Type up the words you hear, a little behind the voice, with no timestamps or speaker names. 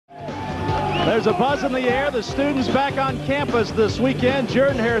There's a buzz in the air. The students back on campus this weekend.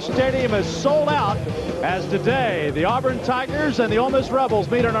 Hare Stadium is sold out as today the Auburn Tigers and the Ole Miss Rebels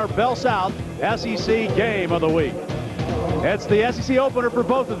meet in our Bell South SEC Game of the Week. It's the SEC opener for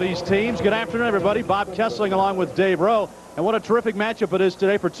both of these teams. Good afternoon, everybody. Bob Kessling along with Dave Rowe. And what a terrific matchup it is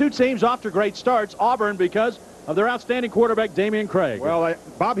today for two teams off to great starts. Auburn because of their outstanding quarterback, Damian Craig. Well,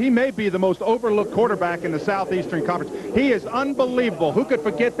 Bob, he may be the most overlooked quarterback in the Southeastern Conference. He is unbelievable. Who could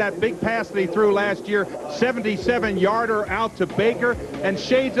forget that big pass that he threw last year, 77-yarder out to Baker, and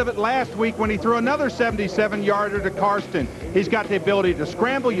shades of it last week when he threw another 77-yarder to Karsten. He's got the ability to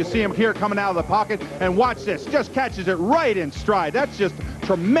scramble. You see him here coming out of the pocket, and watch this. Just catches it right in stride. That's just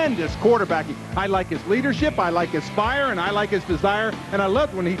tremendous quarterbacking. I like his leadership, I like his fire, and I like his desire, and I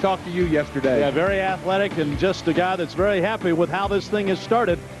loved when he talked to you yesterday. Yeah, very athletic and just a guy that's very happy with how this thing has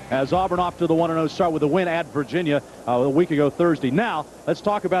started as Auburn off to the 1-0 start with a win at Virginia a week ago Thursday. Now, let's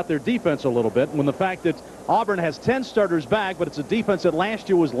talk about their defense a little bit, when the fact that Auburn has 10 starters back, but it's a defense that last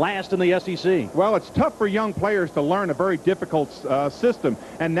year was last in the SEC. Well, it's tough for young players to learn a very difficult system,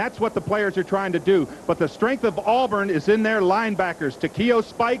 and that's what the players are trying to do. But the strength of Auburn is in their linebackers. Takeo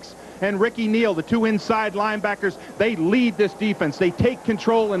Spikes and Ricky Neal, the two inside linebackers, they lead this defense. They take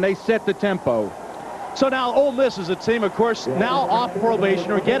control and they set the tempo. So now Ole Miss is a team, of course, now off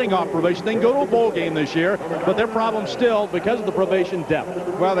probation or getting off probation. They can go to a bowl game this year, but their problem still, because of the probation,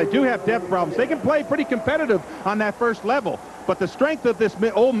 depth. Well, they do have depth problems. They can play pretty competitive on that first level. But the strength of this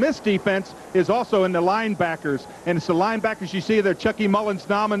Ole Miss defense is also in the linebackers. And it's the linebackers you see there, Chucky Mullins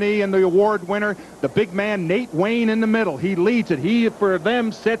nominee and the award winner, the big man Nate Wayne in the middle. He leads it. He, for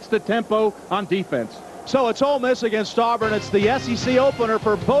them, sets the tempo on defense. So it's Ole Miss against Auburn. It's the SEC opener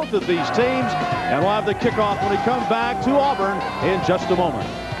for both of these teams. And we'll have the kickoff when we come back to Auburn in just a moment.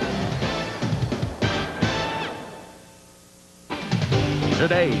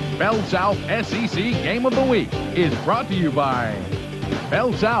 Today's Bell South SEC Game of the Week is brought to you by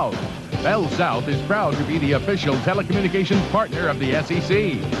Bell South. Bell South is proud to be the official telecommunications partner of the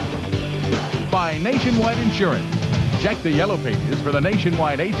SEC. By Nationwide Insurance. Check the yellow pages for the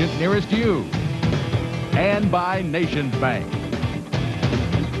nationwide agent nearest you. And by Nations Bank.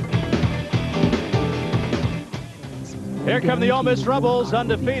 Here come the Ole Miss Rebels,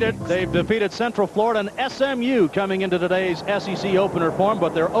 undefeated. They've defeated Central Florida and SMU coming into today's SEC opener form,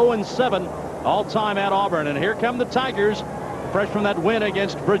 but they're 0-7 all-time at Auburn. And here come the Tigers, fresh from that win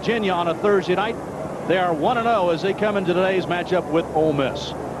against Virginia on a Thursday night. They are 1-0 as they come into today's matchup with Ole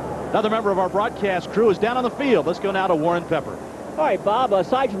Miss. Another member of our broadcast crew is down on the field. Let's go now to Warren Pepper. All right, Bob,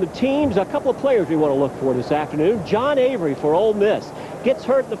 aside from the teams, a couple of players we want to look for this afternoon. John Avery for Ole Miss. Gets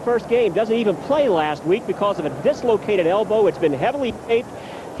hurt in the first game. Doesn't even play last week because of a dislocated elbow. It's been heavily taped.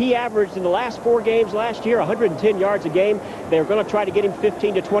 He averaged in the last 4 games last year 110 yards a game. They're going to try to get him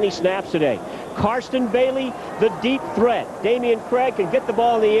 15 to 20 snaps today. Karsten Bailey, the deep threat. Damian Craig can get the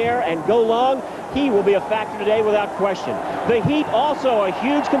ball in the air and go long. He will be a factor today without question. The heat also a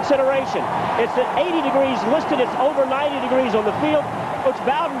huge consideration. It's at 80 degrees listed. It's over 90 degrees on the field. Coach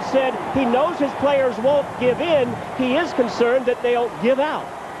Bowden said he knows his players won't give in. He is concerned that they'll give out.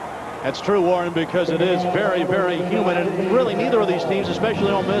 That's true, Warren, because it is very, very humid, and really neither of these teams,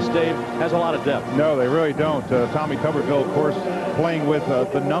 especially Ole Miss, Dave, has a lot of depth. No, they really don't. Tommy Tuberville, of course, playing with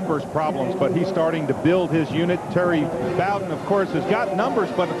the numbers problems, but he's starting to build his unit. Terry Bowden, of course, has got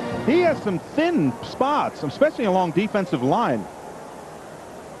numbers, but he has some thin spots, especially along defensive line.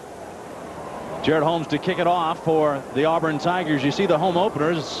 Jared Holmes to kick it off for the Auburn Tigers. You see the home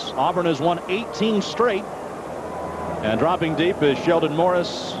openers. Auburn has won 18 straight. And dropping deep is Sheldon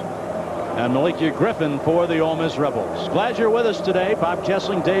Morris and Malikia Griffin for the Ole Miss Rebels. Glad you're with us today. Bob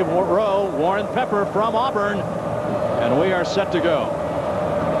Kessling, Dave Rowe, Warren Pepper from Auburn. And we are set to go.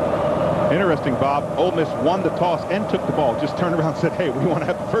 Interesting, Bob. Ole Miss won the toss and took the ball. Just turned around and said, hey, we want to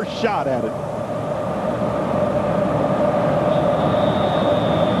have the first shot at it.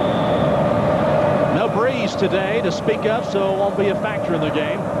 No breeze today to speak of, so it won't be a factor in the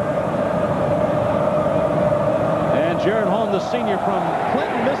game. And Jared Holm, the senior from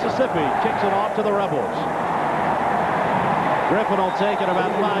Clinton, Mississippi, kicks it off to the Rebels. Griffin will take it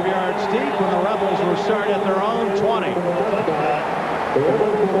about 5 yards deep when the Rebels will start at their own 20.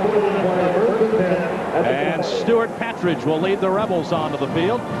 And Stuart Patridge will lead the Rebels onto the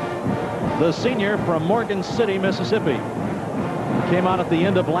field. The senior from Morgan City, Mississippi. Came out at the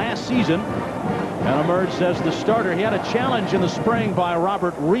end of last season and emerged as the starter. He had a challenge in the spring by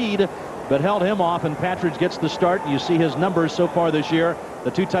Robert Reed, but held him off, and Patridge gets the start. You see his numbers so far this year,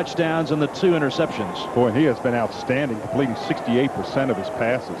 the 2 touchdowns and the 2 interceptions. Boy, he has been outstanding, completing 68% of his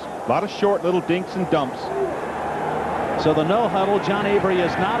passes. A lot of short little dinks and dumps. So the no huddle, John Avery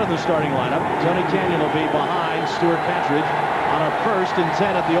is not in the starting lineup. Tony Canyon will be behind Stuart Patridge on a 1st and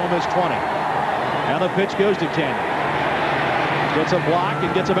 10 at the Ole Miss 20. And the pitch goes to Canyon. Gets a block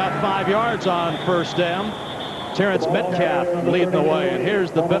and gets about 5 yards on 1st down. Terrence Metcalf leading the way. And here's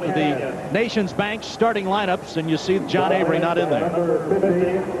the Nations Bank starting lineups, and you see John Avery not in there.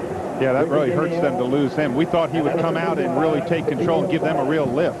 Yeah, that really hurts them to lose him. We thought he would come out and really take control and give them a real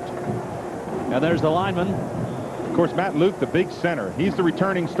lift. And there's the lineman. Of course, Matt Luke, the big center. He's the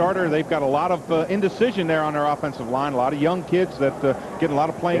returning starter. They've got a lot of indecision there on their offensive line. A lot of young kids that get a lot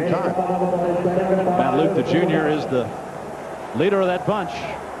of playing time. Matt Luke, the junior, is the leader of that bunch.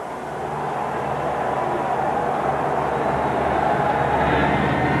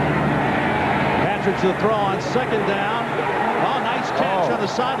 Patridge to throw on 2nd down. Oh, nice catch on the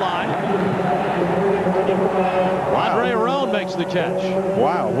sideline. Andre Roan makes the catch.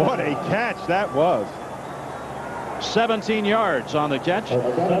 Wow, what a catch that was. 17 yards on the catch.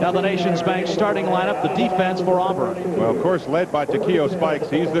 Now the Nations Bank starting lineup, the defense for Auburn. Well, of course, led by Takeo Spikes.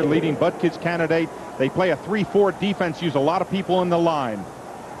 He's their leading Bud Kids candidate. They play a 3-4 defense, use a lot of people in the line.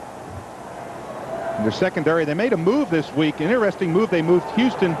 In their secondary, they made a move this week. An interesting move. They moved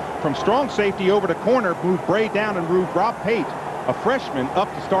Houston from strong safety over to corner, moved Bray down, and moved Rob Pate, a freshman,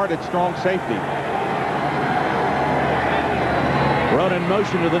 up to start at strong safety. Run in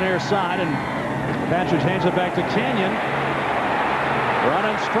motion to the near side, and Patridge hands it back to Canyon.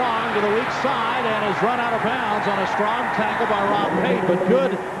 Running strong to the weak side, and is run out of bounds on a strong tackle by Rob Pate, but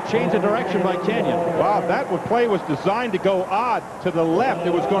good change of direction by Canyon. Wow, that play was designed to go odd to the left.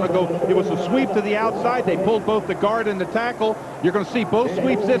 It was going to go, it was a sweep to the outside. They pulled both the guard and the tackle. You're going to see both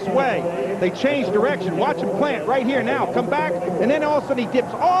sweeps this way. They changed direction. Watch him plant right here now. Come back, and then all of a sudden he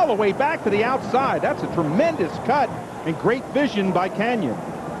dips all the way back to the outside. That's a tremendous cut and great vision by Canyon.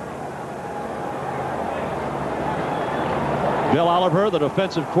 Bill Oliver, the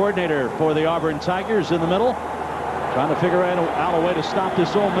defensive coordinator for the Auburn Tigers, in the middle, trying to figure out a way to stop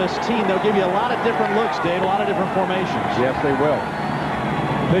this Ole Miss team. They'll give you a lot of different looks, Dave, a lot of different formations. Yes, they will.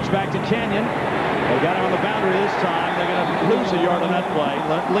 Pitch back to Canyon. They got him on the boundary this time. They're going to lose a yard on that play.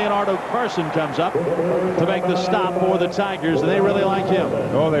 Leonardo Carson comes up to make the stop for the Tigers, and they really like him.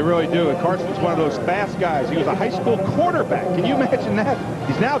 Oh, they really do. And Carson's one of those fast guys. He was a high school quarterback. Can you imagine that?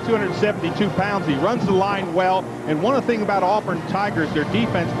 He's now 272 pounds. He runs the line well. And one of the things about Auburn Tigers, their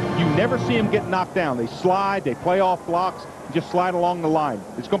defense, you never see them get knocked down. They slide, they play off blocks, and just slide along the line.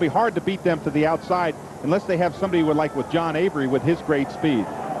 It's going to be hard to beat them to the outside unless they have somebody like with John Avery with his great speed.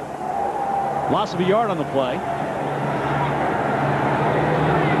 Loss of a yard on the play.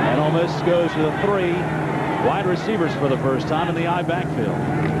 And Ole Miss goes to the 3 wide receivers for the first time in the I backfield.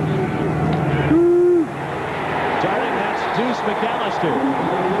 Darting, that's Deuce McAllister.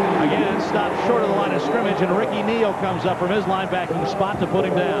 Again, stopped short of the line of scrimmage, and Ricky Neal comes up from his linebacking spot to put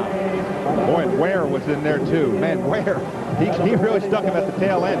him down. Boy, and Ware was in there too. Man, Ware, he really stuck him at the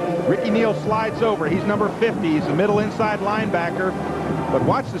tail end. Ricky Neal slides over. He's number 50. He's a middle inside linebacker. But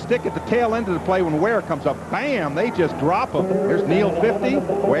watch the stick at the tail end of the play when Ware comes up. Bam! They just drop him. Here's Neal 50,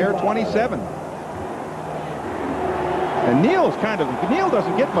 Ware 27. And Neal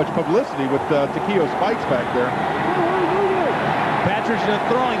doesn't get much publicity with Takeo Spikes back there. Patridge in a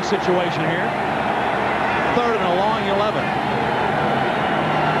throwing situation here. 3rd and a long 11.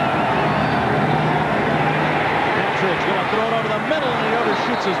 Patridge going to throw it over the middle, and he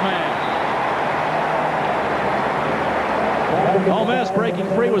overshoots his man. Ole Miss breaking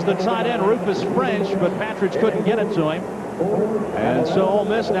free was the tight end, Rufus French, but Patridge couldn't get it to him. And so Ole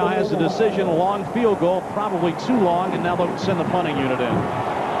Miss now has a decision, a long field goal, probably too long, and now they'll send the punting unit in.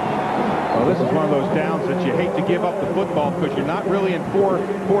 Well, this is one of those downs that you hate to give up the football because you're not really in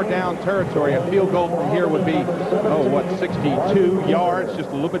four down territory. A field goal from here would be, 62 yards, just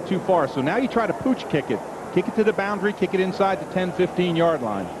a little bit too far. So now you try to pooch kick it. Kick it to the boundary, kick it inside the 10, 15-yard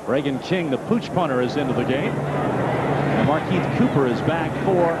line. Reagan King, the pooch punter, is into the game. And Markeith Cooper is back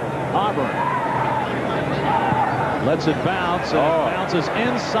for Auburn. Lets it bounce, and it bounces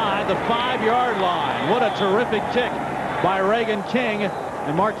inside the 5-yard line. What a terrific kick by Reagan King.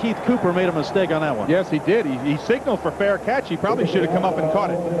 And Markeith Cooper made a mistake on that one. Yes, he did. He signaled for fair catch. He probably should have come up and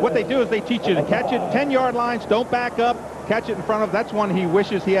caught it. What they do is they teach you to catch it 10-yard lines, don't back up, catch it in front of. That's one he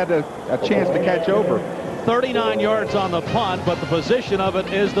wishes he had a chance to catch over. 39 yards on the punt, but the position of it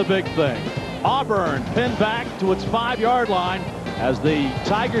is the big thing. Auburn pinned back to its 5-yard line as the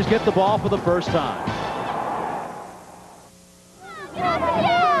Tigers get the ball for the first time.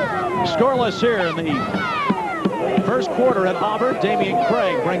 Scoreless here in the first quarter at Auburn. Damian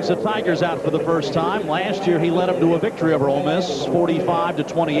Craig brings the Tigers out for the first time. Last year he led them to a victory over Ole Miss,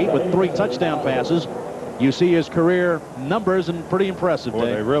 45-28, with 3 touchdown passes. you see his career numbers, and pretty impressive. Boy,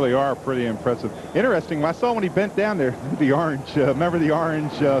 Dave. they really are pretty impressive. Interesting, I saw when he bent down there, the orange, remember the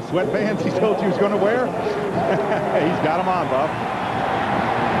orange sweatbands he told you he was going to wear? He's got them on, Bob.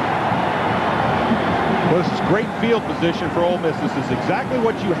 Well, this is great field position for Ole Miss. This is exactly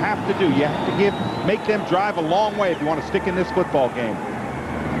what you have to do. You have to make them drive a long way if you want to stick in this football game.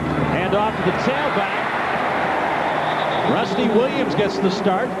 Hand off to the tailback. Rusty Williams gets the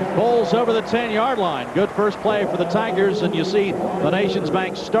start, bowls over the 10-yard line. Good first play for the Tigers, and you see the Nations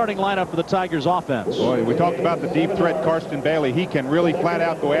Bank starting lineup for the Tigers offense. Boy, we talked about the deep threat, Karsten Bailey. He can really flat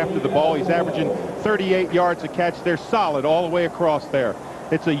out go after the ball. He's averaging 38 yards a catch. They're solid all the way across there.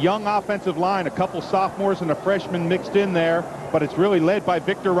 It's a young offensive line, a couple sophomores and a freshman mixed in there, but it's really led by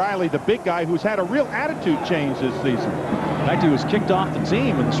Victor Riley, the big guy who's had a real attitude change this season. In fact, he was kicked off the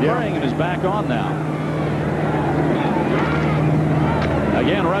team in the spring and is back on now.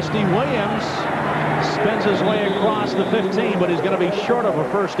 Again, Rusty Williams spins his way across the 15, but he's going to be short of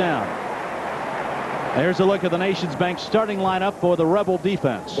a first down. There's a look at the Nations Bank starting lineup for the Rebel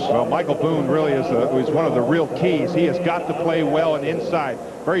defense. Well, Michael Boone really is one of the real keys. He has got to play well and inside.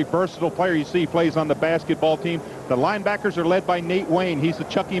 Very versatile player. You see he plays on the basketball team. The linebackers are led by Nate Wayne. He's the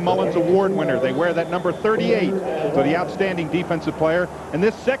Chucky Mullins Award winner. They wear that number 38, so the outstanding defensive player. And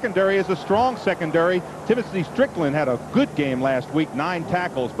this secondary is a strong secondary. Timothy Strickland had a good game last week, 9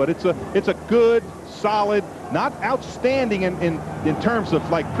 tackles, but it's a good, solid, not outstanding in terms of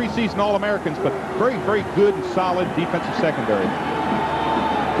like preseason All-Americans, but very, very good and solid defensive secondary.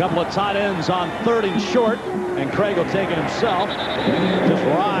 A couple of tight ends on 3rd and short, and Craig will take it himself. Just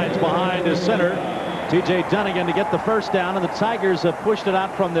rides behind his center, T.J. Dunnigan, to get the first down, and the Tigers have pushed it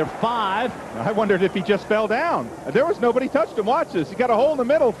out from their 5. I wondered if he just fell down. There was nobody touched him. Watch this. He got a hole in the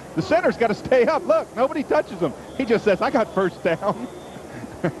middle. The center's got to stay up. Look, nobody touches him. He just says, I got first down.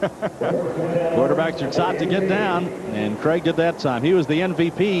 Quarterbacks are taught to get down, and Craig did that time. He was the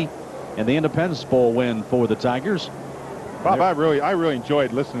MVP in the Independence Bowl win for the Tigers. Bob, I really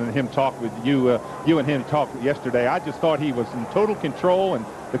enjoyed listening to him talk with you. You and him talk yesterday. I just thought he was in total control, and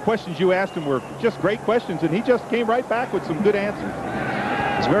the questions you asked him were just great questions, and he just came right back with some good answers.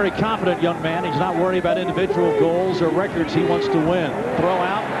 He's a very confident young man. He's not worried about individual goals or records. He wants to win. Throw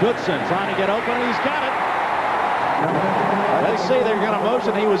out. Goodson trying to get open, and he's got it. Let's see, they're going to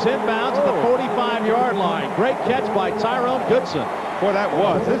motion. He was inbounds at the 45-yard line. Great catch by Tyrone Goodson. Boy, that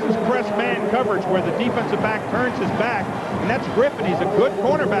was. This is press man coverage where the defensive back turns his back, and that's Griffin. He's a good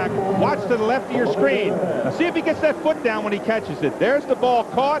cornerback. Watch to the left of your screen. Now see if he gets that foot down when he catches it. There's the ball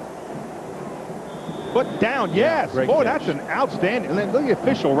caught. Foot down, yes. Boy, that's an outstanding. Look at the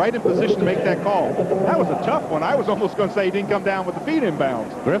official right in position to make that call. That was a tough one. I was almost going to say he didn't come down with the feet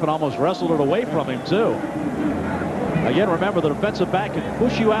inbounds. Griffin almost wrestled it away from him, too. Again, remember, the defensive back can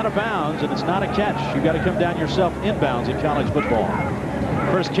push you out of bounds, and it's not a catch. You've got to come down yourself inbounds in college football.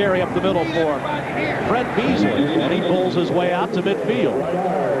 First carry up the middle for Fred Beasley, and he pulls his way out to midfield.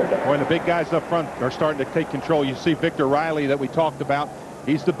 Boy, the big guys up front are starting to take control. You see Victor Riley that we talked about.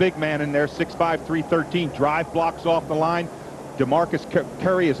 He's the big man in there, 6'5", 313. Drive blocks off the line. DeMarcus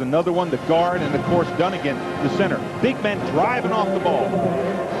Curry is another one, the guard, and of course Dunnigan, the center. Big men driving off the ball.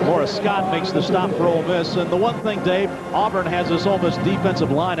 Morris Scott makes the stop for Ole Miss, and the one thing, Dave, Auburn has this Ole Miss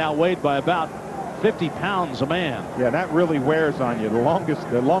defensive line outweighed by about 50 pounds a man. Yeah, that really wears on you.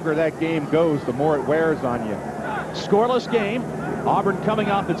 The longer that game goes, the more it wears on you. Scoreless game. Auburn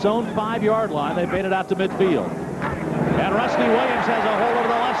coming off its own 5-yard line. They made it out to midfield. And Rusty Williams has a hole over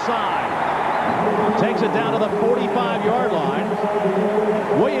the left side. Takes it down to the 45-yard line.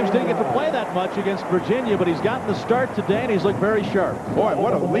 Williams didn't get to play that much against Virginia, but he's gotten the start today, and he's looked very sharp. Boy,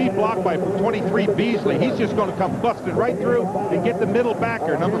 what a lead block by 23 Beasley. He's just going to come busting right through and get the middle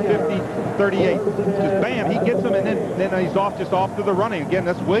backer, number 50, 38. Just bam, he gets him, and then he's off to the running. Again,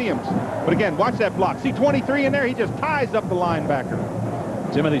 that's Williams. But again, watch that block. See 23 in there? He just ties up the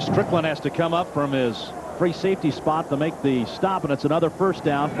linebacker. Timothy Strickland has to come up from his free safety spot to make the stop, and it's another first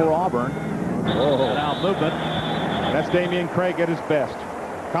down for Auburn. Now movement. That's Damian Craig at his best.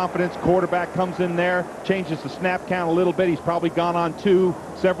 Confidence, quarterback comes in there, changes the snap count a little bit. He's probably gone on 2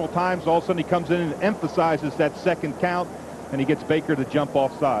 several times. All of a sudden he comes in and emphasizes that second count, and he gets Baker to jump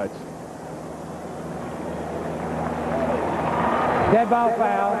off sides. Dead ball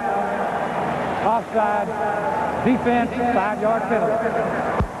foul. Offside. Defense, 5-yard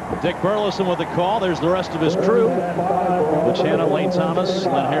penalty. Dick Burleson with the call. There's the rest of his crew. Buchanan, Lane Thomas,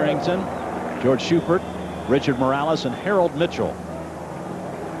 Len Harrington, George Shufert, Richard Morales, and Harold Mitchell.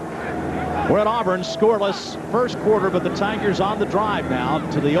 We're at Auburn, scoreless first quarter, but the Tigers on the drive now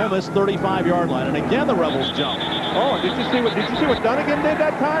to the Ole Miss 35-yard line, and again the Rebels jump. Oh, did you see what Dunnigan did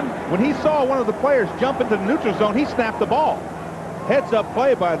that time? When he saw one of the players jump into the neutral zone, he snapped the ball. Heads up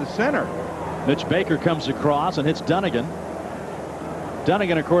play by the center. Mitch Baker comes across and hits Dunnigan.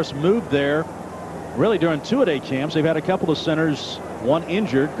 Dunnigan, of course, moved there really during two-a-day camps. They've had a couple of centers, one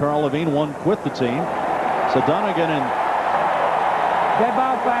injured. Carl Levine, one quit the team. So Dunnigan and Dead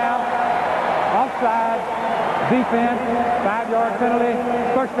ball foul. Offside. Defense. 5-yard penalty.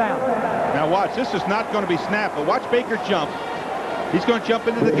 First down. Now watch. This is not going to be snapped, but watch Baker jump. He's going to jump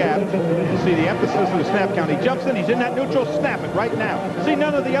into the gap. You see the emphasis of the snap count. He jumps in. He's in that neutral. Snap it right now. See,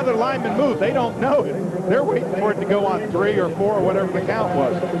 none of the other linemen move. They don't know it. They're waiting for it to go on 3 or 4 or whatever the count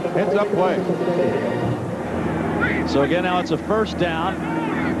was. Heads up play. so again now it's a first down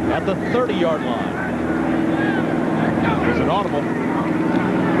at the 30-yard line. There's an audible.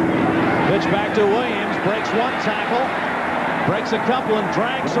 Pitch back to Williams. Breaks one tackle. Breaks a couple and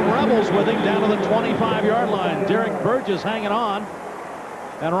drags some Rebels with him down to the 25-yard line. Derek Burgess hanging on.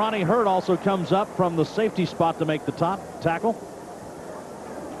 And Ronnie Hurt also comes up from the safety spot to make the top tackle.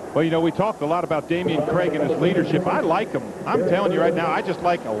 Well, you know, we talked a lot about Damian Craig and his leadership. I like him. I'm telling you right now, I just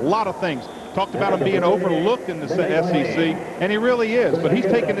like a lot of things. Talked about him being overlooked in the SEC, and he really is. But he's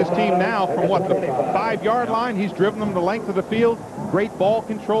taken his team now from, what, the 5-yard line? He's driven them the length of the field. Great ball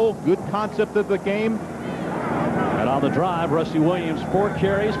control, good concept of the game. And on the drive, Rusty Williams, 4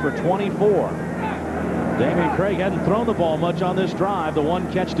 carries for 24. Damian Craig hadn't thrown the ball much on this drive. The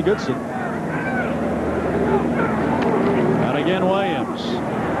one catch to Goodson. And again, Williams.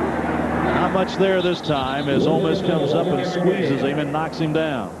 Not much there this time as Ole Miss comes up and squeezes him and knocks him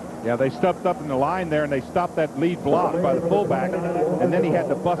down. Yeah, they stepped up in the line there, and they stopped that lead block by the fullback, and then he had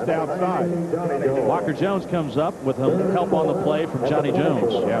to bust outside. Walker Jones comes up with help on the play from Johnny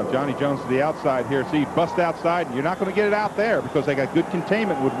Jones. Yeah, Johnny Jones to the outside here. See, bust outside, and you're not going to get it out there because they got good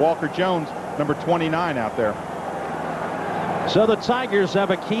containment with Walker Jones, number 29, out there. So the Tigers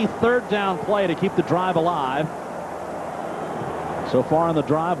have a key third down play to keep the drive alive. So far in the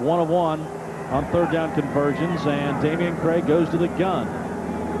drive, 1 of 1 on third down conversions, and Damian Craig goes to the gun.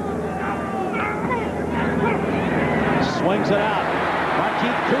 Swings it out.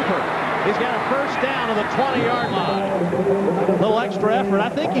 Marquise Cooper. He's got a first down to the 20-yard line. A little extra effort. I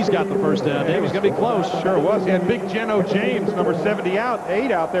think he's got the first down. Dave, he's going to be close. Sure was. He had big Geno James, number 8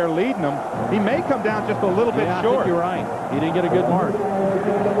 out there leading him. He may come down just a little bit short. I think you're right. He didn't get a good mark.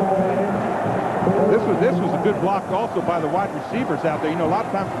 This was a good block also by the wide receivers out there. You know, a lot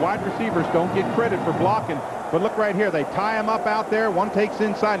of times wide receivers don't get credit for blocking. But look right here. They tie him up out there. One takes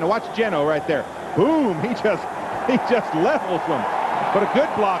inside. Now watch Geno right there. Boom. He just levels them. But a good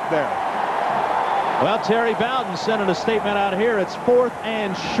block there. Well, Terry Bowden sent a statement out here. It's 4th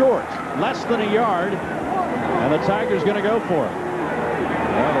and short. Less than a yard. And the Tigers going to go for it.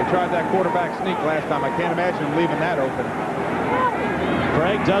 Well, they tried that quarterback sneak last time. I can't imagine them leaving that open.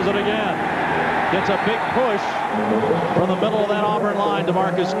 Craig does it again. Gets a big push from the middle of that Auburn line to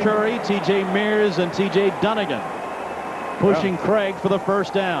Marcus Curry, T.J. Mears, and T.J. Dunnigan. Pushing Craig for the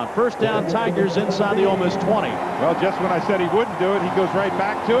first down. First down, Tigers inside the Ole Miss 20. Well, just when I said he wouldn't do it, he goes right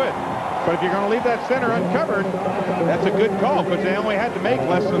back to it. But if you're going to leave that center uncovered, that's a good call because they only had to make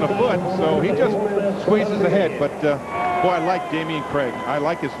less than a foot. So he just squeezes ahead. But, boy, I like Damian Craig. I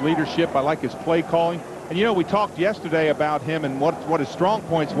like his leadership. I like his play calling. And, you know, we talked yesterday about him and what his strong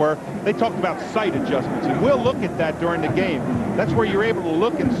points were. They talked about sight adjustments, and we'll look at that during the game. That's where you're able to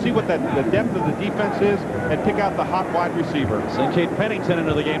look and see what the depth of the defense is and pick out the hot wide receiver. Send Kate Pennington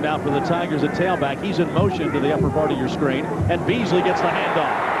into the game now for the Tigers at tailback. He's in motion to the upper part of your screen, and Beasley gets the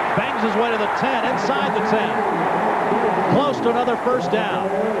handoff. Bangs his way to the 10, inside the 10. Close to another first down.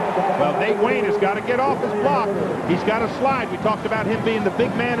 Well, Nate Wayne has got to get off his block. He's got to slide. We talked about him being the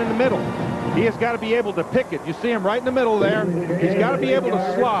big man in the middle. He has got to be able to pick it. You see him right in the middle there. He's got to be able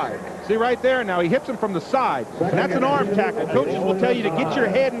to slide. See right there now, he hits him from the side. And that's an arm tackle. Coaches will tell you to get your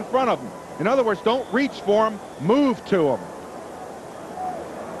head in front of him. In other words, don't reach for him, move to him.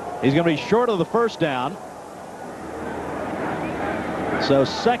 He's going to be short of the first down. So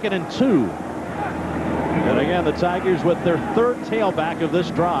 2nd and 2. And again, the Tigers with their third tailback of this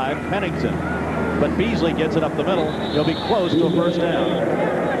drive, Pennington. But Beasley gets it up the middle. He'll be close to a first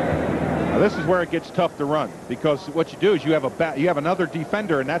down. Now, this is where it gets tough to run because what you do is you have another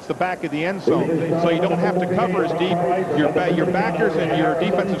defender, and that's the back of the end zone. So you don't have to cover as deep. Your backers and your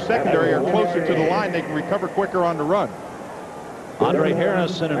defensive secondary are closer to the line. They can recover quicker on the run. Andre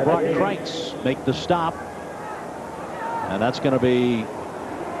Harrison and Brock Kreitz make the stop. And that's going to be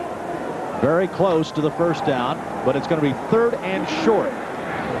very close to the first down, but it's going to be 3rd and short.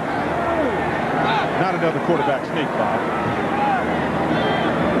 Not another quarterback sneak, Bob.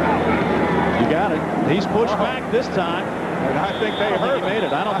 You got it. He's pushed back this time. And I think they hurt him. He made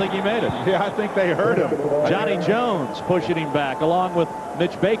it. I don't think he made it. Yeah, I think they hurt him. Johnny Jones pushing him back along with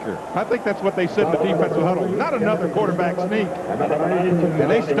Mitch Baker. I think that's what they said in the defensive huddle. Not another quarterback sneak. And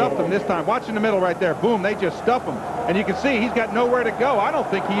they stuffed him this time. Watch in the middle right there. Boom, they just stuff him. And you can see he's got nowhere to go. I don't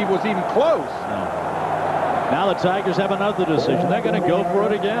think he was even close. No. Now the Tigers have another decision. They're going to go for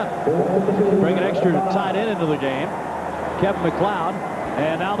it again. Bring an extra tight end into the game, Kevin McLeod,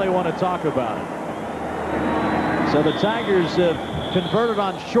 and now they want to talk about it. So the Tigers have converted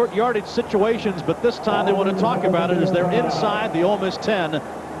on short yardage situations, but this time they want to talk about it as they're inside the Ole Miss 10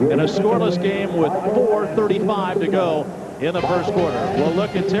 in a scoreless game with 4:35 to go in the first quarter. We'll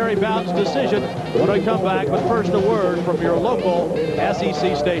look at Terry Bowden's decision when we come back, but first a word from your local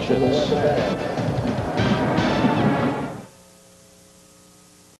SEC stations.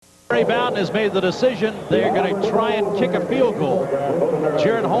 Terry Bowden has made the decision. They're going to try and kick a field goal.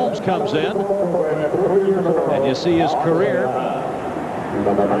 Jaron Holmes comes in, and you see his career.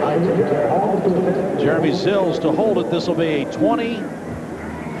 Jeremy Zills to hold it. This will be a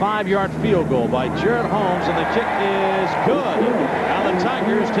 25-yard field goal by Jaron Holmes, and the kick is good. Now the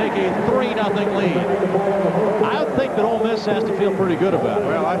Tigers take a 3-0 lead. I think that Ole Miss has to feel pretty good about it.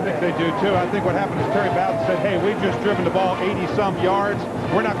 Well, I think they do, too. I think what happened is Terry Bowden said, hey, we've just driven the ball 80-some yards.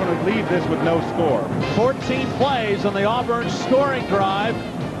 We're not going to leave this with no score. 14 plays on the Auburn scoring drive.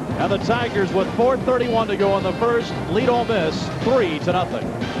 And the Tigers, with 4:31 to go in the first, lead Ole Miss 3-0.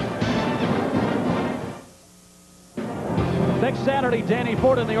 Next Saturday, Danny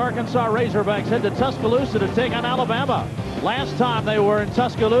Ford and the Arkansas Razorbacks head to Tuscaloosa to take on Alabama. Last time they were in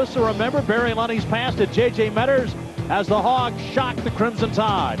Tuscaloosa, remember, Barry Lunny's pass to J.J. Metters as the Hogs shocked the Crimson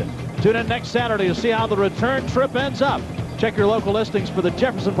Tide. Tune in next Saturday to see how the return trip ends up. Check your local listings for the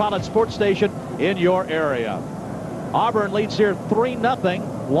Jefferson Pilot Sports Station in your area. Auburn leads here 3-0.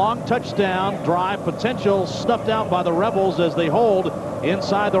 Long touchdown drive potential snuffed out by the Rebels as they hold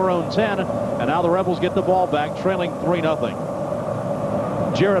inside their own 10. And now the Rebels get the ball back, trailing 3-0.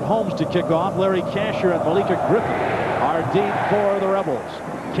 Jared Holmes to kick off. Larry Casher and Malika Griffin are deep for the Rebels.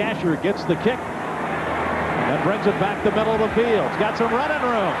 Casher gets the kick and brings it back the middle of the field. He's got some running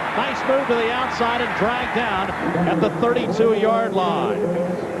room. Nice move to the outside and dragged down at the 32-yard line.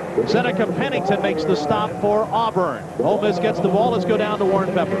 Seneca Pennington makes the stop for Auburn. Ole Miss gets the ball. Let's go down to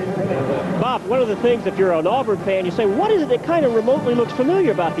Warren Pepper. Bob, one of the things, if you're an Auburn fan, you say, what is it that kind of remotely looks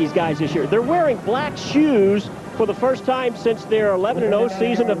familiar about these guys this year? They're wearing black shoes for the first time since their 11-0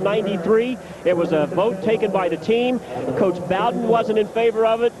 season of '93. It was a vote taken by the team. Coach Bowden wasn't in favor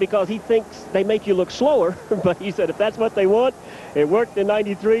of it because he thinks they make you look slower. But he said if that's what they want, it worked in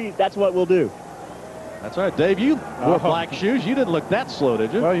 '93, that's what we'll do. That's right, Dave. You wore black shoes. You didn't look that slow,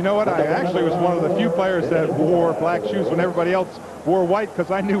 did you? Well, you know what? I actually was one of the few players that wore black shoes when everybody else wore white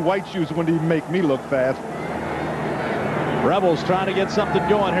because I knew white shoes wouldn't even make me look fast. Rebels trying to get something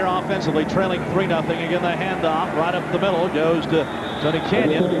going here offensively, trailing 3-0. Again, the handoff right up the middle goes to Tony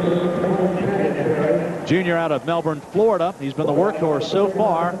Canyon. Junior out of Melbourne, Florida. He's been the workhorse so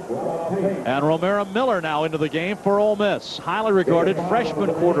far. And Romero Miller now into the game for Ole Miss. Highly regarded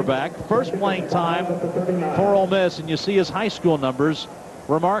freshman quarterback. First playing time for Ole Miss. And you see his high school numbers.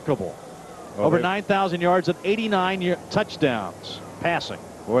 Remarkable. Over 9,000 yards and 89 touchdowns passing.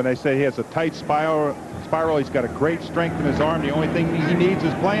 When they say he has a tight spiral, he's got a great strength in his arm. The only thing he needs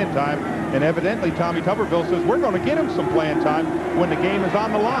is playing time. And evidently, Tommy Tuberville says we're going to get him some playing time when the game is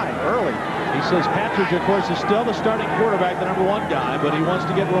on the line early. He says Patrick, of course, is still the starting quarterback, the #1 guy, but he wants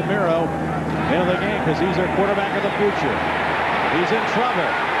to get Romero into the game because he's their quarterback of the future. He's in trouble.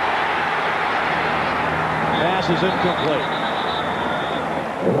 Pass is incomplete.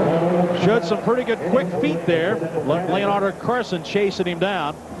 Showed some pretty good quick feet there. Leonardo Carson chasing him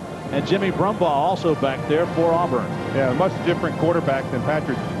down. And Jimmy Brumbaugh also back there for Auburn. Yeah, a much different quarterback than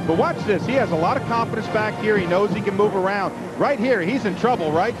Patrick. But watch this. He has a lot of confidence back here. He knows he can move around. Right here, he's in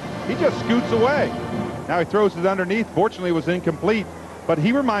trouble, right? He just scoots away. Now he throws it underneath. Fortunately, it was incomplete. But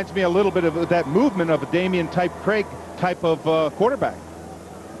he reminds me a little bit of that movement of a Damian Craig type of quarterback.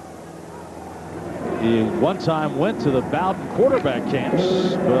 He one time went to the Bowden quarterback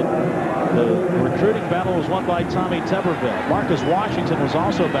camps, but the recruiting battle was won by Tommy Tuberville. Marcus Washington was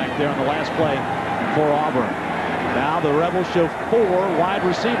also back there on the last play for Auburn. Now the Rebels show 4 wide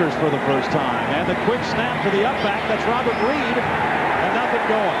receivers for the first time. And the quick snap to the up back, that's Robert Reed, and nothing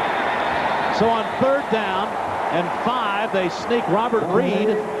going. So on 3rd down and 5, they sneak Robert Reed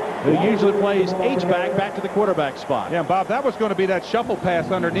who usually plays H-back, back to the quarterback spot. Yeah, Bob, that was going to be that shuffle pass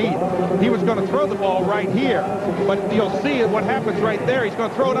underneath. He was going to throw the ball right here, but you'll see what happens right there. He's going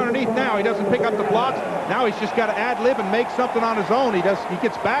to throw it underneath now. He doesn't pick up the blocks. Now he's just got to ad-lib and make something on his own. He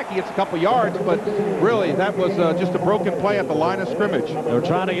gets back, he gets a couple yards, but really that was just a broken play at the line of scrimmage. They were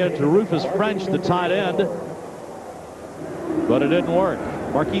trying to get it to Rufus French, the tight end, but it didn't work.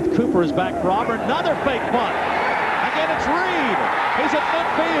 Markeith Cooper is back for Auburn. Another fake punt. Again, it's Reed. He's at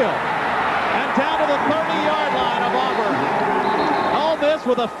midfield and down to the 30-yard line of Auburn. All this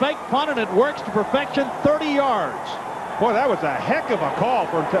with a fake punt, and it works to perfection, 30 yards. Boy, that was a heck of a call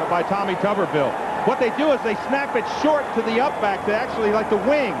by Tommy Tuberville. What they do is they snap it short to the up back, to actually like the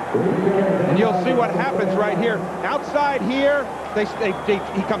wing. And you'll see what happens right here. Outside here,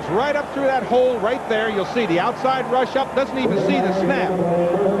 he comes right up through that hole right there. You'll see the outside rush up, doesn't even see the snap.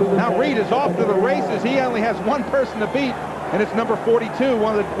 Now Reed is off to the races. He only has one person to beat, and it's number 42,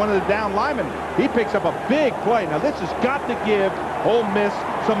 one of the down linemen. He picks up a big play. Now this has got to give Ole Miss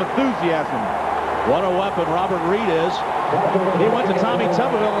some enthusiasm. What a weapon Robert Reed is. He went to Tommy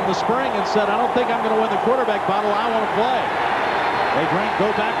Tuberville in the spring and said, I don't think I'm going to win the quarterback battle. I want to play. They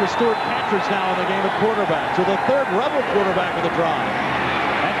go back with Stuart Patridge now in the game at quarterback. So the third Rebel quarterback of the drive.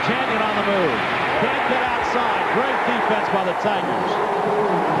 And Canyon on the move. Can't get outside. Great defense by the Tigers.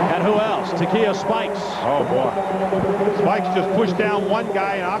 And who else? Takia Spikes. Oh, boy. Spikes just pushed down one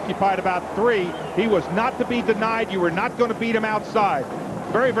guy and occupied about 3. He was not to be denied. You were not going to beat him outside.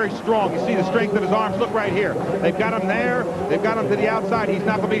 Very, very strong. You see the strength of his arms. Look right here. They've got him there. They've got him to the outside. He's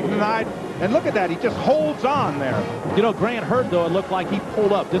not going to be denied. And look at that. He just holds on there. You know, Grant Hurd, though, it looked like he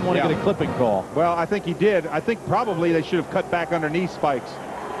pulled up. Didn't want to get a clipping call. Well, I think he did. I think probably they should have cut back underneath Spikes.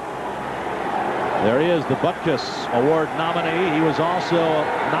 There he is, the Butkus Award nominee. He was also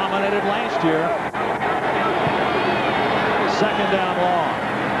nominated last year. Second down long.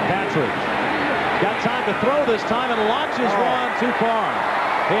 Patridge got time to throw this time and launches one too far.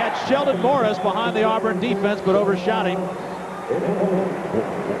 He had Sheldon Morris behind the Auburn defense, but overshot him.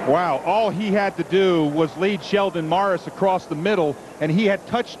 Wow, all he had to do was lead Sheldon Morris across the middle, and he had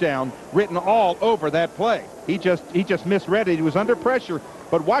touchdown written all over that play. He just misread it. He was under pressure.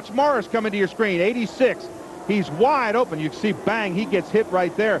 But watch Morris come into your screen, 86. He's wide open. You can see, bang, he gets hit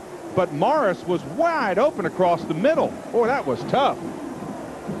right there. But Morris was wide open across the middle. Boy, that was tough.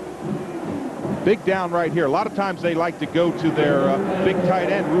 Big down right here. A lot of times they like to go to their big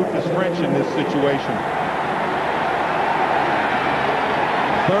tight end, Rufus French, in this situation.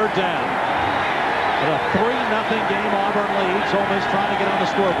 Third down. In a 3-0 game, Auburn leads. Ole Miss trying to get on the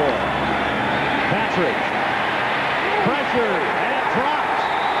scoreboard. Patridge. Pressure and dropped.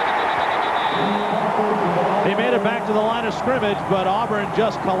 He made it back to the line of scrimmage, but Auburn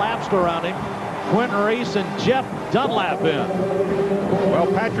just collapsed around him. Quentin Reese and Jeff Dunlap in. Well,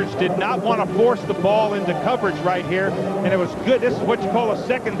 Patridge did not want to force the ball into coverage right here, and it was good. This is what you call a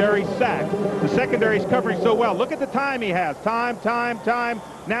secondary sack. The secondary's covering so well. Look at the time he has. Time.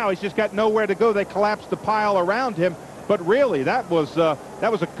 Now he's just got nowhere to go. They collapsed the pile around him. But really, that was a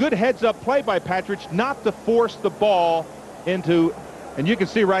good heads-up play by Patridge not to force the ball into, and you can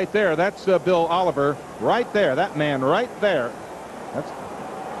see right there, that's Bill Oliver right there, that man right there.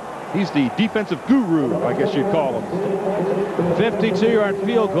 He's the defensive guru, I guess you'd call him. 52-yard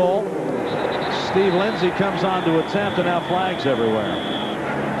field goal. Steve Lindsey comes on to attempt, and now flags everywhere.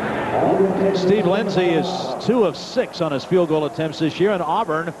 Steve Lindsey is 2 of 6 on his field goal attempts this year, and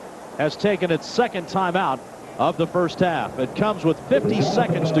Auburn has taken its second timeout of the first half. It comes with 50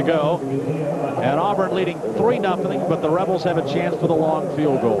 seconds to go, and Auburn leading 3-0, but the Rebels have a chance for the long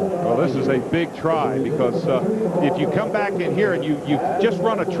field goal. Well, this is a big try, because if you come back in here and you just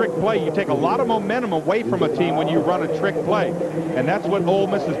run a trick play, you take a lot of momentum away from a team when you run a trick play. And that's what Ole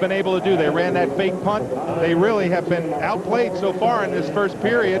Miss has been able to do. They ran that fake punt. They really have been outplayed so far in this first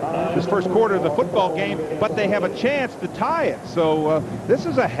period, this first quarter of the football game, but they have a chance to tie it. So this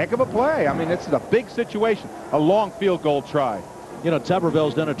is a heck of a play. I mean, this is a big situation. A long field goal try. You know,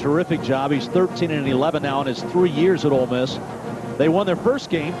 Tuberville's done a terrific job. He's 13-11 now in his 3 years at Ole Miss. They won their first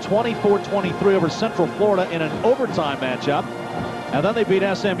game 24-23 over Central Florida in an overtime matchup. And then they beat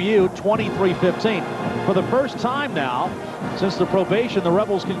SMU 23-15. For the first time now, since the probation, the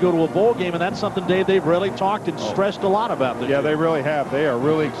Rebels can go to a bowl game, and that's something, Dave, they've really talked and stressed a lot about this year. They really have. They are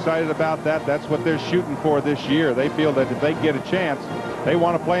really excited about that. That's what they're shooting for this year. They feel that if they get a chance, they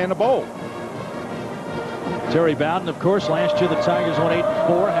want to play in the bowl. Terry Bowden, of course, last year the Tigers won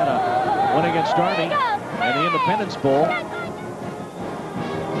 8-4, had a win against Army in the Independence Bowl.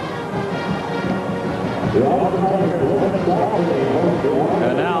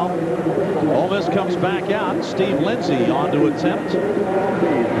 And now, Ole Miss comes back out. Steve Lindsay on to attempt.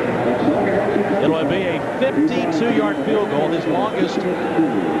 It'll be a 52-yard field goal. His longest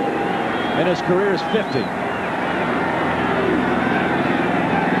in his career is 50.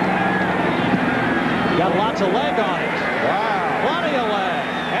 Got lots of leg on it. Wow. Plenty of leg.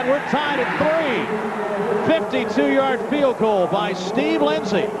 And we're tied at 3. 52-yard field goal by Steve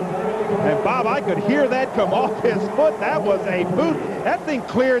Lindsay. And Bob, I could hear that come off his foot. That was a boot. That thing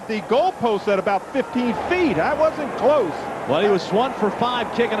cleared the goalpost at about 15 feet. That wasn't close. Well, he was 1 for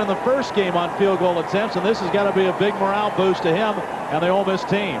 5 kicking in the first game on field goal attempts, and this has got to be a big morale boost to him and the Ole Miss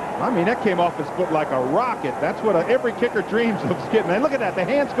team. I mean, that came off his foot like a rocket. That's what every kicker dreams of getting. And look at that. The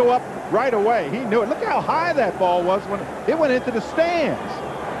hands go up right away. He knew it. Look how high that ball was when it went into the stands.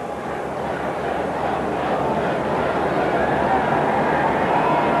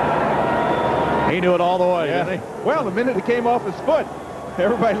 He knew it all the way, didn't he? Well, the minute it came off his foot,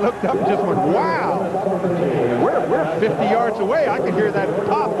 everybody looked up and just went, wow. We're 50 yards away. I could hear that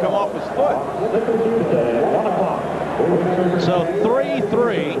pop come off his foot. So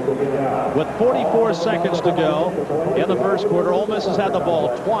 3-3 with 44 seconds to go in the first quarter. Ole Miss has had the ball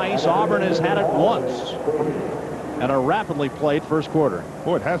twice. Auburn has had it once. And a rapidly played first quarter.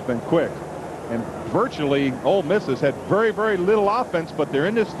 Boy, it has been quick. And virtually, Ole Miss has had very, very little offense, but they're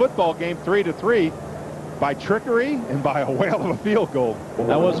in this football game 3-3 by trickery and by a whale of a field goal.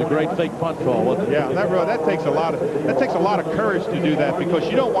 That was a great fake punt call, wasn't it? Yeah, that takes a lot of courage to do that, because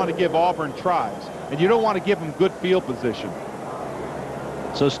you don't want to give Auburn tries, and you don't want to give them good field position.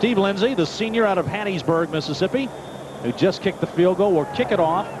 So Steve Lindsay, the senior out of Hattiesburg, Mississippi, who just kicked the field goal, will kick it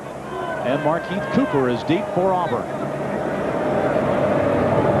off, and Markeith Cooper is deep for Auburn.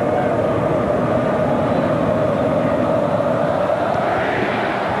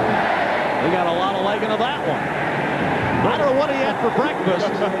 Into that one. I don't know what he had for breakfast.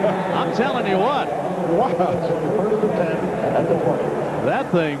 I'm telling you what. Wow.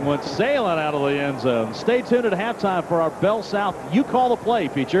 That thing went sailing out of the end zone. Stay tuned at halftime for our Bell South You Call the Play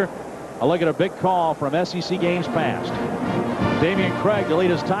feature. A look at a big call from SEC games past. Damian Craig to lead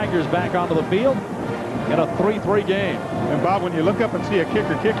his Tigers back onto the field in a 3-3 game. And Bob, when you look up and see a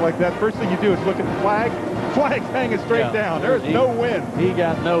kicker kick like that, first thing you do is look at the flag. Flag's hanging straight down. There's no wind. He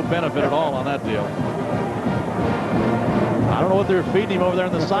got no benefit at all on that deal. I don't know what they're feeding him over there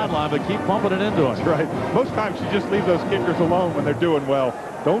on the sideline, but keep pumping it into him. That's right. Most times you just leave those kickers alone when they're doing well.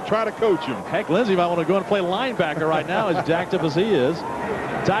 Don't try to coach them. Heck, Lindsay might want to go and play linebacker right now, as jacked up as he is.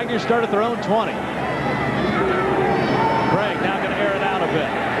 Tigers start at their own 20. Craig now going to air it out a bit.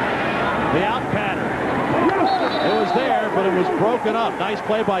 The out pattern. It was there, but it was broken up. Nice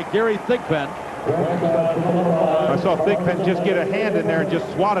play by Gary Thigpen. I saw Thigpen just get a hand in there and just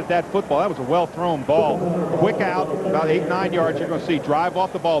swatted that football. That was a well-thrown ball. Quick out, about 8-9 yards. You're going to see drive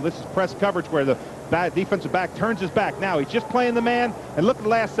off the ball. This is press coverage where the defensive back turns his back. Now he's just playing the man, and look at the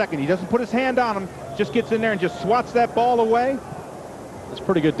last second. He doesn't put his hand on him, just gets in there and just swats that ball away. It's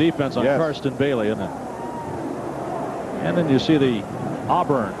pretty good defense on Karsten Bailey, isn't it? And then you see the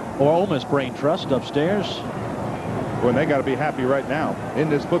Auburn or Ole Miss Brain Trust upstairs. Well, they got to be happy right now. In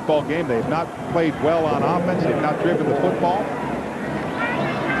this football game, they've not played well on offense. They've not driven the football.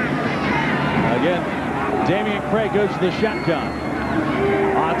 Again, Damian Craig goes to the shotgun.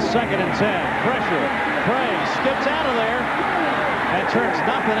 On 2nd and 10, pressure. Craig skips out of there and turns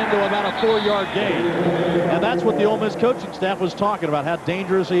nothing into about a 4-yard gain. And that's what the Ole Miss coaching staff was talking about, how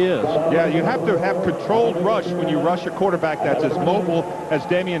dangerous he is. Yeah, you have to have controlled rush when you rush a quarterback that's as mobile as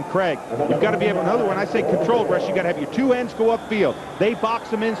Damian Craig. You've got to be able, another when I say controlled rush, you got to have your two ends go upfield. They box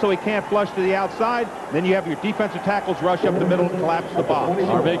him in so he can't flush to the outside. Then you have your defensive tackles rush up the middle and collapse the box.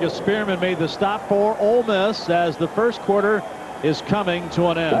 Our biggest Spearman made the stop for Ole Miss as the first quarter is coming to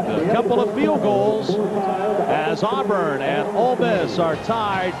an end. A couple of field goals as Auburn and Ole Miss are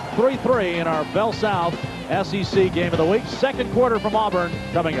tied 3-3 in our Bell South SEC Game of the Week. Second quarter from Auburn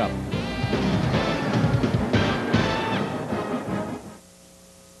coming up.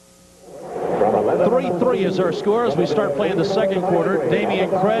 .3 is our score as we start playing the second quarter. Damian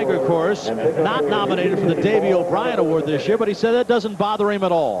Craig, of course, not nominated for the Davy O'Brien Award this year, but he said that doesn't bother him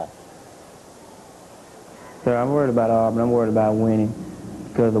at all. Sir, I'm worried about Auburn. I'm worried about winning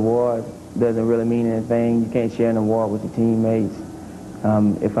because the award doesn't really mean anything. You can't share an award with your teammates.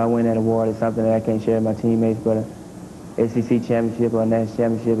 If I win that award, it's something that I can't share with my teammates, but an SEC championship or a national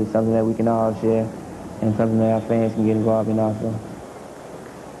championship is something that we can all share and something that our fans can get involved in also.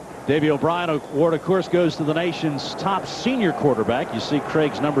 Davy O'Brien Award, of course, goes to the nation's top senior quarterback. You see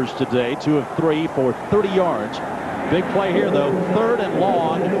Craig's numbers today, 2 of 3 for 30 yards. Big play here, though. 3rd and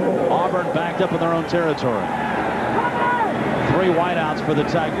long. Auburn backed up in their own territory. 3 wideouts for the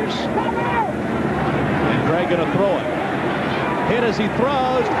Tigers. And Craig going to throw it. Hit as he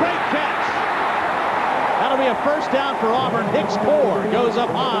throws. Great catch. That'll be a first down for Auburn. Hicks Hare goes up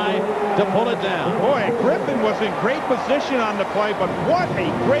high to pull it down. Boy, Griffin was in great position on the play, but what a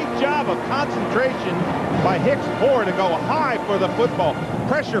great job of concentration by Hicks Hare to go high for the football.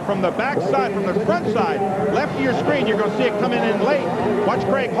 Pressure from the backside, from the front side. Left of your screen, you're going to see it coming in late. Watch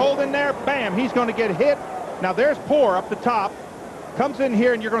Craig hold in there. Bam, he's going to get hit. Now there's Hare up the top. Comes in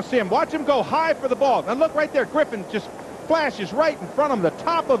here, and you're going to see him. Watch him go high for the ball. And look right there. Griffin just flashes right in front of him. The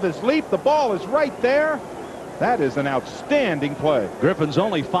top of his leap. The ball is right there. That is an outstanding play. Griffin's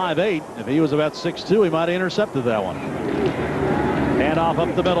only 5'8". If he was about 6'2", he might have intercepted that one. Handoff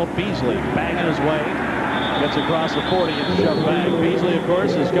up the middle. Beasley banging his way. Gets across the 40 and shoved back. Beasley, of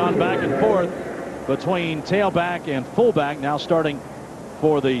course, has gone back and forth between tailback and fullback, now starting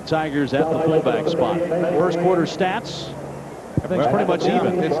for the Tigers at the fullback spot. First quarter stats. Everything's pretty much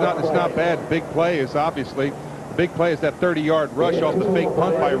even. It's not bad. Big play is obviously. The big play is that 30-yard rush off the fake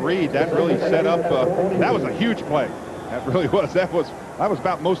punt by Reed. That really set up. That was a huge play. That really was. That was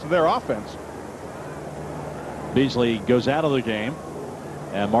about most of their offense. Beasley goes out of the game,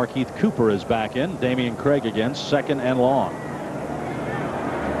 and Markeith Cooper is back in. Damian Craig again, 2nd and long.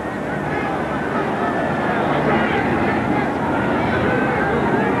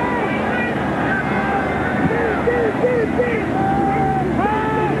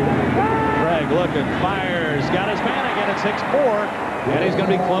 Craig looking, fires, got his man again. It's Hicks Hare, and he's going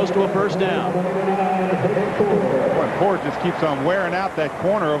to be close to a first down. Boy, Hare just keeps on wearing out that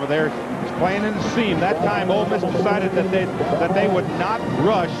corner over there. He's playing in the seam. That time Ole Miss decided that they would not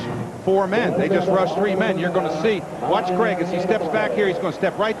rush 4 men. They just rushed 3 men. You're going to see. Watch Craig as he steps back here. He's going to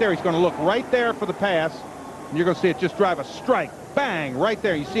step right there. He's going to look right there for the pass. And you're going to see it just drive a strike. Bang, right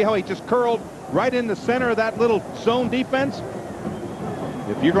there. You see how he just curled right in the center of that little zone defense?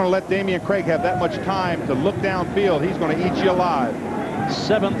 If you're going to let Damian Craig have that much time to look downfield, he's going to eat you alive.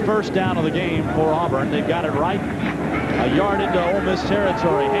 7th first down of the game for Auburn. They've got it right. A yard into Ole Miss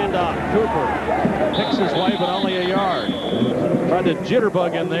territory. Handoff. Cooper picks his way, but only a yard. Tried to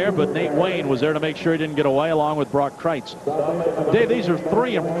jitterbug in there, but Nate Wayne was there to make sure he didn't get away, along with Brock Kreitz. Dave, these are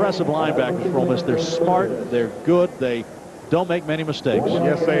 3 impressive linebackers for Ole Miss. They're smart. They're good. They don't make many mistakes.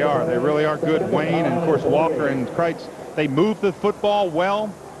 Yes, they are. They really are good. Wayne and, of course, Walker and Kreitz, they move the football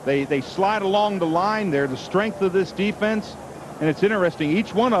well. They slide along the line. They're the strength of this defense. And it's interesting,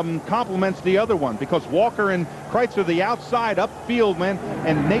 each one of them complements the other one, because Walker and Kreitz are the outside upfield men,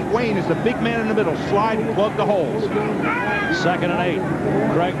 and Nate Wayne is the big man in the middle. Slide and plug the holes. 2nd and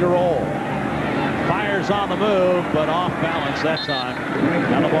 8. Craig to roll. Fires on the move, but off balance that time.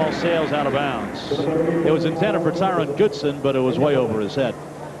 Now the ball sails out of bounds. It was intended for Tyron Goodson, but it was way over his head.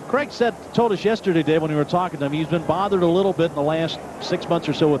 Craig told us yesterday, Dave, when we were talking to him, he's been bothered a little bit in the last 6 months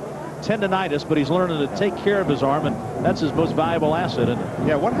or so with tendonitis, but he's learning to take care of his arm, and that's his most valuable asset, isn't it?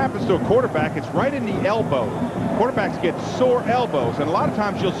 Yeah, what happens to a quarterback? It's right in the elbow. Quarterbacks get sore elbows, and a lot of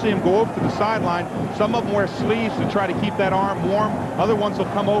times you'll see them go over to the sideline. Some of them wear sleeves to try to keep that arm warm. Other ones will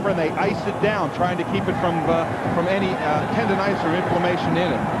come over and they ice it down, trying to keep it from any tendonitis or inflammation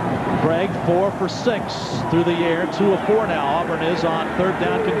in it. Craig 4 for 6 through the air, 2 of 4 now. Auburn is on 3rd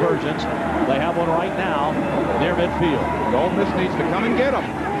down conversions. They have one right now near midfield. Ole Miss needs to come and get them.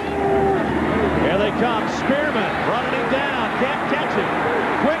 Here they come. Spearman running him down. Can't catch him.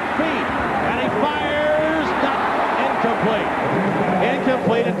 Quick feet. And he fires. Not incomplete.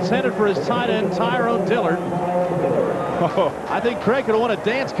 Incomplete. Intended for his tight end, Tyrone Dillard. Oh, I think Craig could have won a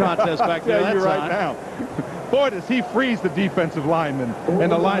dance contest back there that you're time. right now. Boy, does he freeze the defensive linemen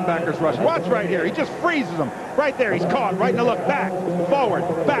and the linebackers rush. Watch right here. He just freezes them. Right there. He's caught. Right in the look. Back. Forward.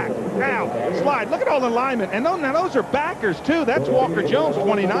 Back. Out. Slide. Look at all the linemen. And now those are backers, too. That's Walker Jones,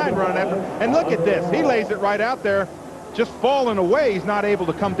 29, running after. And look at this. He lays it right out there. Just falling away. He's not able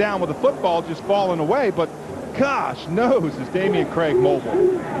to come down with the football. Just falling away. But, gosh knows, is Damian Craig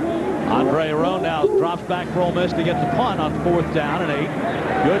mobile. Andre Rowe now drops back for Ole Miss to get the punt on 4th down and 8.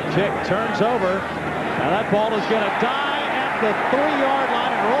 Good kick. Turns over. Now that ball is going to die at the 3-yard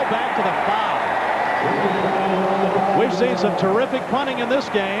line and roll back to the 5. We've seen some terrific punting in this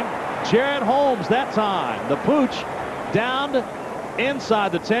game. Jared Holmes that time. The Pooch downed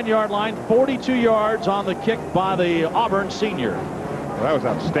inside the 10-yard line. 42 yards on the kick by the Auburn senior. Well, that was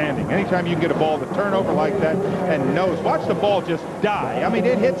outstanding. Anytime you can get a ball to turn over like that and nose. Watch the ball just die. I mean,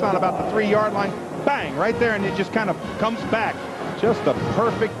 it hits on about the 3-yard line. Bang, right there, and it just kind of comes back. Just a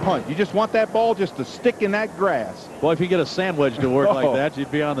perfect punt. You just want that ball just to stick in that grass. Boy, if you get a sandwich to work like that,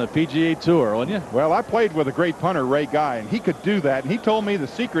 you'd be on the PGA Tour, wouldn't you? Well, I played with a great punter, Ray Guy, and he could do that. And he told me the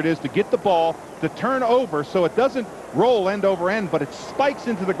secret is to get the ball to turn over so it doesn't roll end over end, but it spikes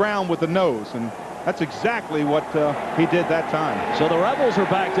into the ground with the nose. And that's exactly what he did that time. So the Rebels are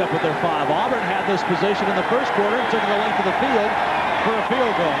backed up with their 5. Auburn had this position in the first quarter and took the length of the field for a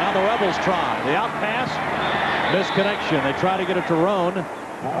field goal. Now the Rebels try. The out pass, misconnection. They try to get it to Roan.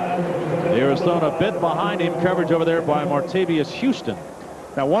 He was thrown a bit behind him. Coverage over there by Martavius Houston.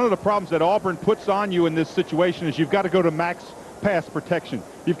 Now, one of the problems that Auburn puts on you in this situation is you've got to go to max pass protection.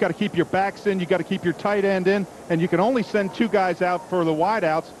 You've got to keep your backs in. You've got to keep your tight end in. And you can only send 2 guys out for the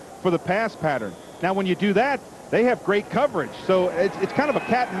wideouts for the pass pattern. Now, when you do that, they have great coverage. So it's kind of a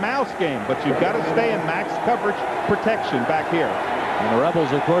cat and mouse game. But you've got to stay in max coverage protection back here. And the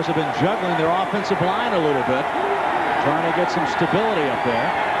Rebels, of course, have been juggling their offensive line a little bit, trying to get some stability up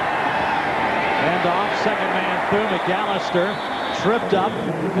there. And off, second man through. McAllister tripped up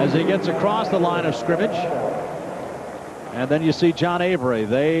as he gets across the line of scrimmage. And then you see John Avery.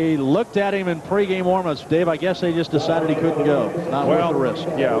 They looked at him in pregame warm-ups. Dave, I guess they just decided he couldn't go. Not worth the risk.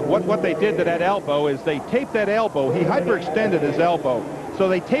 Yeah, what they did to that elbow is they taped that elbow. He hyperextended his elbow. So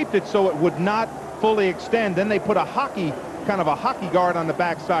they taped it so it would not fully extend. Then they put a kind of a hockey guard on the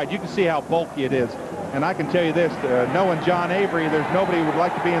backside. You can see how bulky it is. And I can tell you this, knowing John Avery, there's nobody who would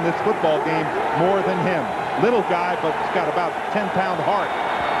like to be in this football game more than him. Little guy, but he's got about 10-pound heart.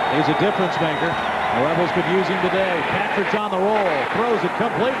 He's a difference maker. The Rebels could use him today. Patrick's on the roll. Throws it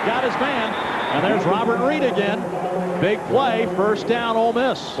complete. Got his man. And there's Robert Reed again. Big play. First down, Ole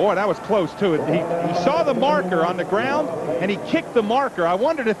Miss. Boy, that was close, too. He saw the marker on the ground, and he kicked the marker. I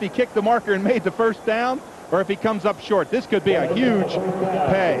wondered if he kicked the marker and made the first down, or if he comes up short. This could be a huge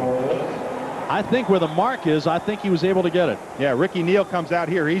pay. I think where the mark is, I think he was able to get it. Yeah, Ricky Neal comes out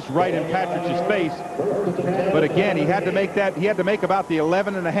here. He's right in Patrick's face. But again, he had to make that. He had to make about the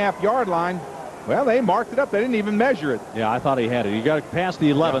 11.5-yard line. Well, they marked it up. They didn't even measure it. Yeah, I thought he had it. You got to pass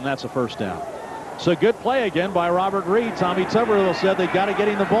the 11. That's a first down. So good play again by Robert Reed. Tommy Tuberville said they've got to get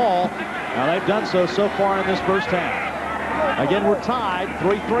him the ball. Now they've done so far in this first half. Again, we're tied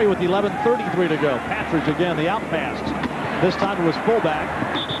 3-3 with 11:33 to go. Patridge again, the out pass. This time it was fullback.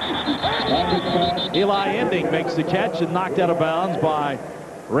 Eli Ending makes the catch and knocked out of bounds by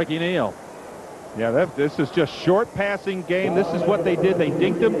Ricky Neal. Yeah, this is just short passing game. This is what they did. They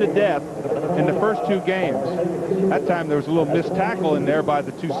dinked them to death in the first 2 games. That time there was a little missed tackle in there by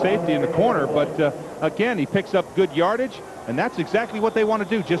the 2 safety in the corner. But again, he picks up good yardage, and that's exactly what they want to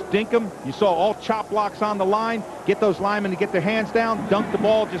do. Just dink them. You saw all chop blocks on the line. Get those linemen to get their hands down. Dunk the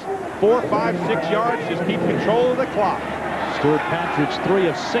ball just 4, 5, 6 yards. Just keep control of the clock. Stuart Patridge 3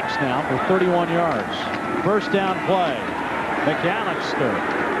 of 6 now for 31 yards. First down play. McAllister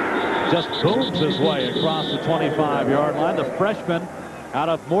just booms his way across the 25-yard line. The freshman out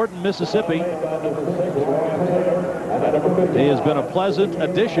of Morton, Mississippi. He has been a pleasant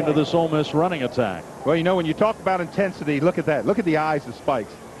addition to this Ole Miss running attack. Well, you know, when you talk about intensity, look at that. Look at the eyes of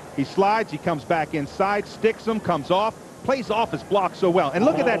Spikes. He slides, he comes back inside, sticks him, comes off, plays off his block so well. And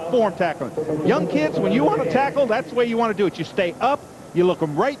look at that form tackling. Young kids, when you want to tackle, that's the way you want to do it. You stay up, you look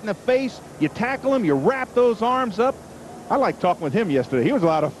them right in the face, you tackle them, you wrap those arms up. I liked talking with him yesterday. He was a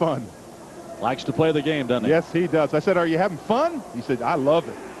lot of fun. Likes to play the game, doesn't he? Yes, he does. I said, are you having fun? He said, I love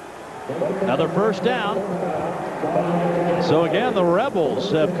it. Another first down. So again, the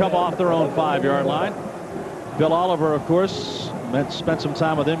Rebels have come off their own 5-yard line. Bill Oliver, of course, spent some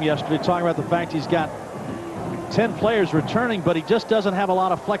time with him yesterday talking about the fact he's got 10 players returning, but he just doesn't have a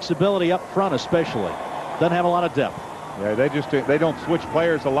lot of flexibility up front, especially. Doesn't have a lot of depth. Yeah, they don't switch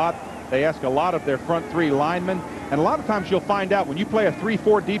players a lot. They ask a lot of their front 3 linemen. And a lot of times you'll find out when you play a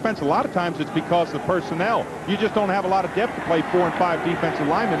 3-4 defense, a lot of times it's because of personnel. You just don't have a lot of depth to play 4 and 5 defensive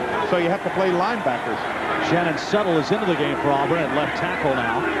linemen, so you have to play linebackers. Shannon Settle is into the game for Auburn at left tackle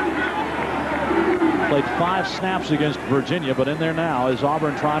now. Played 5 snaps against Virginia, but in there now is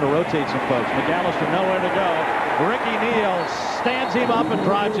Auburn trying to rotate some folks. McAllister nowhere to go. Ricky Neal stands him up and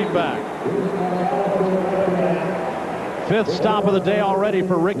drives him back. 5th stop of the day already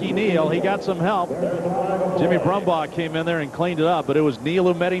for Ricky Neal. He got some help. Jimmy Brumbaugh came in there and cleaned it up, but it was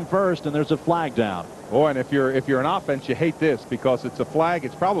Neal who met him first, and there's a flag down. Oh, and if you're an offense, you hate this because it's a flag.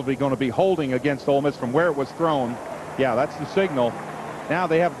 It's probably going to be holding against Ole Miss from where it was thrown. Yeah, that's the signal. Now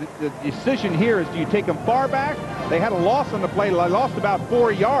they have the decision here is, do you take them far back? They had a loss on the play. They lost about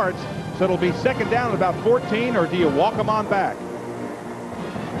 4 yards, so it'll be second down at about 14, or do you walk them on back?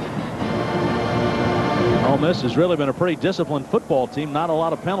 Ole Miss has really been a pretty disciplined football team. Not a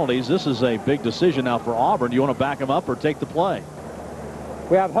lot of penalties. This is a big decision now for Auburn. Do you want to back them up or take the play?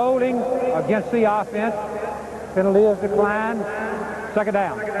 We have holding against the offense. Penalty is declined. Second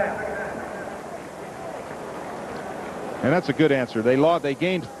down. And that's a good answer.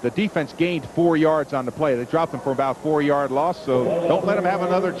 The defense gained 4 yards on the play. They dropped them for about 4-yard loss, so don't let them have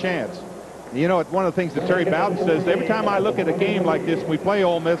another chance. You know, it's one of the things that Terry Bowden says, every time I look at a game like this, we play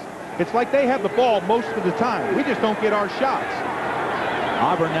Ole Miss, it's like they have the ball most of the time. We just don't get our shots.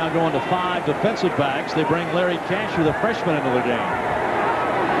 Auburn now going to 5 defensive backs. They bring Larry Casher, the freshman, into the game.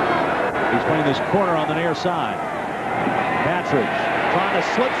 He's playing this corner on the near side. Patridge trying to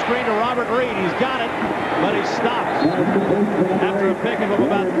slip screen to Robert Reed. He's got it, but he stopped after a pickup of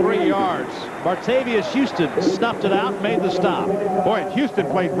about 3 yards. Martavius Houston snuffed it out and made the stop. Boy, and Houston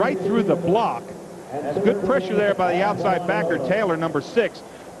played right through the block. Good pressure there by the outside backer, Taylor, number 6.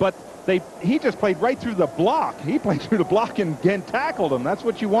 But he just played right through the block. He played through the block and tackled him. That's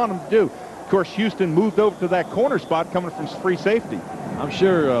what you want him to do. Of course, Houston moved over to that corner spot coming from free safety. I'm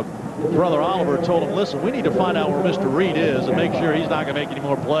sure Brother Oliver told him, listen, we need to find out where Mr. Reed is and make sure he's not going to make any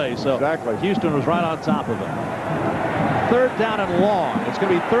more plays. So exactly. Houston was right on top of it. 3rd down and long. It's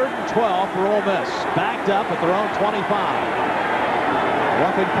going to be 3rd and 12 for Ole Miss. Backed up at their own 25.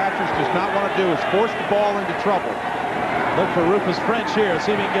 One thing Patrick does not want to do is force the ball into trouble. Look for Rufus French here.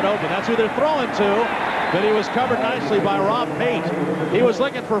 See if he can get open. That's who they're throwing to. But he was covered nicely by Rob Pate. He was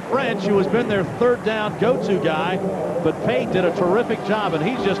looking for French, who has been their 3rd down go-to guy. But Pate did a terrific job, and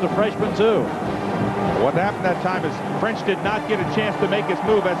he's just a freshman, too. What happened that time is French did not get a chance to make his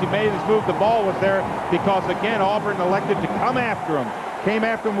move. As he made his move, the ball was there because, again, Auburn elected to come after him. Came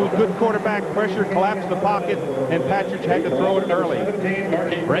after him with good quarterback pressure, collapsed the pocket, and Patrick had to throw it early.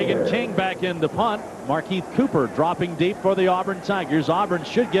 Reagan King back in to punt. Markeith Cooper dropping deep for the Auburn Tigers. Auburn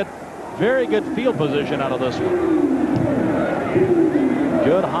should get very good field position out of this one.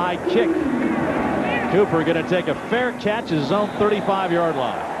 Good high kick. Cooper going to take a fair catch at his own 35-yard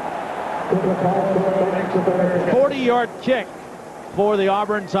line. 40-yard kick for the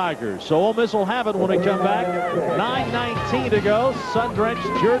Auburn Tigers. So Ole Miss will have it when we come back. 9:19 to go. Sun-drenched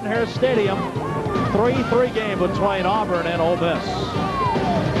Jordan-Hare Stadium. 3-3 game between Auburn and Ole Miss.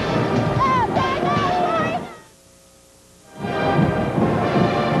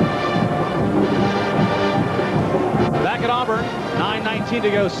 Back at Auburn. 9:19 to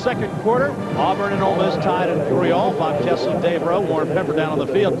go, 2nd quarter. Auburn and Ole Miss tied at 3-all. Bob Kessler, Dave Rowe, Warren Pepper down on the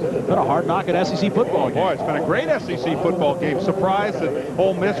field. Been a hard-knocking SEC football game. Boy, it's been a great SEC football game. Surprised that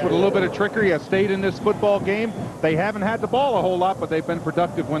Ole Miss, with a little bit of trickery, has stayed in this football game. They haven't had the ball a whole lot, but they've been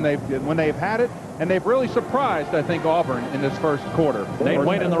productive when they've had it, and they've really surprised, I think, Auburn in this 1st quarter. Nate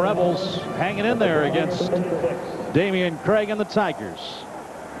Wayne and the Rebels hanging in there against Damian Craig and the Tigers.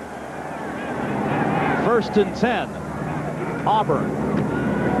 1st and 10. Auburn.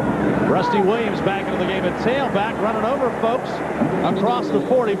 Rusty Williams back into the game at tailback, running over folks across the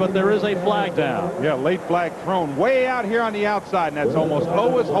 40, but there is a flag down. Yeah, late flag thrown way out here on the outside, and that's almost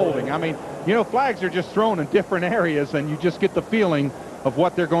always holding. I mean, you know, flags are just thrown in different areas, and you just get the feeling of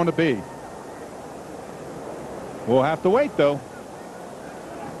what they're going to be. We'll have to wait, though.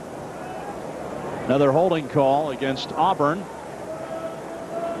 Another holding call against Auburn,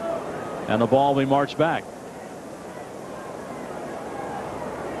 and the ball will be marched back.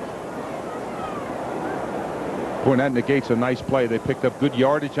 Boy, that negates a nice play. They picked up good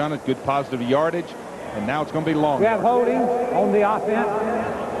yardage on it, good positive yardage, and now it's going to be long. We have holding on the offense.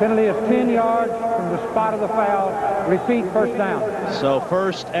 Penalty is 10 yards from the spot of the foul. Repeat, 1st down. So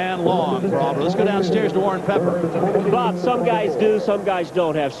 1st and long for Auburn. Let's go downstairs to Warren Pepper. Bob, some guys do, some guys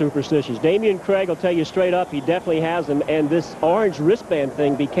don't have superstitions. Damian Craig will tell you straight up, he definitely has them, and this orange wristband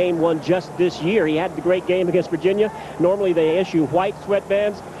thing became one just this year. He had the great game against Virginia. Normally they issue white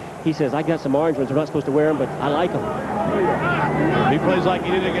sweatbands. He says, I got some orange ones. We're not supposed to wear them, but I like them. He plays like he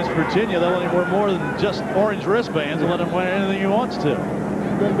did against Virginia. They'll let him wear more than just orange wristbands and let him wear anything he wants to.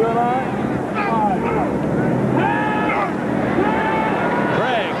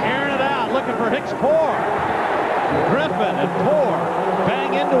 Craig airing it out, looking for Hicks Poor. Griffin and Poor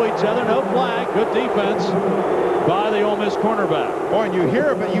bang into each other. No flag. Good defense by the Ole Miss cornerback. Boy, and you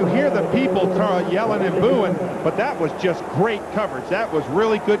hear the people yelling and booing, but that was just great coverage. That was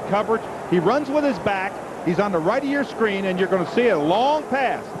really good coverage. He runs with his back. He's on the right of your screen, and you're going to see a long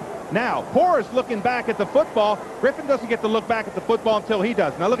pass. Now, Poor is looking back at the football. Griffin doesn't get to look back at the football until he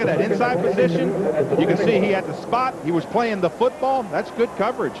does. Now, look at that inside position. You can see he had the spot. He was playing the football. That's good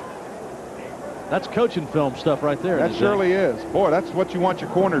coverage. That's coaching film stuff right there. That surely is. Boy, that's what you want your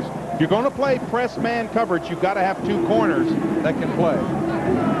corners. If you're going to play press man coverage, you've got to have 2 corners that can play.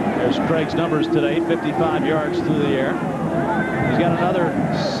 There's Craig's numbers today, 55 yards through the air. He's got another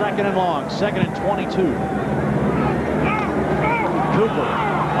 2nd and long, 2nd and 22. Cooper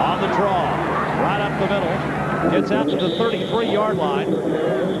on the draw. Right up the middle. Gets out to the 33-yard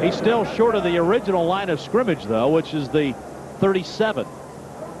line. He's still short of the original line of scrimmage, though, which is the 37.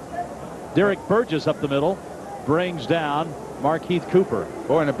 Derek Burgess up the middle. Brings down Markeith Cooper.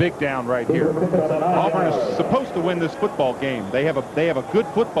 Boy, and a big down right here. Auburn is supposed to win this football game. They have a good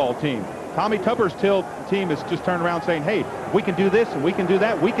football team. Tommy Tupper's team has just turned around saying, hey, we can do this and we can do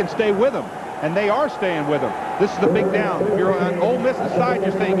that. We can stay with them. And they are staying with them. This is the big down. If you're on Ole Miss's side,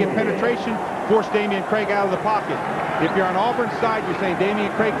 you're saying get penetration, force Damian Craig out of the pocket. If you're on Auburn's side, you're saying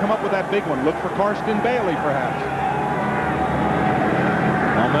Damian Craig, come up with that big one. Look for Karsten Bailey, perhaps.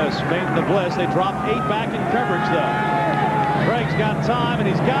 Ole Miss made the blitz. They drop 8 back in coverage, though. Craig's got time, and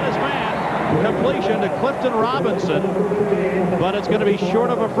he's got his man. Completion to Clifton Robinson, but it's going to be short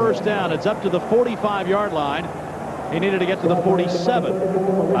of a first down. It's up to the 45-yard line. He needed to get to the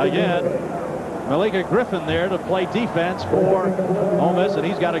 47. Again, Malika Griffin there to play defense for Ole Miss, and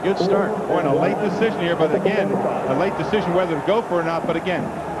he's got a good start. Boy, and a late decision here, but again, a late decision whether to go for it or not. But again,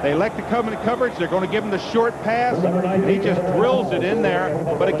 they elect to come in coverage. They're going to give him the short pass. He just drills it in there.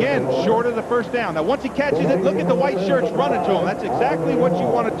 But again, short of the first down. Now, once he catches it, look at the white shirts running to him. That's exactly what you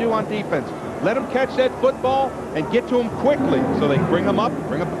want to do on defense. Let him catch that football and get to him quickly. So they bring him up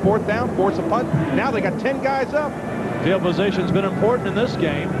the fourth down, force a punt. Now they got 10 guys up. Field position's been important in this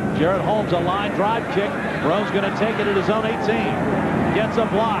game. Jared Holmes, a line drive kick. Rome's going to take it at his own 18. Gets a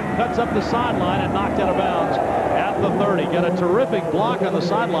block, cuts up the sideline, and knocked out of bounds at the 30. Got a terrific block on the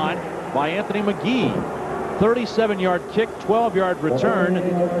sideline by Anthony McGee. 37-yard kick, 12-yard return,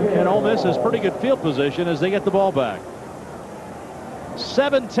 and Ole Miss has pretty good field position as they get the ball back.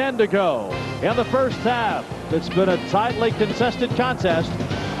 7:10 to go in the first half. It's been a tightly contested contest.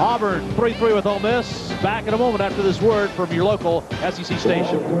 Auburn 3-3 with Ole Miss. Back in a moment after this word from your local SEC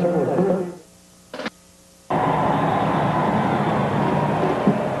station.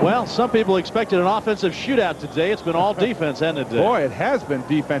 Well, some people expected an offensive shootout today. It's been all defense, hasn't it? Boy, it has been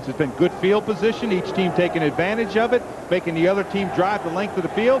defense. It's been good field position. Each team taking advantage of it, making the other team drive the length of the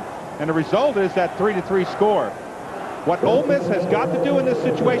field. And the result is that 3-3 score. What Ole Miss has got to do in this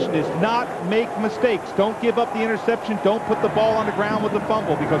situation is not make mistakes. Don't give up the interception. Don't put the ball on the ground with the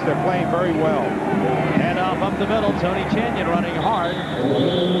fumble because they're playing very well. And up the middle, Tony Kenyon running hard.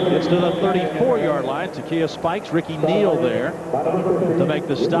 Gets to the 34-yard line. Takia Spikes, Ricky Neal there to make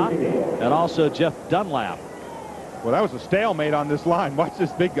the stop. And also Jeff Dunlap. Well, that was a stalemate on this line. Watch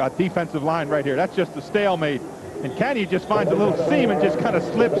this big defensive line right here. That's just a stalemate. And Kenny just finds a little seam and just kind of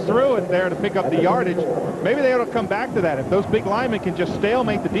slips through it there to pick up the yardage. Maybe they ought to come back to that. If those big linemen can just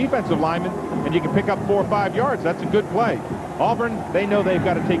stalemate the defensive linemen and you can pick up 4 or 5 yards, that's a good play. Auburn, they know they've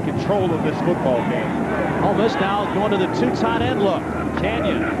got to take control of this football game. Ole Miss now going to the 2 tight end look.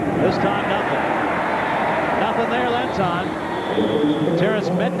 Kenyon, this time nothing. Nothing there that time. Terrence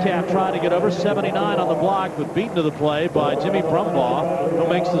Metcalf trying to get over 79 on the block, but beaten to the play by Jimmy Brumbaugh, who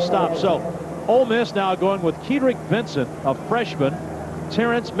makes the stop. So Ole Miss now going with Kedrick Vincent, a freshman,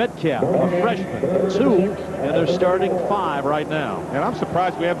 Terrence Metcalf, a freshman, 2, and they're starting 5 right now. And I'm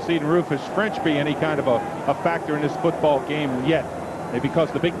surprised we haven't seen Rufus French be any kind of a factor in this football game yet.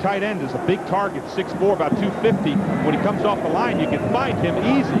 Because the big tight end is a big target, 6'4", about 250. When he comes off the line, you can find him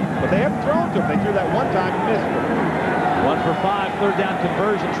easy. But they haven't thrown to him. They threw that one time and missed him. 1 for 5, third down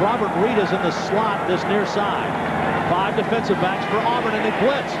conversions. Robert Reed is in the slot this near side. 5 defensive backs for Auburn, and they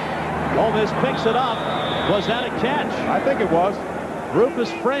blitz. Ole Miss picks it up. Was that a catch? I think it was.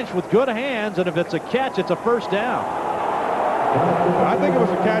 Rufus French with good hands, and if it's a catch, it's a first down. I think it was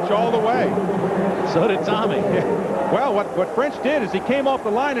a catch all the way. So did Tommy. Well, what French did is he came off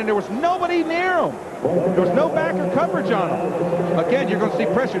the line, and there was nobody near him. There was no backer coverage on him. Again, you're going to see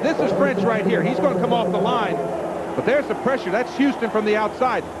pressure. This is French right here. He's going to come off the line, but there's the pressure. That's Houston from the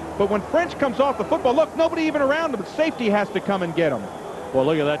outside. But when French comes off the football, look, nobody even around him. Safety has to come and get him. Well,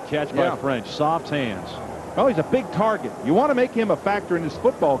 look at that catch by French. Soft hands. Oh, he's a big target. You want to make him a factor in this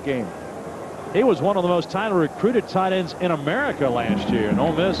football game. He was one of the most highly recruited tight ends in America last year, and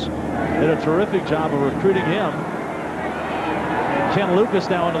Ole Miss did a terrific job of recruiting him. Ken Lucas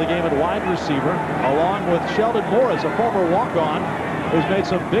now into the game at wide receiver, along with Sheldon Morris, a former walk-on, who's made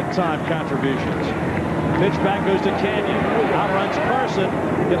some big-time contributions. Pitch back goes to Kenyon. Outruns Carson,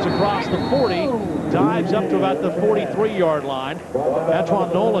 gets across the 40, dives up to about the 43-yard line.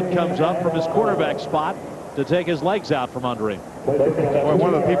 Antoine Nolan comes up from his quarterback spot to take his legs out from under him. Boy,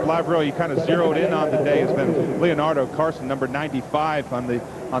 one of the people I've really kind of zeroed in on today has been Leonardo Carson, number 95 on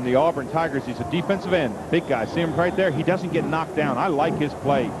the Auburn Tigers. He's a defensive end, big guy. See him right there? He doesn't get knocked down. I like his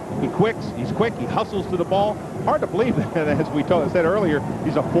play. He's quick. He hustles to the ball. Hard to believe that, as we said earlier,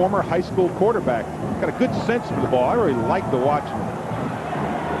 he's a former high school quarterback. Got a good sense for the ball. I really like to watch him.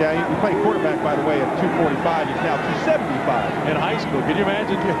 Yeah, he played quarterback, by the way, at 245. He's now 275. In high school. Can you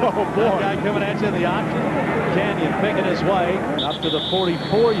imagine? Oh, boy. That guy coming at you in the option. Canyon picking his way up to the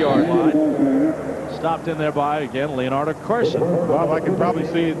 44-yard line. Stopped in there by, again, Leonardo Carson. Well, I can probably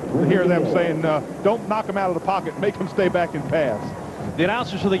hear them saying, don't knock him out of the pocket. Make him stay back and pass. The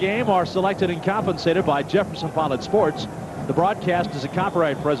announcers for the game are selected and compensated by Jefferson Pilot Sports. The broadcast is a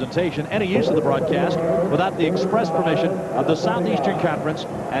copyright presentation. Any use of the broadcast without the express permission of the Southeastern Conference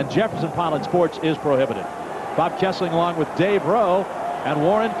and Jefferson Pilot Sports is prohibited. Bob Kessling along with Dave Rowe and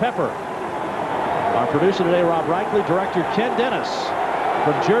Warren Pepper. Our producer today, Rob Reichley. Director Ken Dennis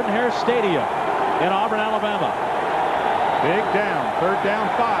from Jordan-Hare Stadium in Auburn, Alabama. Big down. 3rd down,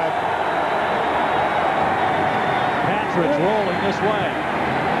 5. Patridge rolling this way.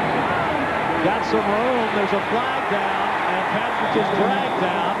 Got some room. There's a flag down, and Patridge is dragged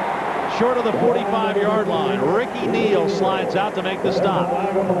down short of the 45-yard line. Ricky Neal slides out to make the stop.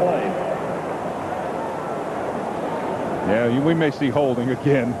 Yeah, we may see holding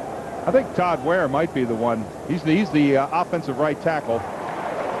again. I think Todd Ware might be the one. He's the offensive right tackle.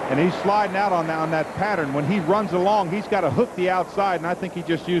 And he's sliding out on that pattern. When he runs along, he's got to hook the outside, and I think he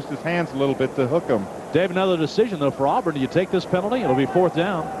just used his hands a little bit to hook him. Dave, another decision, though, for Auburn. Do you take this penalty? It'll be 4th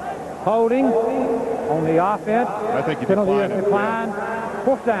down. Holding on the offense. I think he Penalty declined is it. declined.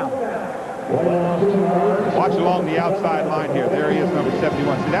 4th down. Watch along the outside line here. There he is, number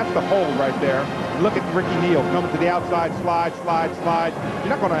 71. See, that's the hold right there. Look at Ricky Neal coming to the outside, slide. You're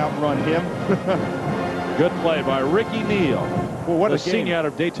not going to outrun him. Good play by Ricky Neal. Well, what the a game. senior out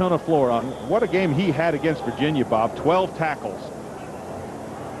of Daytona, Florida. What a game he had against Virginia, Bob. 12 tackles.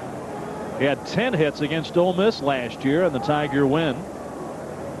 He had 10 hits against Ole Miss last year in the Tiger win.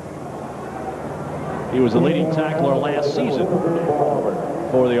 He was the leading tackler last season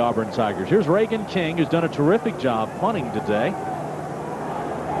for the Auburn Tigers. Here's Reagan King, who's done a terrific job punting today.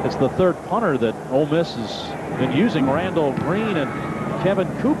 It's the 3rd punter that Ole Miss has been using. Randall Green and Kevin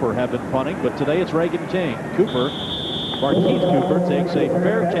Cooper have been punting, but today it's Reagan King. Marquise Cooper takes a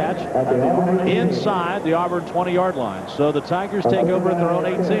fair catch inside the Auburn 20-yard line. So the Tigers take over at their own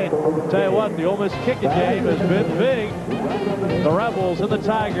 18. Tell you what, the Ole Miss kicking game has been big. The Rebels and the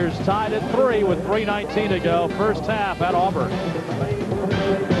Tigers tied at 3 with 3:19 to go. First half at Auburn.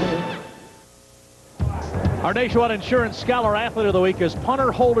 Our Nationwide Insurance Scholar Athlete of the Week is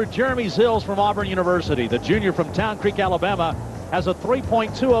punter holder Jeremy Zills from Auburn University. The junior from Town Creek, Alabama, has a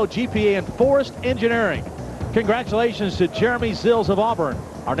 3.20 GPA in forest engineering. Congratulations to Jeremy Zills of Auburn,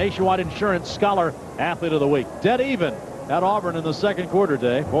 our Nationwide Insurance Scholar Athlete of the Week. Dead even at Auburn in the 2nd quarter,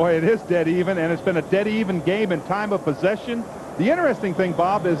 Dave. Boy, it is dead even, and it's been a dead even game in time of possession. The interesting thing,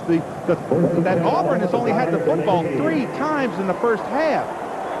 Bob, is that Auburn has only had the football 3 times in the first half.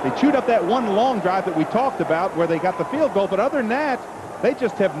 They chewed up that one long drive that we talked about where they got the field goal, but other than that, they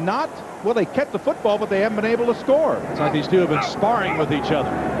just have not, well, they kept the football, but they haven't been able to score. It's like these two have been sparring with each other.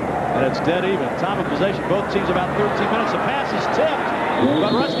 And it's dead even. Time of possession, both teams about 13 minutes. The pass is tipped,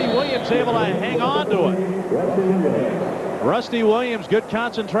 but Rusty Williams able to hang on to it. Rusty Williams, good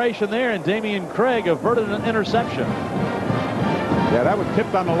concentration there, and Damian Craig averted an interception. Yeah, that was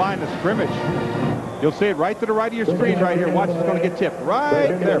tipped on the line of scrimmage. You'll see it right to the right of your screen right here. Watch, it's going to get tipped right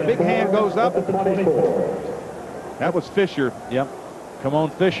there. Big hand goes up. That was Fisher. Yep. Come on,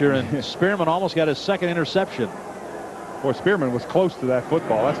 Fisher, and Spearman almost got his 2nd interception. Boy, Spearman was close to that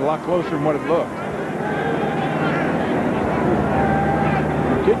football. That's a lot closer than what it looked.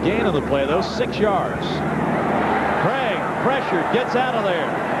 Good gain on the play, though, 6 yards. Craig, pressure, gets out of there.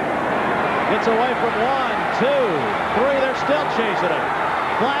 Gets away from 1, 2, 3. They're still chasing him.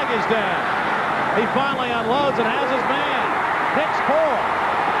 Flag is down. He finally unloads and has his man. Hicks Core.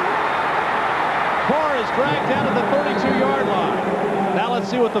 Core is dragged down to the 32-yard line. Now let's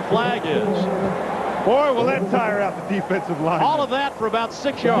see what the flag is. Boy, will that tire out the defensive line. All of that for about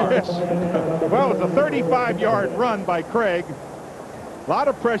 6 yards. Well, it's a 35-yard run by Craig. A lot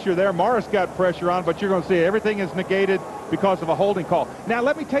of pressure there. Morris got pressure on, but you're going to see everything is negated because of a holding call. Now,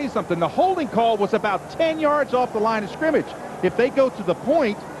 let me tell you something. The holding call was about 10 yards off the line of scrimmage. If they go to the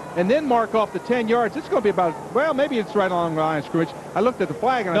point and then mark off the 10 yards, it's going to be about, well, maybe it's right along the line of scrimmage. I looked at the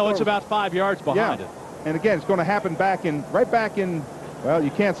flag. And no, it's about 5 yards behind it. And again, it's going to happen right back in, well,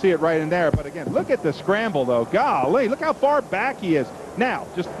 you can't see it right in there. But again, look at the scramble, though. Golly, look how far back he is. Now,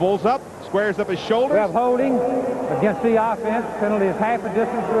 just pulls up, squares up his shoulders. We have holding against the offense. Penalty is half a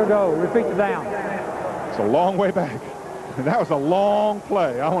distance to a goal. Repeat the down. It's a long way back. That was a long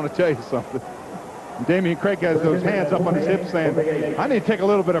play. I want to tell you something. Damian Craig has those hands up on his hips saying, I need to take a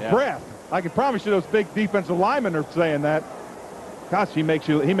little bit of breath. I can promise you those big defensive linemen are saying that. Gosh, he makes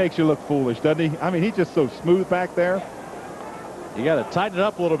you look foolish, doesn't he? I mean, he's just so smooth back there. You got to tighten it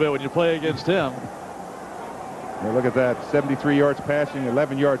up a little bit when you play against him. Yeah, look at that. 73 yards passing,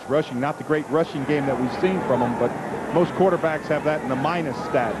 11 yards rushing. Not the great rushing game that we've seen from him, but most quarterbacks have that in the minus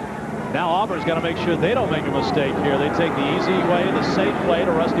stat. Now Auburn's got to make sure they don't make a mistake here. They take the easy way, the safe way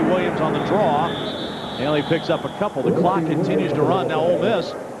to Rusty Williams on the draw. He only picks up a couple. The clock continues to run. Now Ole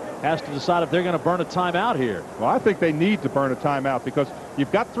Miss has to decide if they're going to burn a timeout here. Well, I think they need to burn a timeout because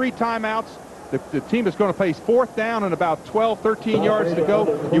you've got 3 timeouts. The team is going to face 4th down and about 12, 13 yards to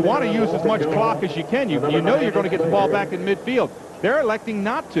go. You want to use as much clock as you can. You know you're going to get the ball back in midfield. They're electing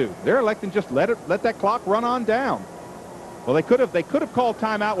not to. They're electing just let that clock run on down. Well, they could have called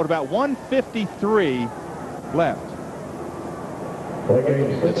timeout with about 1:53 left.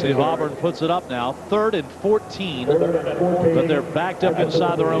 Let's see if Auburn puts it up now. 3rd and 14, but they're backed up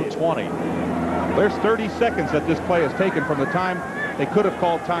inside their own 20. There's 30 seconds that this play has taken from the time they could have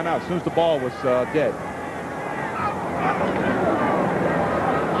called timeout as soon as the ball was dead.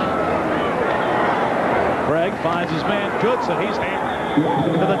 Craig finds his man Goodson. He's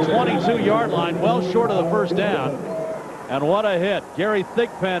hammered to the 22-yard line, well short of the first down. And what a hit. Gary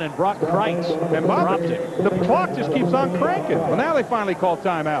Thigpen and Brock Kreitz dropped him. The clock just keeps on cranking. Well, now they finally call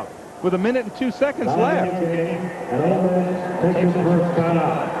timeout with 1 minute and 2 seconds left.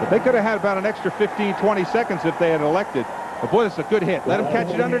 But they could have had about an extra 15, 20 seconds if they had elected. But boy, this is a good hit. Let him catch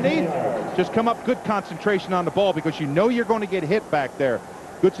it underneath. Just come up, good concentration on the ball because you know you're going to get hit back there.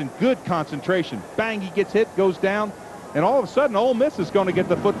 Goodson, good concentration. Bang, he gets hit, goes down. And all of a sudden, Ole Miss is going to get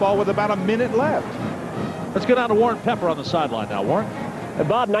the football with about 1 minute left. Let's go down to Warren Pepper on the sideline now. Warren?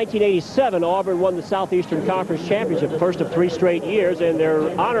 Bob, 1987, Auburn won the Southeastern Conference Championship, first of 3 straight years, and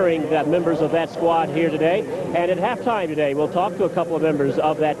they're honoring the members of that squad here today. And at halftime today, we'll talk to a couple of members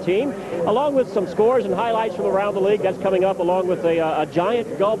of that team, along with some scores and highlights from around the league. That's coming up, along with a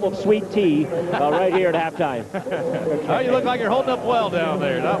giant gulp of sweet tea right here at halftime. Oh, you look like you're holding up well down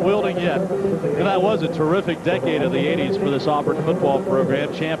there, not wilting yet. And that was a terrific decade of the 80s for this Auburn football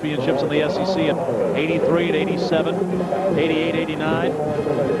program. Championships in the SEC in 83 and 87, 88, 89.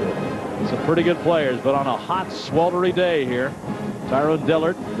 Some pretty good players, but on a hot, sweltery day here, Tyrone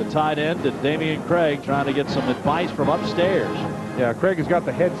Dillard, the tight end, and Damian Craig trying to get some advice from upstairs. Yeah, Craig has got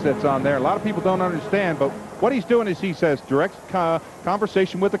the headsets on there. A lot of people don't understand, but what he's doing is he says direct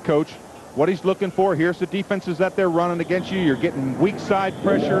conversation with the coach. What he's looking for, here's the defenses that they're running against you. You're getting weak side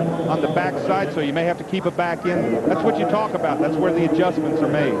pressure on the backside, so you may have to keep it back in. That's what you talk about. That's where the adjustments are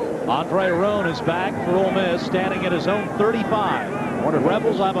made. Andre Roan is back for Ole Miss, standing at his own 35. The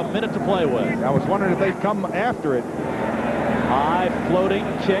Rebels have a minute to play with. I was wondering if they'd come after it. High floating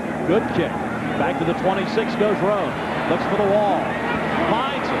kick, good kick. Back to the 26 goes Roan. Looks for the wall.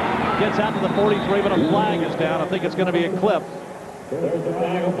 Finds it. Gets out to the 43, but a flag is down. I think it's going to be a clip.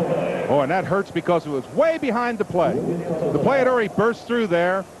 Oh, and that hurts because it was way behind the play. The play had already burst through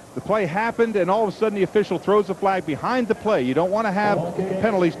there. The play happened, and all of a sudden the official throws the flag behind the play. You don't want to have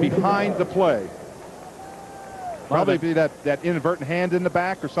penalties behind the play. Probably be that inadvertent hand in the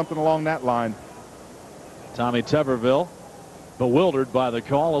back or something along that line. Tommy Tuberville, bewildered by the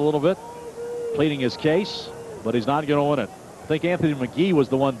call a little bit, pleading his case, but he's not going to win it. I think Anthony McGee was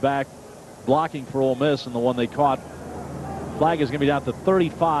the one back blocking for Ole Miss, and the one they caught. Flag is going to be down to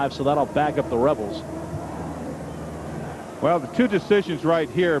 35, so that'll back up the Rebels. Well, the 2 decisions right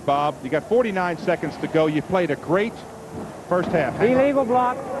here, Bob. You got 49 seconds to go. You played a great first half. Illegal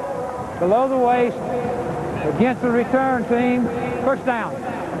block below the waist against the return team. First down.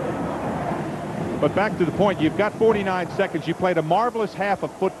 But back to the point, you've got 49 seconds. You played a marvelous half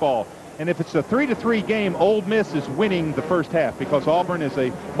of football. And if it's a 3-3 game, Ole Miss is winning the first half because Auburn is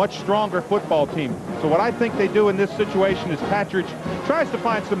a much stronger football team. So what I think they do in this situation is Patridge tries to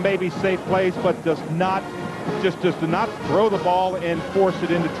find some maybe safe plays, but does not just do not throw the ball and force it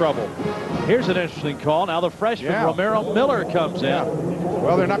into trouble. Here's an interesting call. Now the freshman Romero Miller comes in.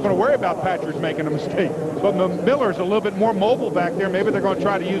 Well, they're not going to worry about Patridge making a mistake. But Miller's a little bit more mobile back there. Maybe they're going to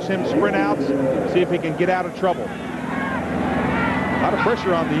try to use him sprint outs, see if he can get out of trouble. A lot of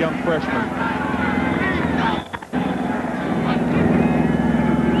pressure on the young freshman.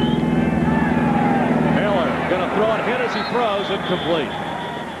 Miller going to throw it, hit as he throws, incomplete.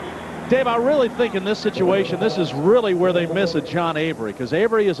 Dave, I really think in this situation, this is really where they miss a John Avery, because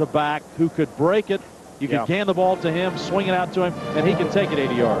Avery is a back who could break it. You can hand the ball to him, swing it out to him, and he can take it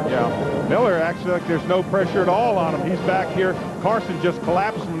 80 yards. Yeah. Miller, actually, like there's no pressure at all on him. He's back here. Carson just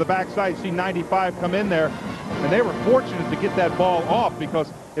collapsed from the backside. You see 95 come in there. And they were fortunate to get that ball off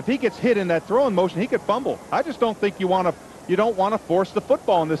because if he gets hit in that throwing motion, he could fumble. I just don't think you don't want to force the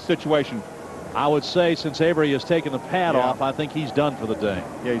football in this situation. I would say since Avery has taken the pad off, I think he's done for the day.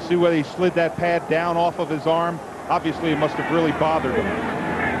 Yeah, you see where he slid that pad down off of his arm. obviously it must have really bothered him.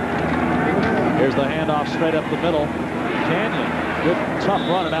 Here's the handoff straight up the middle. Canyon, good tough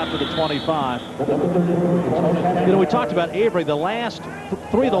running after the 25. You know, we talked about Avery. The last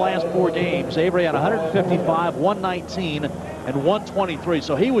three of the last 4 games, Avery had 155, 119, and 123.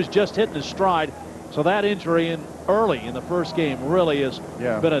 So he was just hitting his stride. So that injury early in the first game really has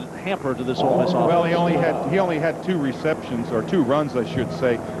been a hamper to this Ole Miss offense. Well, he only had 2 receptions, or 2 runs, I should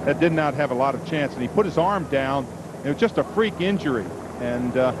say, that did not have a lot of chance. And he put his arm down. It was just a freak injury.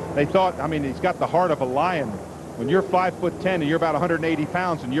 And they thought, I mean, he's got the heart of a lion. When you're 5'10" and you're about 180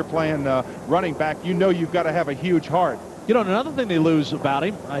 pounds and you're playing running back, you know you've got to have a huge heart. You know, another thing they lose about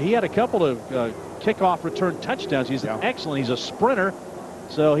him, he had a couple of kickoff return touchdowns. He's excellent. He's a sprinter,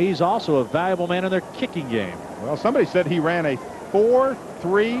 so he's also a valuable man in their kicking game. Well, somebody said he ran a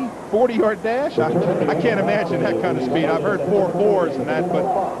 4.3 40-yard dash. I can't imagine that kind of speed. I've heard 4.4s and that,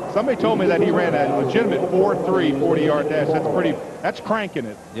 but somebody told me that he ran a legitimate 4.3 40-yard dash. That's cranking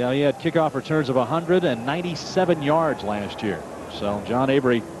it. Yeah, he had kickoff returns of 197 yards last year. So John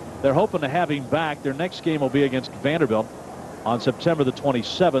Avery, they're hoping to have him back. Their next game will be against Vanderbilt on September the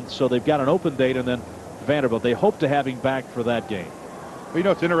 27th. So they've got an open date, and then Vanderbilt. They hope to have him back for that game. Well, you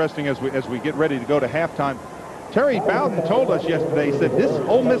know, it's interesting as we get ready to go to halftime. Terry Bowden told us yesterday, he said, this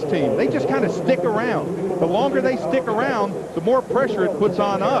Ole Miss team, they just kind of stick around. The longer they stick around, the more pressure it puts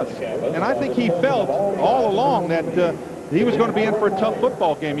on us. And I think he felt all along that he was going to be in for a tough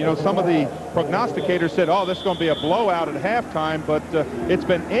football game. You know, some of the prognosticators said, oh, this is going to be a blowout at halftime, but it's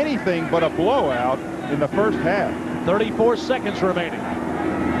been anything but a blowout in the first half. 34 seconds remaining.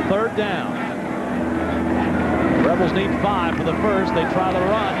 3rd down. Rebels need 5 for the first. They try the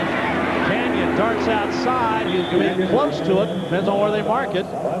run. Canyon darts outside. He's going to be close to it. Depends on where they mark it.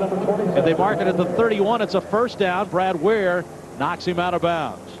 If they mark it at the 31, it's a first down. Brad Ware knocks him out of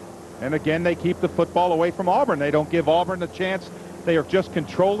bounds. And again, they keep the football away from Auburn. They don't give Auburn a chance. They are just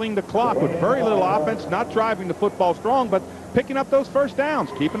controlling the clock with very little offense, not driving the football strong, but picking up those first downs,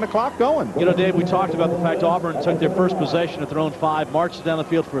 keeping the clock going. You know, Dave, we talked about the fact Auburn took their first possession at their own 5, marched down the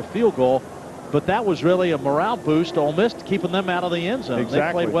field for a field goal. But that was really a morale boost to Ole Miss, keeping them out of the end zone.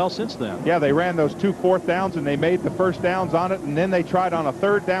 Exactly. They played well since then. Yeah, they ran those 2 4th downs, and they made the first downs on it, and then they tried on a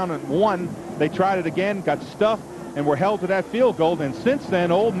 3rd down and 1. They tried it again, got stuffed, and were held to that field goal. And since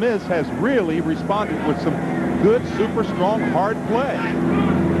then, Ole Miss has really responded with some good, super strong, hard play.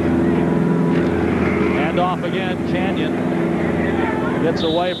 And off again, Canyon gets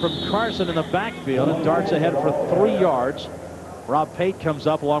away from Carson in the backfield and darts ahead for 3 yards. Rob Pate comes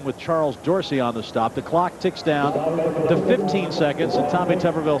up along with Charles Dorsey on the stop. The clock ticks down to 15 seconds, and Tommy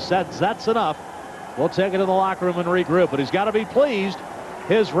Tuberville says that's enough. We'll take it to the locker room and regroup, but he's got to be pleased.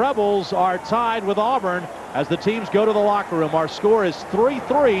 His Rebels are tied with Auburn as the teams go to the locker room. Our score is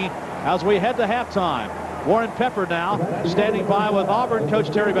 3-3 as we head to halftime. Warren Pepper now standing by with Auburn coach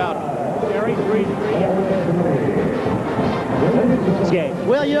Terry Bowden. Terry, 3-3.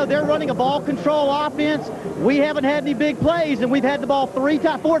 Well, you know, they're running a ball control offense. We haven't had any big plays, and we've had the ball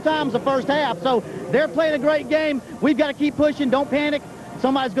 4 times the first half. So they're playing a great game. We've got to keep pushing. Don't panic.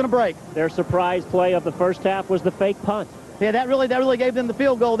 Somebody's going to break. Their surprise play of the first half was the fake punt. Yeah, that really gave them the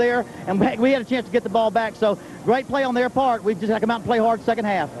field goal there, and we had a chance to get the ball back. So great play on their part. We've just got to come out and play hard second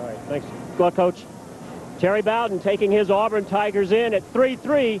half. All right, thanks. Go on, Coach. Terry Bowden taking his Auburn Tigers in at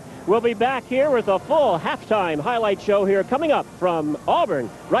 3-3. We'll be back here with a full halftime highlight show here coming up from Auburn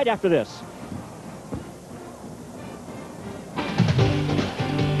right after this.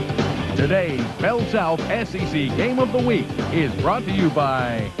 Today's Bell South SEC Game of the Week is brought to you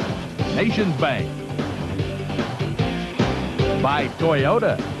by Nations Bank, by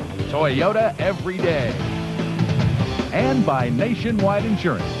Toyota, Toyota every day, and by Nationwide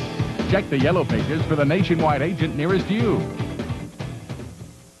Insurance. Check the yellow pages for the Nationwide agent nearest you.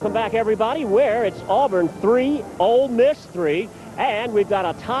 Welcome back, everybody, where it's Auburn 3, Ole Miss 3, and we've got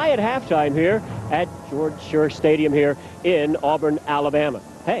a tie at halftime here at George Schur Stadium here in Auburn, Alabama.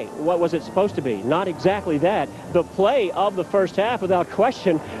 Hey, what was it supposed to be? Not exactly that. The play of the first half, without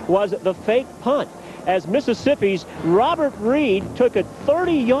question, was the fake punt, as Mississippi's Robert Reed took it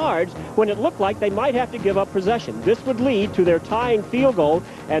 30 yards when it looked like they might have to give up possession. This would lead to their tying field goal,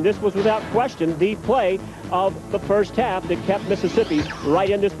 and this was without question the play of the first half that kept Mississippi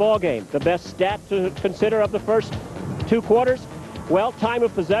right in this ball game. The best stat to consider of the first 2 quarters? Well, time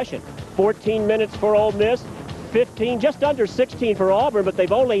of possession. 14 minutes for Ole Miss, 15, just under 16 for Auburn, but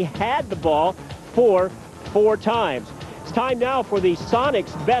they've only had the ball 4 times. It's time now for the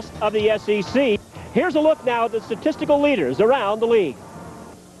Sonics Best of the SEC. Here's a look now at the statistical leaders around the league.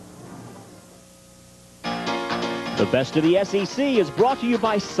 The Best of the SEC is brought to you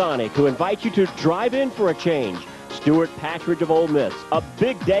by Sonic, who invite you to drive in for a change. Stuart Patridge of Ole Miss. A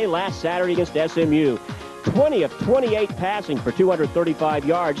big day last Saturday against SMU. 20 of 28 passing for 235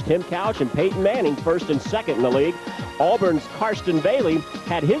 yards. Tim Couch and Peyton Manning first and second in the league. Auburn's Karsten Bailey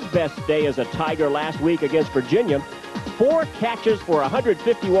had his best day as a Tiger last week against Virginia. 4 catches for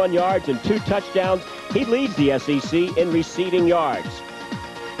 151 yards and 2 touchdowns. He leads the SEC in receiving yards.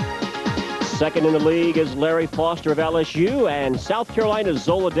 Second in the league is Larry Foster of LSU, and South Carolina's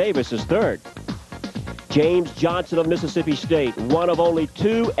Zola Davis is third. James Johnson of Mississippi State, one of only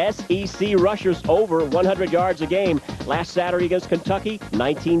 2 SEC rushers over 100 yards a game. Last Saturday against Kentucky,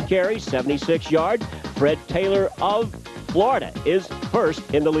 19 carries, 76 yards. Fred Taylor of Florida is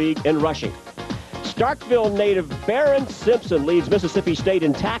first in the league in rushing. Starkville native Barron Simpson leads Mississippi State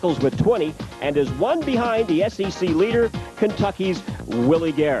in tackles with 20 and is one behind the SEC leader, Kentucky's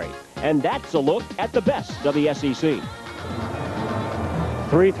Willie Gary. And that's a look at the best of the SEC.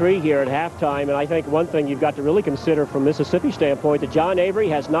 3-3 here at halftime, and I think one thing you've got to really consider from Mississippi standpoint, that John Avery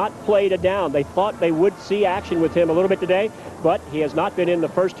has not played a down. They thought they would see action with him a little bit today, but he has not been in the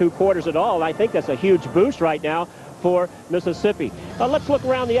first 2 quarters at all. And I think that's a huge boost right now for Mississippi. Let's look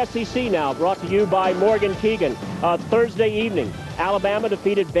around the SEC now, brought to you by Morgan Keegan. Thursday evening, Alabama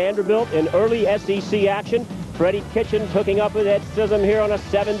defeated Vanderbilt in early SEC action. Freddie Kitchens hooking up with Ed Sissom here on a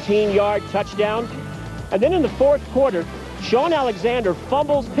 17-yard touchdown. And then in the fourth quarter, Sean Alexander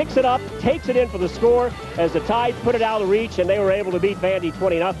fumbles, picks it up, takes it in for the score as the Tide put it out of reach, and they were able to beat Vandy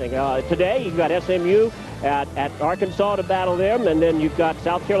 20-0. Today, you've got SMU at Arkansas to battle them, and then you've got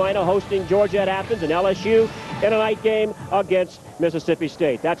South Carolina hosting Georgia at Athens, and LSU in a night game against Mississippi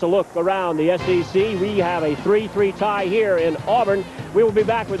State. That's a look around the SEC. We have a 3-3 tie here in Auburn. We will be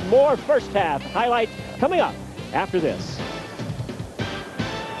back with more first half highlights coming up after this.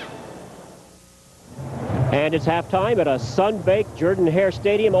 And it's halftime at a sun-baked Jordan-Hare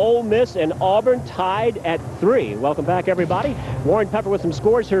Stadium. Ole Miss and Auburn tied at 3. Welcome back, everybody. Warren Pepper with some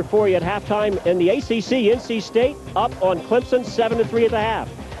scores here for you at halftime. In the ACC, NC State up on Clemson 7-3 at the half.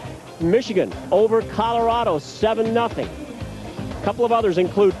 Michigan over Colorado 7-0. A couple of others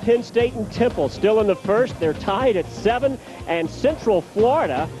include Penn State and Temple still in the first. They're tied at 7. And Central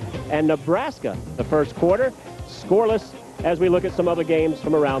Florida and Nebraska the first quarter scoreless as we look at some other games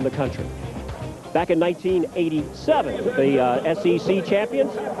from around the country. Back in 1987, the SEC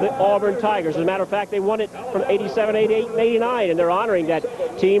champions, the Auburn Tigers. As a matter of fact, they won it from 87, 88, and 89, and they're honoring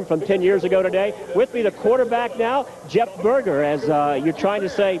that team from 10 years ago today. With me, the quarterback now, Jeff Berger, as you're trying to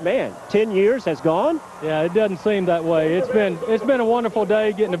say, man, 10 years has gone? Yeah, it doesn't seem that way. It's been a wonderful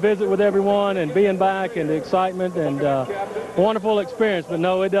day getting to visit with everyone and being back and the excitement and wonderful experience, but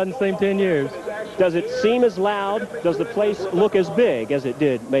no, it doesn't seem 10 years. Does it seem as loud? Does the place look as big as it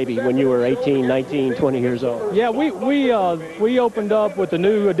did maybe when you were 18, 19, 20 years old? Yeah, we opened up with a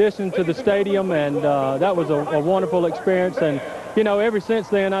new addition to the stadium, and that was a wonderful experience. And you know, ever since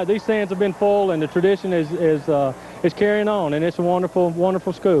then, these stands have been full, and the tradition is carrying on, and it's a wonderful,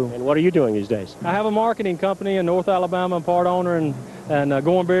 wonderful school. And what are you doing these days? I have a marketing company in North Alabama, I'm part owner, and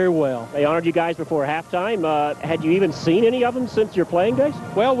going very well. They honored you guys before halftime. Had you even seen any of them since your playing days?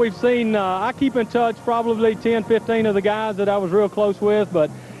 Well, we've seen, I keep in touch probably 10, 15 of the guys that I was real close with,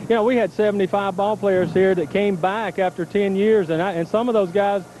 but you know, we had 75 ball players here that came back after 10 years, and some of those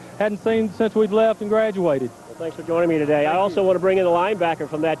guys hadn't seen since we've left and graduated. Well, thanks for joining me today. I also want to bring in the linebacker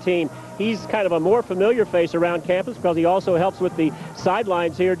from that team. He's kind of a more familiar face around campus because he also helps with the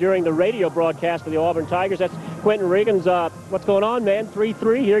sidelines here during the radio broadcast for the Auburn Tigers. That's Quentin Riggins. What's going on, man?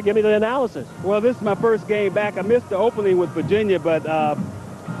 3-3 here. Give me the analysis. Well, this is my first game back. I missed the opening with Virginia, but a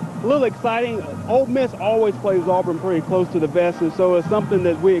little exciting. Ole Miss always plays Auburn pretty close to the vest, and so it's something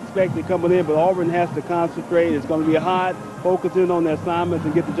that we expected coming in, but Auburn has to concentrate. It's going to be hot, focus in on their assignments,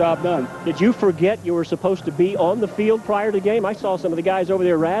 and get the job done. Did you forget you were supposed to be on the field prior to the game? I saw some of the guys over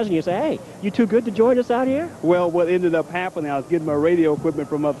there razzing you, say, hey, you too good to join us out here? Well, what ended up happening, I was getting my radio equipment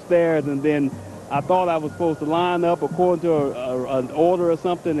from upstairs, and then I thought I was supposed to line up according to an order or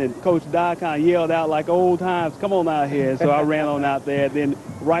something, and Coach Dye kind of yelled out like old times, come on out here. So I ran on out there. Then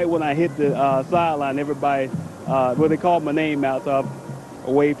right when I hit the sideline, everybody, they called my name out, so I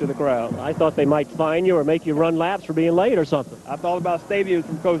waved to the crowd. I thought they might fine you or make you run laps for being late or something. I thought about stadiums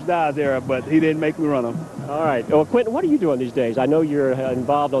from Coach Dye's era, but he didn't make me run them. All right. Well, Quentin, what are you doing these days? I know you're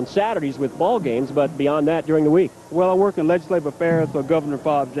involved on Saturdays with ball games, but beyond that, during the week? Well, I work in legislative affairs for Governor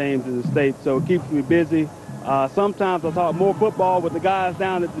Bob James in the state, so it keeps me busy. Sometimes I talk more football with the guys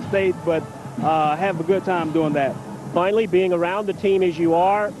down at the state, but I have a good time doing that. Finally, being around the team as you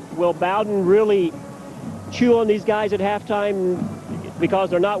are, will Bowden really chew on these guys at halftime? because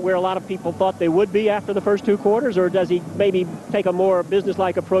they're not where a lot of people thought they would be after the first 2 quarters, or does he maybe take a more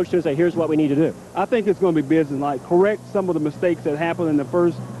business-like approach to it and say, here's what we need to do? I think it's going to be business-like. Correct some of the mistakes that happened in the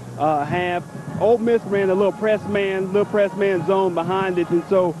first half. Ole Miss ran a little press man zone behind it, and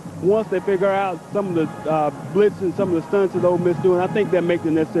so once they figure out some of the blitz and some of the stunts that Ole Miss doing, I think they'll make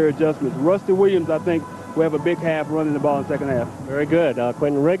the necessary adjustments. Rusty Williams, I think, will have a big half running the ball in the second half. Very good.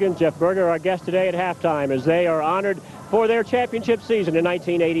 Quentin Riggin, Jeff Berger, our guest today at halftime, as they are honored for their championship season in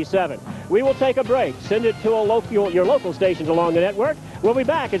 1987. We will take a break. Send it to your local stations along the network. We'll be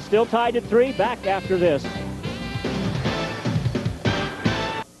back. It's still tied at 3. Back after this.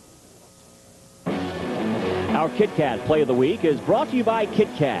 Our Kit Kat Play of the Week is brought to you by Kit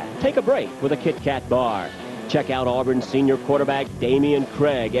Kat. Take a break with a Kit Kat bar. Check out Auburn senior quarterback Damian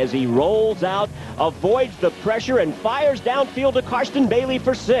Craig as he rolls out, avoids the pressure, and fires downfield to Karsten Bailey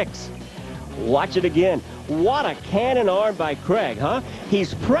for 6. Watch it again. What a cannon arm by Craig, huh?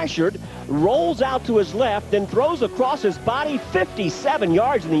 He's pressured, rolls out to his left, then throws across his body 57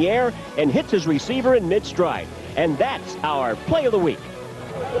 yards in the air and hits his receiver in mid-stride. And that's our Play of the Week.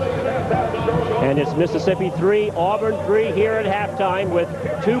 And it's Mississippi 3, Auburn 3 here at halftime with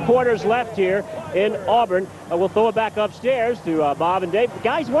 2 quarters left here in Auburn. We'll throw it back upstairs to Bob and Dave.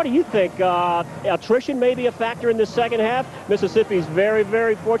 Guys, what do you think? Attrition may be a factor in this second half. Mississippi's very,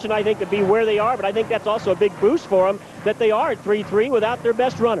 very fortunate, I think, to be where they are, but I think that's also a big boost for them that they are at 3-3 without their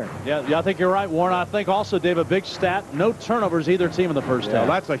best runner. Yeah, I think you're right, Warren. I think also, Dave, a big stat, no turnovers either team in the first half.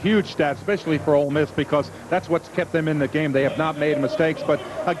 That's a huge stat, especially for Ole Miss, because that's what's kept them in the game. They have not made mistakes, but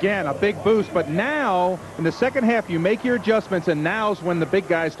again, a big boost. But now, in the second half, you make your adjustments, and now's when the big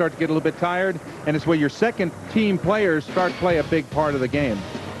guys start to get a little bit tired, and it's where your second team players start to play a big part of the game.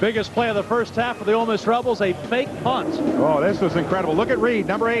 Biggest play of the first half for the Ole Miss Rebels, a fake punt. Oh, this was incredible. Look at Reed,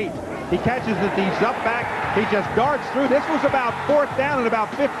 number 8. He catches it, he's up back, he just darts through. This was about 4th down and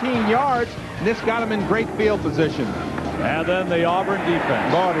about 15 yards, and this got him in great field position. And then the Auburn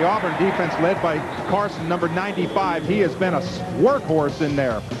defense. Oh, the Auburn defense led by Carson, number 95. He has been a workhorse in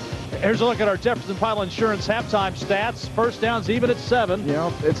there. Here's a look at our Jefferson Pile Insurance halftime stats. First downs even at 7. You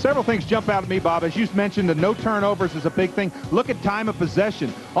know, several things jump out at me, Bob. As you mentioned, the no turnovers is a big thing. Look at time of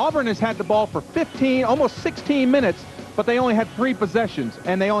possession. Auburn has had the ball for 15, almost 16 minutes, but they only had 3 possessions,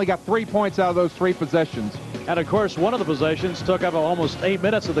 and they only got 3 points out of those 3 possessions. And, of course, one of the possessions took up almost 8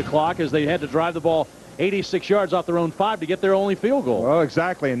 minutes of the clock as they had to drive the ball 86 yards off their own 5 to get their only field goal. Well,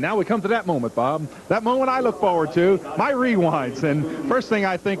 exactly. And now we come to that moment, Bob. That moment I look forward to, my rewinds. And first thing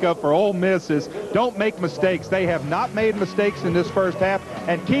I think of for Ole Miss is don't make mistakes. They have not made mistakes in this first half,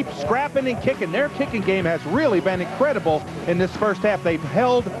 and keep scrapping and kicking. Their kicking game has really been incredible in this first half. They've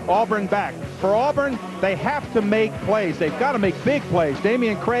held Auburn back. For Auburn, they have to make plays. They've got to make big plays.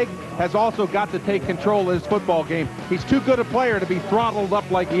 Damian Craig has also got to take control of his football game. He's too good a player to be throttled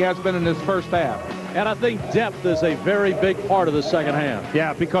up like he has been in this first half. And I think depth is a very big part of the second half.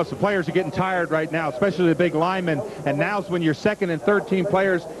 Yeah, because the players are getting tired right now, especially the big linemen. And now's when your second and third team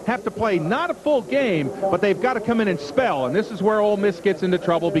players have to play not a full game, but they've got to come in and spell. And this is where Ole Miss gets into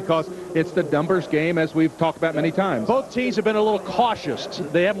trouble because it's the numbers game, as we've talked about many times. Both teams have been a little cautious.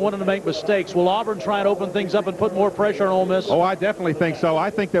 They haven't wanted to make mistakes. Will Auburn try and open things up and put more pressure on Ole Miss? Oh, I definitely think so. I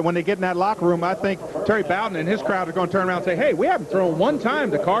think that when they get in that locker room, I think Terry Bowden and his crowd are going to turn around and say, hey, we haven't thrown one time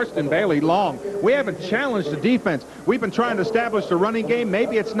to Karsten Bailey long. We haven't challenged the defense. We've been trying to establish the running game.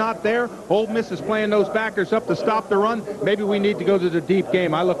 Maybe it's not there. Ole Miss is playing those backers up to stop the run. Maybe we need to go to the deep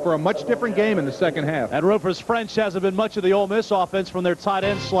game. I look for a much different game in the second half. And Rufus French hasn't been much of the Ole Miss offense from their tight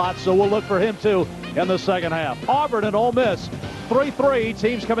end slot, so we'll look for him too in the second half. Auburn and Ole Miss, 3-3.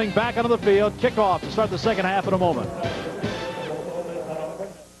 Teams coming back onto the field. Kickoff to start the second half in a moment.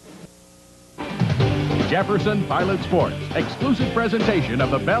 Jefferson Pilot Sports' exclusive presentation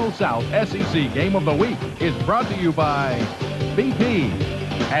of the Bell South SEC Game of the Week is brought to you by BP.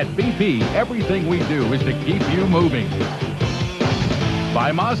 At BP, everything we do is to keep you moving.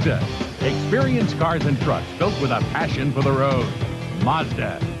 By Mazda. Experience cars and trucks built with a passion for the road.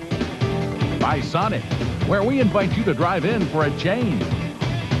 Mazda. By Sonic, where we invite you to drive in for a change.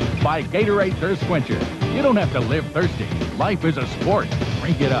 By Gatorade Thirst Quencher. You don't have to live thirsty. Life is a sport.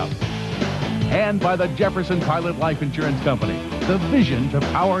 Drink it up. And by the Jefferson Pilot Life Insurance Company, the vision to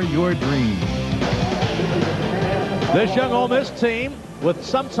power your dreams. This young Ole Miss team, with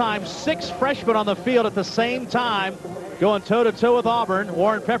sometimes 6 freshmen on the field at the same time, going toe-to-toe with Auburn.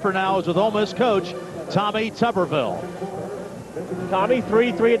 Warren Pepper now is with Ole Miss coach Tommy Tuberville. Tommy,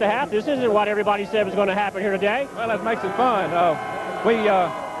 3-3 at the half. This isn't what everybody said was going to happen here today. Well, that makes it fun.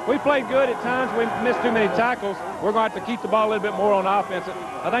 We played good at times. We missed too many tackles. We're going to have to keep the ball a little bit more on offense.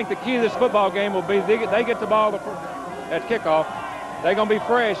 I think the key to this football game will be they get the ball at kickoff, they're going to be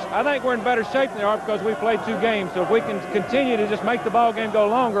fresh. I think we're in better shape than they are because we played 2 games. So if we can continue to just make the ball game go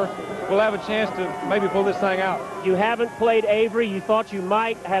longer, we'll have a chance to maybe pull this thing out. You haven't played Avery. You thought you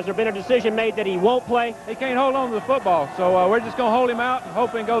might. Has there been a decision made that he won't play? He can't hold on to the football, so we're just going to hold him out and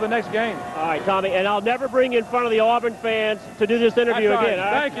hope and go the next game. All right, Tommy, and I'll never bring you in front of the Auburn fans to do this interview That's again.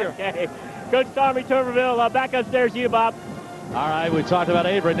 all right. Thank you. Okay. Coach Tommy Tuberville, back upstairs to you, Bob. All right, we talked about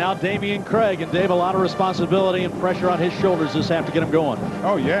Avery. Now Damian Craig, and Dave, a lot of responsibility and pressure on his shoulders this half to get him going.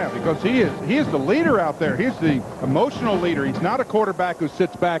 Oh yeah, because he is the leader out there. He's the emotional leader. He's not a quarterback who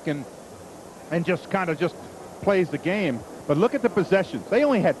sits back and just kind of just plays the game. But look at the possessions. They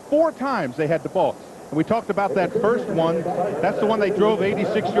only had 4 times they had the ball. And we talked about that first one. That's the one they drove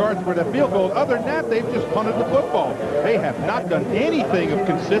 86 yards for the field goal. Other than that, they've just punted the football. They have not done anything of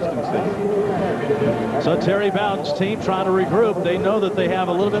consistency. So Terry Bowden's team trying to regroup. They know that they have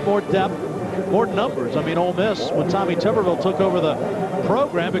a little bit more depth, more numbers. I mean, Ole Miss, when Tommy Tuberville took over the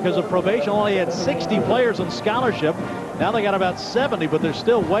program because of probation, only had 60 players on scholarship. Now they got about 70, but they're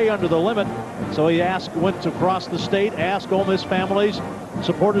still way under the limit. So he went across the state, asked Ole Miss families,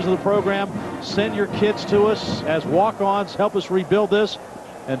 supporters of the program, send your kids to us as walk-ons, help us rebuild this.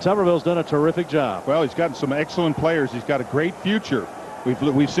 And Tuberville's done a terrific job. Well, he's gotten some excellent players. He's got a great future.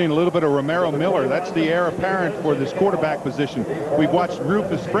 We've seen a little bit of Romero Miller. That's the heir apparent for this quarterback position. We've watched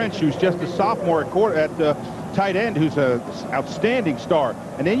Rufus French, who's just a sophomore at tight end, who's an outstanding star.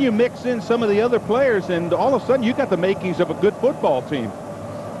 And then you mix in some of the other players, and all of a sudden you got the makings of a good football team.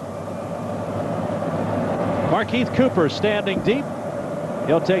 Markeith Cooper standing deep.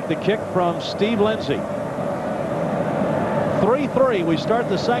 He'll take the kick from Steve Lindsay. 3-3. We start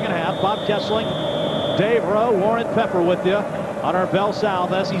the second half. Bob Kessling, Dave Rowe, Warren Pepper with you on our Bell South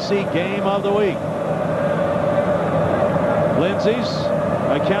SEC Game of the Week. Lindsay's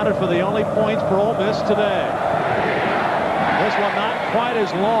accounted for the only points for Ole Miss today. This one not quite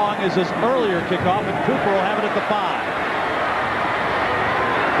as long as his earlier kickoff, and Cooper will have it at the 5.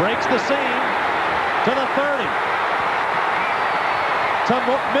 Breaks the seam to the 30. To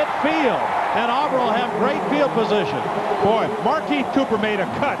midfield, and Auburn will have great field position. Boy, Markeith Cooper made a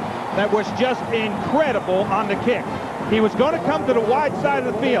cut that was just incredible on the kick. He was going to come to the wide side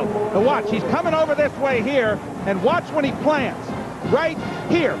of the field. Now watch, he's coming over this way here, and watch when he plants. Right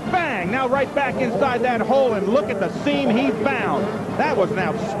here, bang, now right back inside that hole, and look at the seam he found. That was an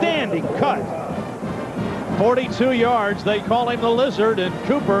outstanding cut. 42 yards, they call him the Lizard, and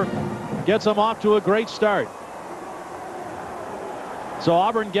Cooper gets him off to a great start. So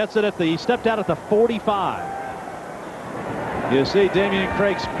Auburn gets it he stepped out at the 45. You see Damian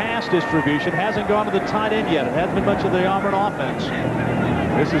Craig's pass distribution hasn't gone to the tight end yet. It hasn't been much of the Auburn offense.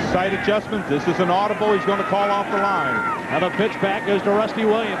 This is sight adjustment. This is an audible. He's going to call off the line. Now the pitch back goes to Rusty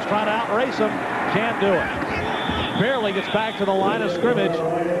Williams, trying to outrace him. Can't do it. Barely gets back to the line of scrimmage.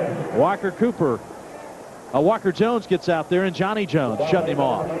 Walker Jones gets out there, and Johnny Jones shutting him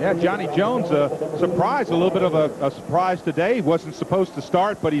off. Yeah, Johnny Jones, a surprise, a little bit of a surprise today. He wasn't supposed to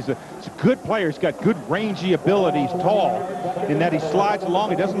start, but he's a good player. He's got good rangy ability. He's tall in that he slides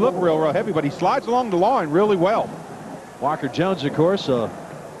along. He doesn't look real heavy, but he slides along the line really well. Walker Jones, of course, a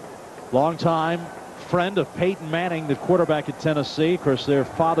longtime friend of Peyton Manning, the quarterback at Tennessee. Of course, their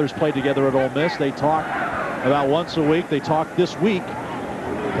fathers played together at Ole Miss. They talk about once a week. They talk this week.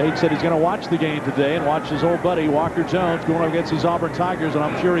 Peyton said he's going to watch the game today and watch his old buddy Walker Jones going up against these Auburn Tigers, and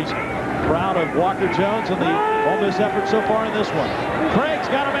I'm sure he's proud of Walker Jones and the Ole Miss effort so far in this one. Craig's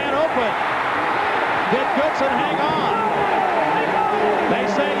got a man open. Did Goodson hang on? They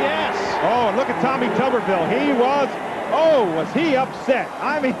say yes. Oh, and look at Tommy Tuberville. Was he upset?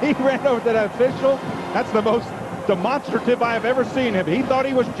 I mean, he ran over to that official. That's the most demonstrative I have ever seen him. He thought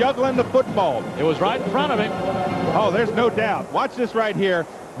he was juggling the football. It was right in front of him. Oh, there's no doubt. Watch this right here.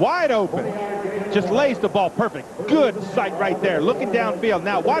 Wide open. Just lays the ball perfect. Good sight right there. Looking downfield.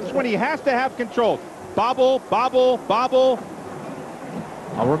 Now watch when he has to have control. Bobble, bobble, bobble.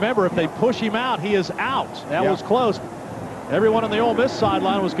 Now remember, if they push him out, he is out. That was close. Everyone on the Ole Miss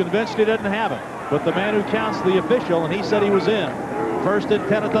sideline was convinced he didn't have it. But the man who counts the official, and he said he was in. 1st and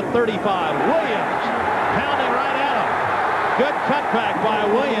 10 at the 35. Williams pounding right at him. Good cutback by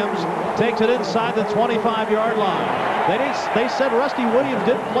Williams. Takes it inside the 25-yard line. They said Rusty Williams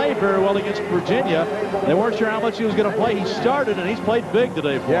didn't play very well against Virginia. They weren't sure how much he was going to play. He started, and he's played big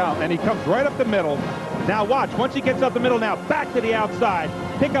today for him. And he comes right up the middle. Now watch, once he gets up the middle now, back to the outside.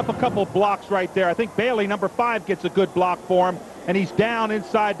 Pick up a couple blocks right there. I think Bailey, number 5, gets a good block for him. And he's down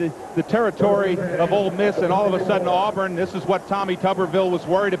inside the territory of Ole Miss, and all of a sudden Auburn, this is what Tommy Tuberville was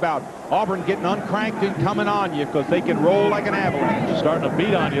worried about. Auburn getting uncranked and coming on you because they can roll like an avalanche. Starting to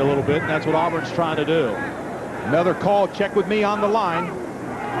beat on you a little bit, and that's what Auburn's trying to do. Another call. Check with me on the line.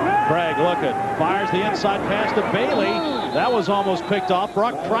 Craig looking, fires the inside pass to Bailey. That was almost picked off.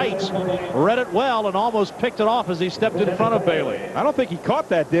 Brock Kreitz read it well and almost picked it off as he stepped in front of Bailey. I don't think he caught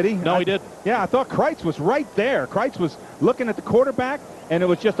that, did he? No, he didn't. Yeah, I thought Kreitz was right there. Kreitz was looking at the quarterback, and it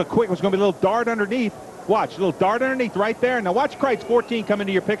was just a quick, it was going to be a little dart underneath. Watch, a little dart underneath right there. Now watch Kreitz 14 come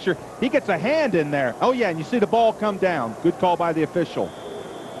into your picture. He gets a hand in there. Oh, yeah, and you see the ball come down. Good call by the official.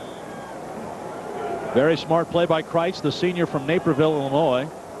 Very smart play by Kreitz, the senior from Naperville, Illinois.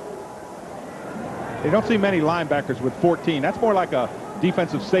 You don't see many linebackers with 14. That's more like a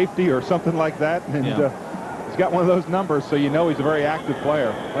defensive safety or something like that. And he's got one of those numbers, so you know he's a very active player.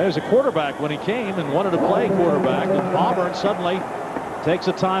 Well, he was a quarterback when he came and wanted to play quarterback. And Auburn suddenly takes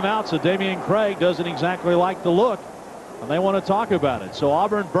a timeout, so Damian Craig doesn't exactly like the look. And they want to talk about it. So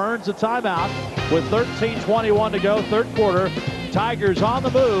Auburn burns a timeout with 13:21 to go, third quarter. Tigers on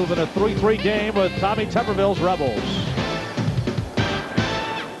the move in a 3-3 game with Tommy Tuberville's Rebels.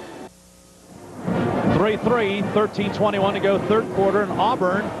 3-3, 13:21 to go, third quarter, and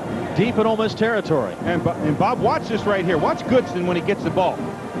Auburn deep in Ole Miss territory. And Bob, watch this right here. Watch Goodson when he gets the ball.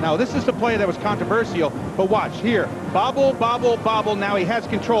 Now, this is the play that was controversial, but watch here. Bobble, bobble, bobble. Now he has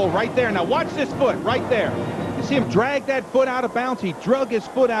control right there. Now watch this foot right there. You see him drag that foot out of bounds. He drug his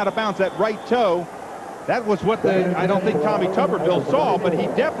foot out of bounds, that right toe. That was what I don't think Tommy Tuberville saw, but he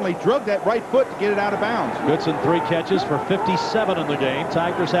definitely drug that right foot to get it out of bounds. Goodson 3 catches for 57 in the game.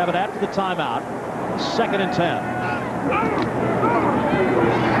 Tigers have it after the timeout. 2nd and 10.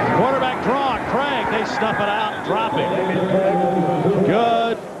 Quarterback draw. Craig, they snuff it out, dropping.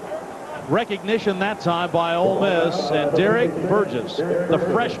 Good recognition that time by Ole Miss, and Derek Burgess, the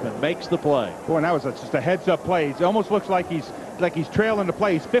freshman, makes the play. Boy, and that was just a heads-up play. It almost looks like he's trailing the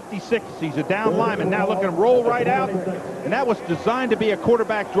play. He's 56. He's a down lineman. Now look at him roll right out, and that was designed to be a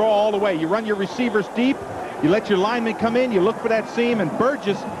quarterback draw all the way. You run your receivers deep. You let your linemen come in. You look for that seam, and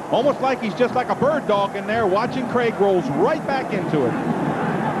Burgess, almost like he's just like a bird dog in there, watching Craig, rolls right back into it.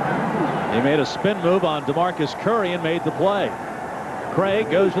 He made a spin move on DeMarcus Curry and made the play. Craig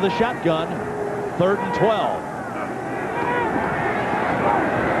goes with a shotgun. 3rd and 12.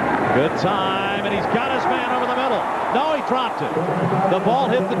 Good time, and he's got his man over the middle. No, he dropped it. The ball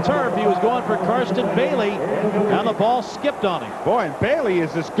hit the turf. He was going for Karsten Bailey, and the ball skipped on him. Boy, and Bailey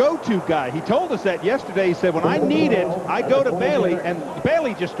is this go-to guy. He told us that yesterday. He said, when I need it, I go to Bailey, and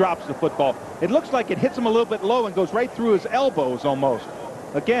Bailey just drops the football. It looks like it hits him a little bit low and goes right through his elbows almost.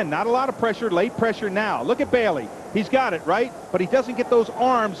 Again, not a lot of pressure, late pressure now. Look at Bailey. He's got it, right? But he doesn't get those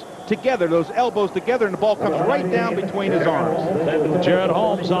arms together, those elbows together, and the ball comes right down between his arms. Jared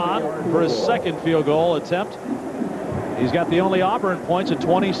Holmes on for his 2nd field goal attempt. He's got the only Auburn points, a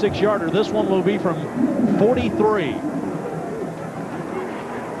 26-yarder. This one will be from 43.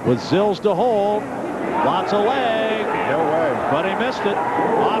 With Zills to hold. Lots of leg. No way. But he missed it.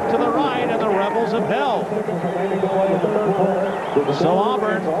 Off to the right, and the Rebels have held. So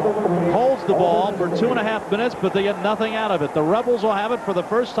Auburn holds the ball for 2.5 minutes, but they get nothing out of it. The Rebels will have it for the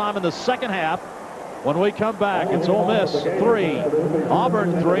first time in the second half. When we come back, it's Ole Miss 3,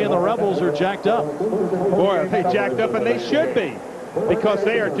 Auburn 3, and the Rebels are jacked up. Boy, are they jacked up, and they should be, because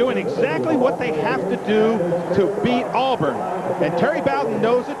they are doing exactly what they have to do to beat Auburn. And Terry Bowden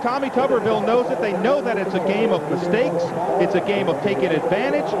knows it. Tommy Tuberville knows it. They know that it's a game of mistakes. It's a game of taking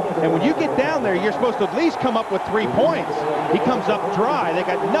advantage. And when you get down there, you're supposed to at least come up with 3 points. He comes up dry. They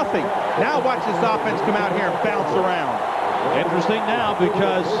got nothing. Now watch this offense come out here and bounce around. Interesting now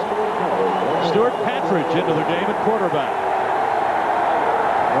because Stuart Patridge into the game at quarterback.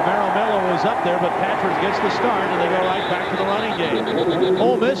 Romero Miller was up there, but Patridge gets the start, and they go right back to the running game.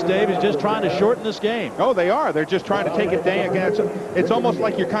 Ole Miss, Dave, is just trying to shorten this game. Oh, they are. They're just trying to take it down. It's almost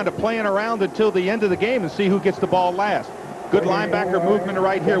like you're kind of playing around until the end of the game and see who gets the ball last. Good linebacker movement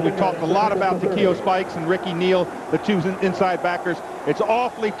right here. We've talked a lot about Takeo Spikes and Ricky Neal, the 2 inside backers. It's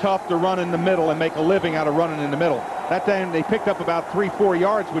awfully tough to run in the middle and make a living out of running in the middle. That time they picked up about 3-4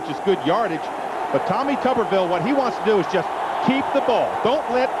 yards, which is good yardage. But Tommy Tuberville, what he wants to do is just keep the ball. Don't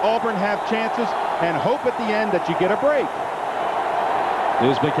let Auburn have chances, and hope at the end that you get a break.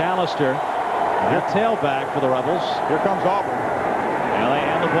 Here's McAllister, the tailback for the Rebels. Here comes Auburn. And they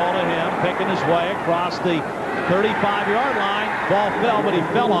hand the ball to him, picking his way across the 35-yard line. Ball fell, but he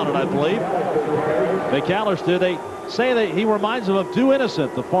fell on it, I believe. McAllister, they say that he reminds them of Dew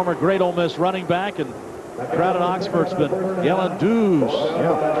Innocent, the former great Ole Miss running back, and the crowd at Oxford's been yelling Dews.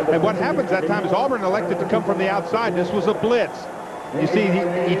 Yeah. And what happens that time is Auburn elected to come from the outside. This was a blitz. You see,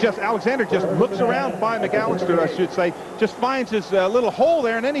 Alexander just looks around, McAllister, I should say, just finds his little hole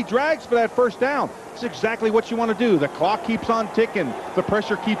there, and then he drags for that first down. That's exactly what you want to do. The clock keeps on ticking. The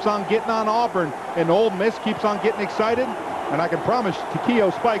pressure keeps on getting on Auburn, and Ole Miss keeps on getting excited. And I can promise Takeo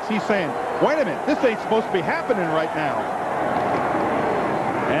Spikes, he's saying, wait a minute, this ain't supposed to be happening right now.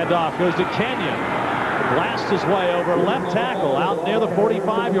 Handoff goes to Kenyon. Blasts his way over left tackle out near the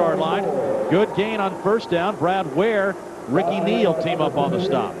 45-yard line. Good gain on first down. Brad Ware, Ricky Neal team up on the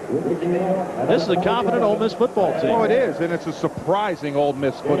stop. This is a confident Ole Miss football team. Oh, it is, and it's a surprising Ole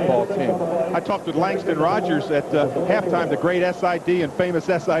Miss football team. I talked with Langston Rogers at halftime, the great SID and famous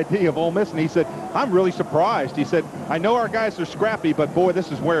SID of Ole Miss, and he said, I'm really surprised. He said, I know our guys are scrappy, but boy,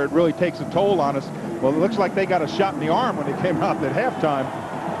 this is where it really takes a toll on us. Well, it looks like they got a shot in the arm when they came out at halftime.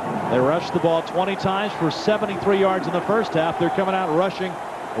 They rushed the ball 20 times for 73 yards in the first half. They're coming out rushing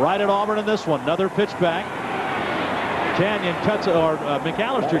right at Auburn in this one. Another pitch back. Canyon cuts, or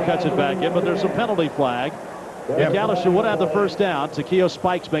McAllister cuts it back in, but there's a penalty flag. McAllister would have the first down. Takeo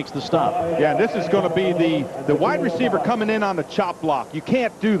Spikes makes the stop. Yeah, this is going to be the wide receiver coming in on the chop block. You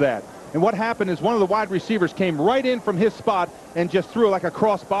can't do that. And what happened is one of the wide receivers came right in from his spot and just threw like a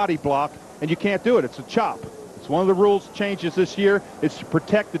cross-body block, and you can't do it. It's a chop. It's one of the rules changes this year. It's to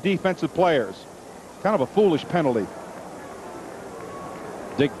protect the defensive players. Kind of a foolish penalty.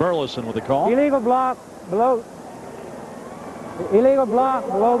 Dick Burleson with the call. Illegal block below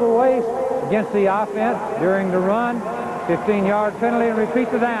the waist against the offense during the run. 15-yard penalty, and repeat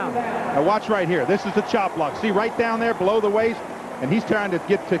the down. Now watch right here. This is the chop block. See right down there below the waist? And he's trying to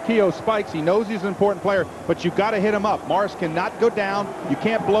get Takeo Spikes. He knows he's an important player, but you've got to hit him up. Morris cannot go down. You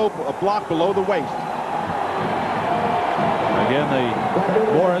can't blow a block below the waist. Again,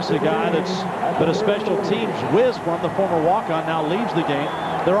 the Morris, a guy that's been a special teams whiz from the former walk-on, now leaves the game.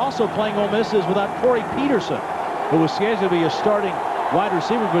 They're also playing Ole Miss without Corey Peterson, who was scheduled to be a starting wide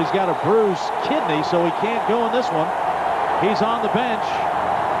receiver, but he's got a bruised kidney, so he can't go in this one. He's on the bench,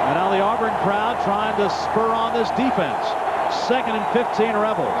 and now the Auburn crowd trying to spur on this defense. 2nd and 15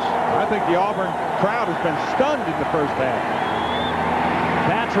 Rebels. I think the Auburn crowd has been stunned in the first half.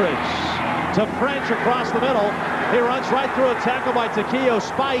 Patridge to French across the middle. He runs right through a tackle by Takeo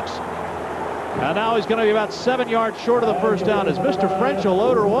Spikes. And now he's going to be about 7 yards short of the first down. Is Mr. French a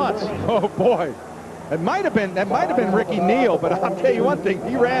load or what? Oh, boy. That might have been Ricky Neal, but I'll tell you one thing.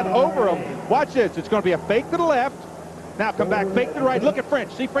 He ran over him. Watch this. It's going to be a fake to the left. Now come back, fake to the right. Look at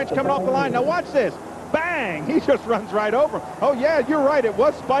French. See French coming off the line. Now watch this. Bang! He just runs right over him. Oh, yeah, you're right. It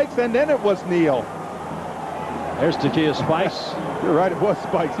was Spikes, and then it was Neal. There's Takeo Spikes. You're right, it was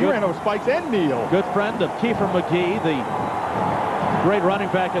Spikes. He ran over Spikes and Neal. Good friend of Kiefer McGee, the great running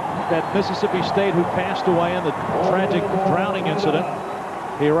back at Mississippi State who passed away in the tragic drowning incident.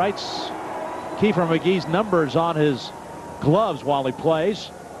 He writes Kiefer McGee's numbers on his gloves while he plays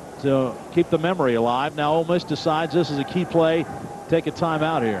to keep the memory alive. Now Ole Miss decides this is a key play. Take a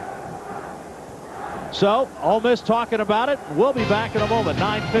timeout here. So, Ole Miss talking about it. We'll be back in a moment.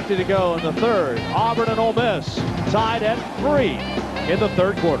 9:50 to go in the third. Auburn and Ole Miss tied at 3 in the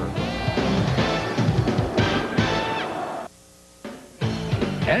third quarter.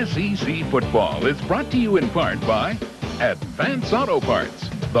 SEC football is brought to you in part by Advance Auto Parts.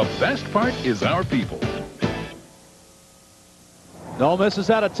 The best part is our people. Ole Miss has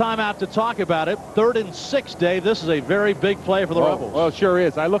had a timeout to talk about it. 3rd and 6, Dave. This is a very big play for the Rebels. Well, it sure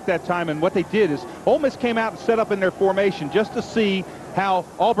is. I looked that time, and what they did is Ole Miss came out and set up in their formation just to see how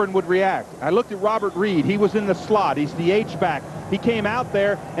Auburn would react. I looked at Robert Reed. He was in the slot. He's the H-back. He came out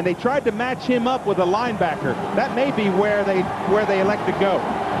there, and they tried to match him up with a linebacker. That may be where they elect to go,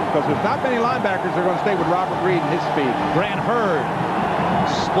 because there's not many linebackers that are going to stay with Robert Reed and his speed. Grant Hare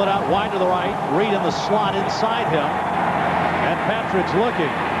split out wide to the right. Reed in the slot inside him. And Patridge looking,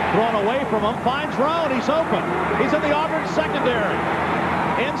 thrown away from him, finds Roan, he's open. He's in the Auburn secondary,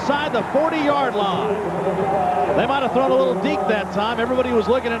 inside the 40-yard line. They might have thrown a little deep that time. Everybody was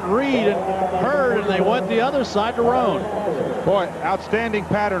looking at Reed and Hurd, and they went the other side to Roan. Boy, outstanding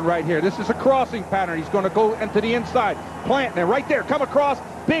pattern right here. This is a crossing pattern. He's going to go into the inside, plant there, right there, come across,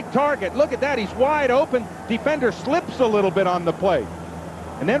 big target. Look at that, he's wide open. Defender slips a little bit on the play.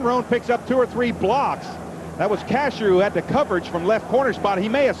 And then Roan picks up 2 or 3 blocks. That was Casher who had the coverage from left corner spot. He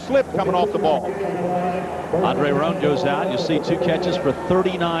may have slipped coming off the ball. Andre Roan goes out. You see 2 catches for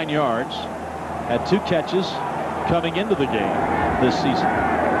 39 yards. Had 2 catches coming into the game this season.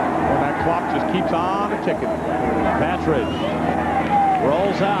 Well, that clock just keeps on ticking. Patridge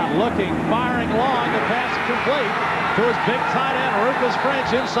rolls out, looking, firing long. The pass complete to his big tight end, Rufus French,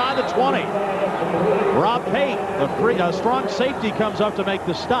 inside the 20. Rob Pate, the strong safety, comes up to make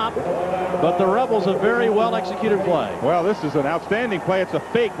the stop, but the Rebels a very well-executed play. Well, this is an outstanding play. It's a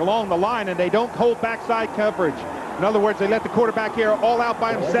fake along the line, and they don't hold backside coverage. In other words, they let the quarterback here all out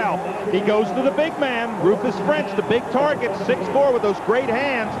by himself. He goes to the big man, Rufus French, the big target, 6'4", with those great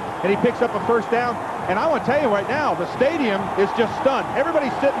hands, and he picks up a first down. And I want to tell you right now, the stadium is just stunned.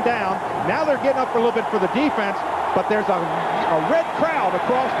 Everybody's sitting down. Now they're getting up a little bit for the defense, but there's a red crowd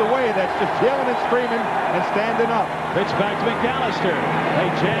across the way that's just yelling and screaming and standing up. Pitch back to McAllister. They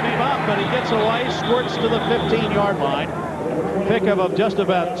jam him up, but he gets away, squirts to the 15-yard line. Pickup of just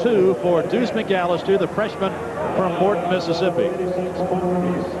about 2 for Deuce McAllister, the freshman from Morton, Mississippi.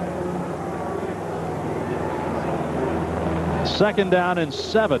 Second down and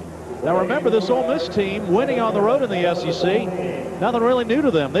 7. Now remember, this Ole Miss team winning on the road in the SEC, nothing really new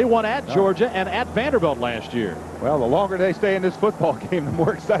to them. They won at Georgia and at Vanderbilt last year. Well, the longer they stay in this football game, the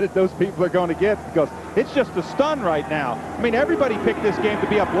more excited those people are going to get, because it's just a stun right now. I mean, everybody picked this game to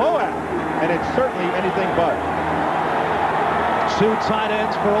be a blowout, and it's certainly anything but. 2 tight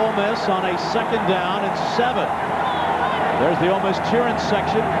ends for Ole Miss on a second down and 7. There's the Ole Miss cheering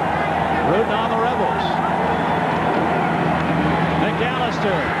section rooting on the Rebels.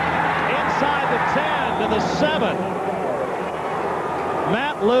 McAllister inside the 10 to the 7.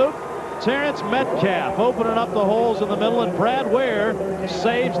 Matt Luke, Terrence Metcalf opening up the holes in the middle, and Brad Ware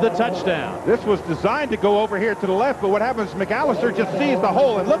saves the touchdown. This was designed to go over here to the left, but what happens is McAllister just sees the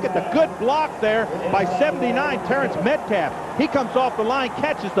hole, and look at the good block there by 79 Terrence Metcalf. He comes off the line,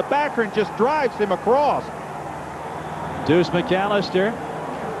 catches the backer, and just drives him across. Deuce McAllister.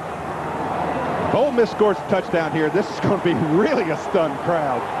 If Ole Miss scores a touchdown here, this is going to be really a stunned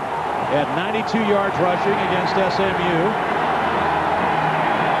crowd. At 92 yards rushing against SMU.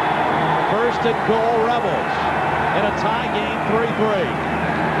 First and goal, Rebels. In a tie game, 3-3.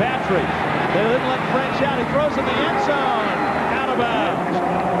 Patrick, they didn't let French out. He throws in the end zone. Out of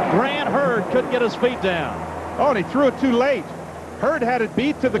bounds. Grant Hare couldn't get his feet down. Oh, and he threw it too late. Hare had it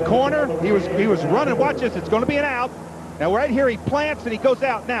beat to the corner. He was running. Watch this. It's going to be an out. Now, right here, he plants, and he goes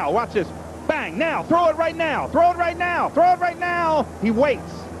out now. Watch this. Bang. Now. Throw it right now. Throw it right now. Throw it right now. He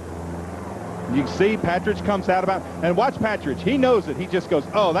waits. You can see Patridge comes out about, and watch Patridge. He knows it. He just goes,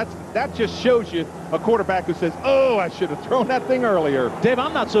 oh, that just shows you a quarterback who says, oh, I should have thrown that thing earlier. Dave,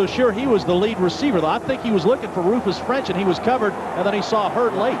 I'm not so sure he was the lead receiver, though. I think he was looking for Rufus French, and he was covered, and then he saw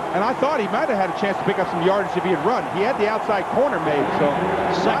Hare late. And I thought he might have had a chance to pick up some yardage if he had run. He had the outside corner made, so.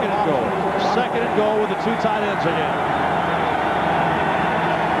 Second and goal. Second and goal with the 2 tight ends again.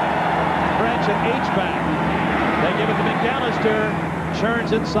 French and H-back. They give it to McAllister.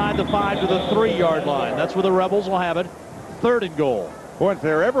 Churns inside the 5 to the 3-yard line. That's where the Rebels will have it. Third and goal. Boy, if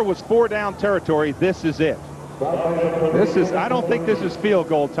there ever was 4-down territory, this is it. I don't think this is field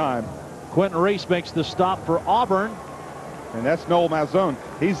goal time. Quentin Reese makes the stop for Auburn. And that's Noel Malzone.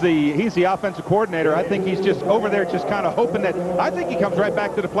 He's the offensive coordinator. I think he's just over there just kind of hoping that, I think he comes right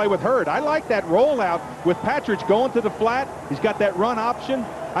back to the play with Hare. I like that rollout with Patridge going to the flat. He's got that run option.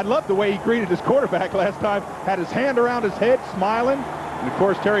 I love the way he greeted his quarterback last time. Had his hand around his head, smiling. And, of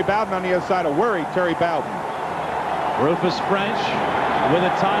course, Terry Bowden on the other side, a worried Terry Bowden. Rufus French with a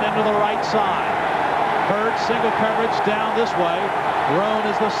tight end to the right side. Hurd single coverage down this way. Roan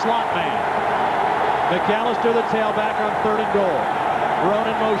is the slot man. McAllister the tailback on third and goal. Roan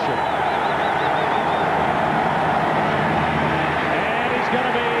in motion. And he's going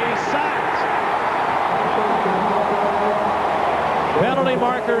to be sacked. Penalty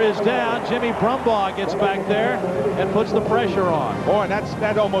marker is down. Jimmy Brumbaugh gets back there and puts the pressure on. Boy, and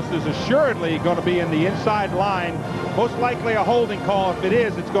that almost is assuredly going to be in the inside line. Most likely a holding call. If it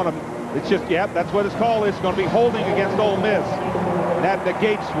is, it's just, yep, that's what his call is. It's going to be holding against Ole Miss. That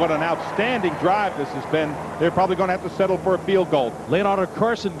negates what an outstanding drive this has been. They're probably going to have to settle for a field goal. Leonardo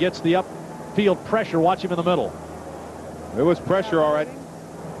Carson gets the upfield pressure. Watch him in the middle. It was pressure, all right.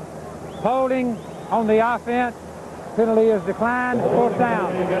 Holding on the offense. Penalty is declined. 4th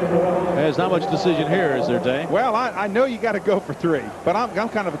down. There's not much decision here, is there, Dave? Well, I know you got to go for 3, but I'm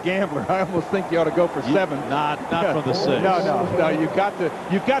kind of a gambler. I almost think you ought to go for 7. Not from the 6. No. You've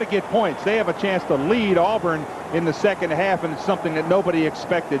got to get points. They have a chance to lead Auburn in the second half, and it's something that nobody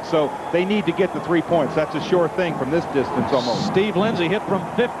expected. So they need to get the 3 points. That's a sure thing from this distance almost. Steve Lindsey hit from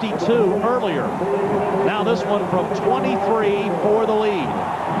 52 earlier. Now this one from 23 for the lead.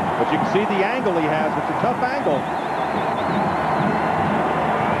 But you can see the angle he has. It's a tough angle.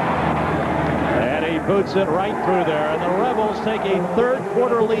 And he boots it right through there. And the Rebels take a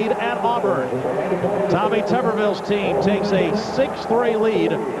third-quarter lead at Auburn. Tommy Tuberville's team takes a 6-3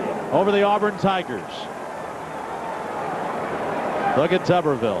 lead over the Auburn Tigers. Look at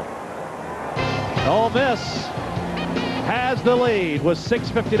Tuberville. Ole Miss has the lead with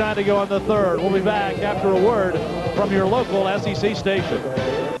 6:59 to go in the third. We'll be back after a word from your local SEC station.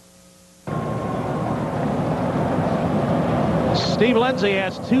 Steve Lindsey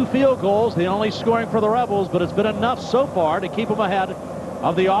has 2 field goals, the only scoring for the Rebels, but it's been enough so far to keep them ahead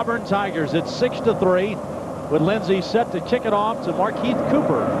of the Auburn Tigers. It's 6-3 with Lindsey set to kick it off to Markeith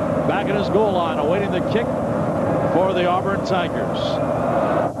Cooper back at his goal line awaiting the kick for the Auburn Tigers.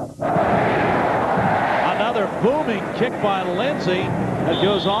 Another booming kick by Lindsey that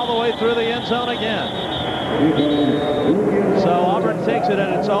goes all the way through the end zone again. So Auburn takes it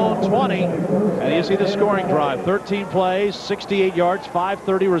at its own 20, and you see the scoring drive. 13 plays, 68 yards,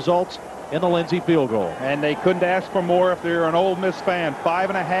 5:30 results in the Lindsey field goal. And they couldn't ask for more if they're an Ole Miss fan.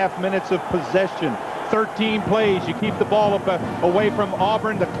 5.5 minutes of possession. 13 plays. You keep the ball away from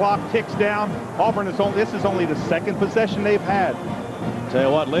Auburn. The clock ticks down. Auburn this is only the 2nd possession they've had. Tell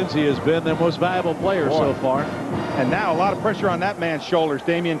you what, Lindsey has been their most valuable player so far. And now a lot of pressure on that man's shoulders,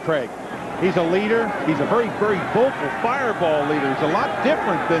 Damian Craig. He's a leader. He's a very, very vocal fireball leader. He's a lot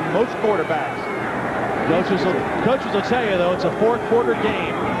different than most quarterbacks. Coaches will tell you, though, it's a 4-quarter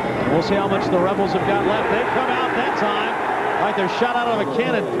game. We'll see how much the Rebels have got left. They come out that time like they're shot out of a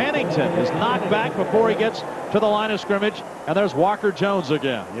cannon. Pennington is knocked back before he gets to the line of scrimmage. And there's Walker Jones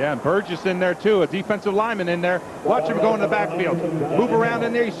again. Yeah, and Burgess in there, too. A defensive lineman in there. Watch him go in the backfield. Move around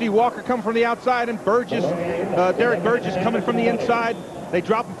in there. You see Walker come from the outside and Burgess, Derek Burgess coming from the inside. They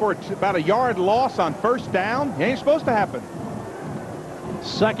drop him for about a yard loss on 1st down. It ain't supposed to happen.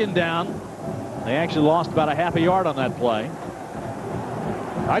 2nd down. They actually lost about a half a yard on that play.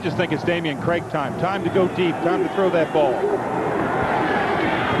 I just think it's Damian Craig time. Time to go deep. Time to throw that ball.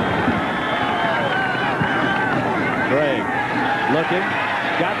 Craig looking.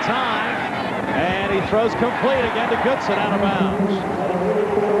 Got time. And he throws complete again to Goodson out of bounds.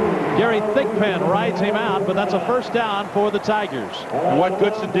 Gary Thigpen rides him out, but that's a 1st down for the Tigers. And what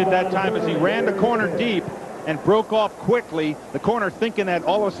Goodson did that time is he ran the corner deep and broke off quickly. The corner thinking that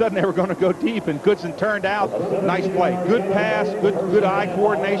all of a sudden they were going to go deep, and Goodson turned out. Nice play. Good pass, good eye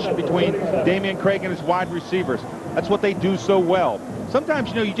coordination between Damian Craig and his wide receivers. That's what they do so well. Sometimes,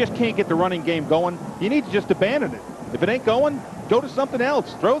 you know, you just can't get the running game going. You need to just abandon it. If it ain't going, go to something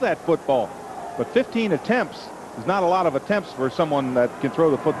else. Throw that football. But 15 attempts is not a lot of attempts for someone that can throw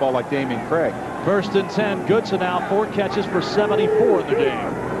the football like Damian Craig. 1st and 10. Goodson now 4 catches for 74 in the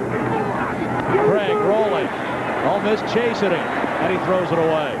game. Craig rolling. Ole Miss chasing him, and he throws it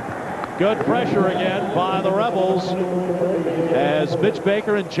away. Good pressure again by the Rebels as Mitch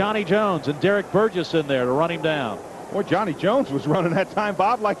Baker and Johnny Jones and Derek Burgess in there to run him down. Boy, Johnny Jones was running that time,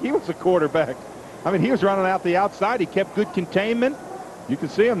 Bob, like he was a quarterback. I mean, he was running out the outside. He kept good containment. You can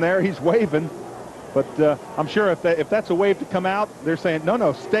see him there. He's waving. But I'm sure if that's a wave to come out, they're saying,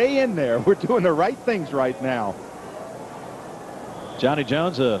 no, stay in there. We're doing the right things right now. Johnny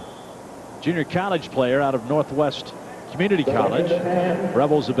Jones, a junior college player out of Northwest Community College.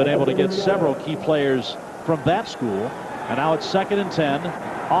 Rebels have been able to get several key players from that school. And now it's 2nd and 10,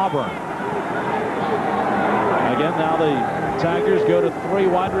 Auburn. Again, now the Tigers go to 3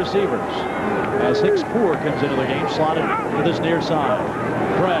 wide receivers as Hicks Poor comes into the game, slotted to this near side.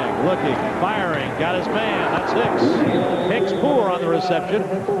 Craig looking, firing, got his man. That's Hicks. Hicks Poor on the reception.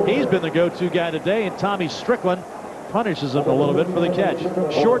 He's been the go-to guy today, and Tommy Strickland punishes him a little bit for the catch.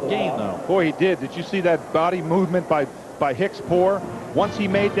 Short gain, though. Boy, he did. Did you see that body movement by Hicks Poor? Once he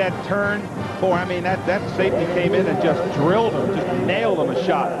made that turn, boy, I mean, that safety came in and just drilled him, just nailed him a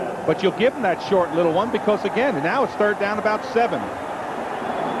shot. But you'll give him that short little one because, again, now it's 3rd down about 7.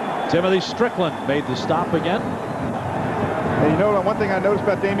 Timothy Strickland made the stop again. And you know, one thing I noticed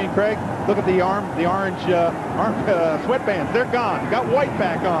about Damian Craig, look at the orange sweatbands. They're gone. Got white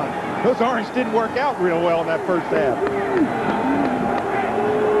back on. Those orange didn't work out real well in that 1st half.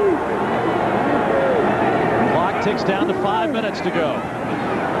 Clock ticks down to 5 minutes to go.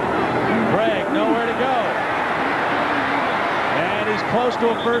 Craig nowhere to go. And he's close to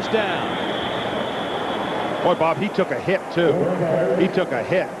a 1st down. Boy, Bob, he took a hit, too. He took a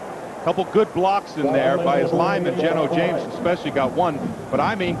hit. Couple good blocks in there by his lineman. Geno James especially got one. But,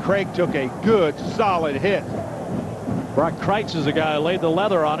 I mean, Craig took a good, solid hit. Brock Kreitz is the guy who laid the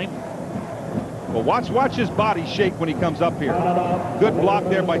leather on him. Well, watch his body shake when he comes up here. Good block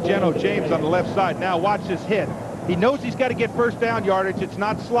there by Geno James on the left side. Now watch this hit. He knows he's got to get 1st down yardage. It's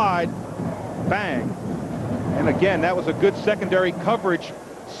not slide. Bang. And, again, that was a good secondary coverage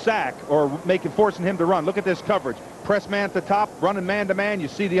sack or forcing him to run. Look at this coverage. Press man at the top, running man-to-man. You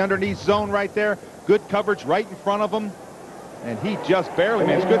see the underneath zone right there. Good coverage right in front of him. And he just barely,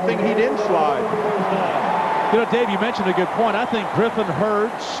 man. It's a good thing he didn't slide. You know, Dave, you mentioned a good point. I think Griffin,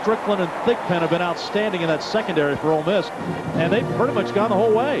 Hurd, Strickland, and Thigpen have been outstanding in that secondary for Ole Miss, and they've pretty much gone the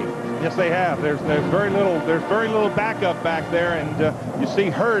whole way. Yes, they have. There's very little backup back there, and you see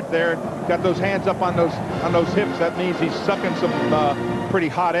Hurd there, got those hands up on those hips. That means he's sucking some pretty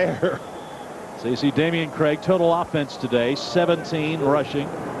hot air. So you see Damian Craig, total offense today, 17 rushing,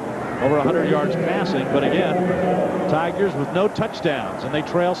 over 100 yards passing. But again, Tigers with no touchdowns, and they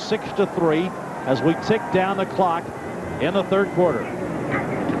trail 6-3 as we tick down the clock in the third quarter.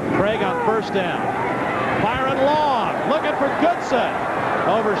 Craig on first down. Firing long, looking for Goodson.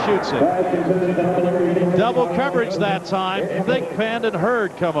 Overshoots it. Double coverage that time. Thigpen and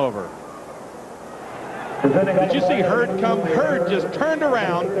Hurd come over. Did you see Hurd come? Hurd just turned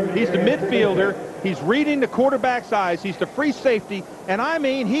around. He's the midfielder. He's reading the quarterback's eyes. He's the free safety. And I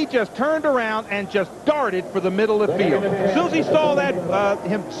mean, he just turned around and just darted for the middle of the field. As soon as he saw that,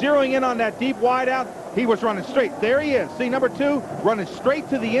 him zeroing in on that deep wide out, he was running straight. There he is. See, number 2, running straight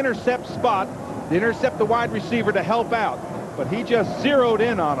to the intercept spot, to intercept the wide receiver to help out. But he just zeroed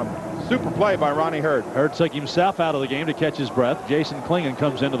in on him. Super play by Ronnie Hurd. Hurd took himself out of the game to catch his breath. Jason Klingon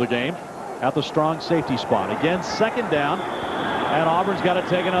comes into the game at the strong safety spot. Again, second down, and Auburn's got to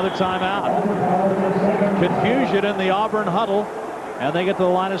take another timeout. Confusion in the Auburn huddle, and they get to the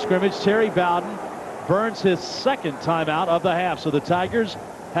line of scrimmage. Terry Bowden burns his second timeout of the half, so the Tigers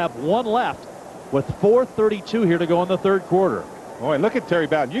have one left with 4:32 here to go in the third quarter. Boy, look at Terry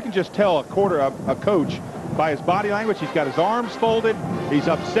Bowden. You can just tell a coach by his body language. He's got his arms folded. He's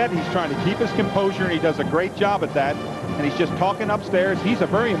upset. He's trying to keep his composure, and he does a great job at that. And he's just talking upstairs. He's a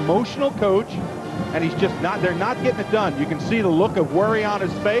very emotional coach, and he's just not, they're not getting it done. You can see the look of worry on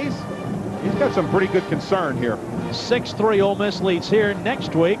his face. He's got some pretty good concern here. 6-3 Ole Miss leads here.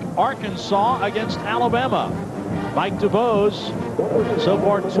 Next week, Arkansas against Alabama. Mike DeVos, so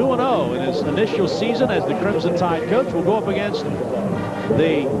far 2-0 in his initial season as the Crimson Tide coach, will go up against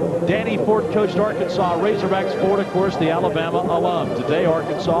the Danny Ford coached Arkansas Razorbacks. Ford, of course, the Alabama alum. Today,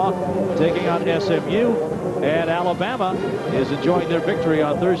 Arkansas taking on SMU, and Alabama is enjoying their victory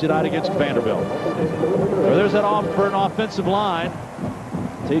on Thursday night against Vanderbilt. So there's that Auburn offensive line.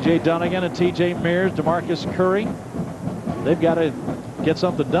 T.J. Dunnigan and T.J. Mears, DeMarcus Curry. They've got to get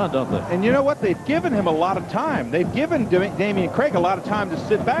something done, don't they? And you know what? They've given him a lot of time. They've given Damian Craig a lot of time to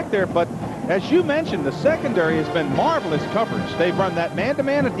sit back there, but as you mentioned, the secondary has been marvelous coverage. They've run that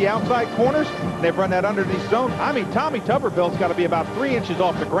man-to-man at the outside corners. They've run that underneath zone. I mean, Tommy Tuberville's got to be about 3 inches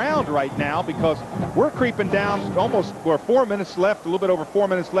off the ground right now because we're creeping down almost, we're 4 minutes left, a little bit over 4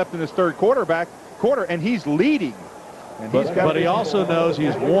 minutes left in this third quarter, and he's leading. And but he also knows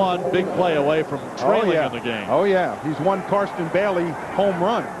he's one big play away from trailing in the game. Oh, yeah. He's one Karsten Bailey home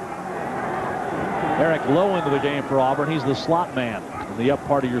run. Eric Lowe into the game for Auburn. He's the slot man in the up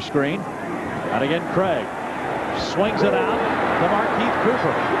part of your screen. And again, Craig swings it out to Markeith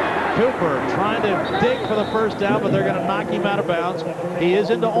Cooper. Cooper trying to dig for the first down, but they're going to knock him out of bounds. He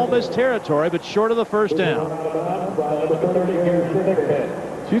is into Ole Miss territory, but short of the first down.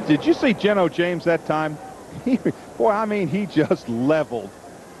 Did you see Geno James that time? Boy, I mean, he just leveled.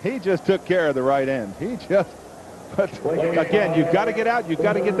 He just took care of the right end. But again, you've got to get out. You've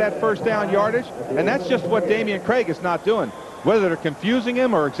got to get that first down yardage. And that's just what Damian Craig is not doing. Whether they're confusing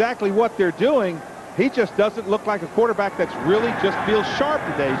him or exactly what they're doing, he just doesn't look like a quarterback that's really just feels sharp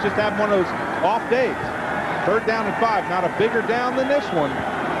today. He's just having one of those off days. Third down and 5. Not a bigger down than this one.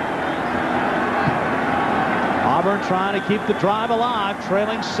 Auburn trying to keep the drive alive,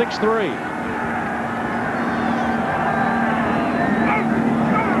 trailing 6-3.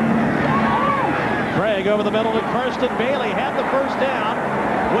 Craig over the middle to Karsten Bailey, had the first down,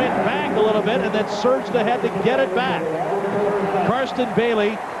 went back a little bit, and then surged ahead to get it back. Karsten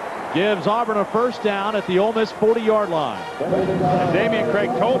Bailey gives Auburn a first down at the Ole Miss 40-yard line. And Damian Craig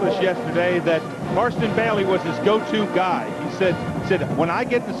told us yesterday that Karsten Bailey was his go-to guy. He said, when I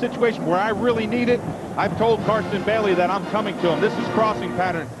get in the situation where I really need it, I've told Karsten Bailey that I'm coming to him. This is crossing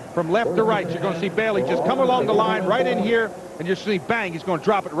pattern from left to right. You're going to see Bailey just come along the line right in here, and you'll see, bang, he's going to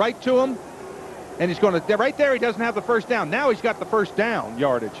drop it right to him. And he's going to, right there, he doesn't have the first down. Now he's got the first down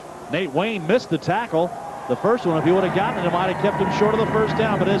yardage. Nate Wayne missed the tackle. The first one, if he would have gotten it, it might have kept him short of the first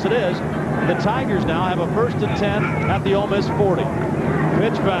down. But as it is, the Tigers now have a 1st and 10 at the Ole Miss 40.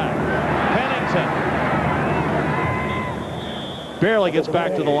 Pitch back. Pennington barely gets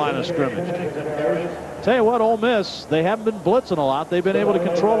back to the line of scrimmage. Tell you what, Ole Miss, they haven't been blitzing a lot. They've been able to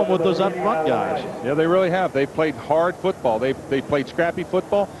control them with those up front guys. Yeah, they really have. They've played hard football. They've played scrappy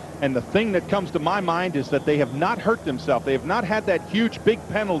football. And the thing that comes to my mind is that they have not hurt themselves. They have not had that huge big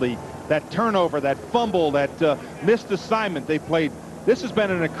penalty, that turnover, that fumble, that missed assignment. This has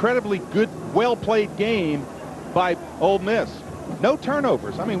been an incredibly good, well-played game. by Ole Miss. No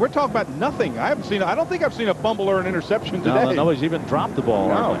turnovers. I mean, we're talking about nothing. I don't think I've seen a fumble or an interception today. No, nobody's even dropped the ball.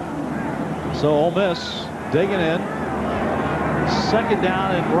 No. So Ole Miss digging in. Second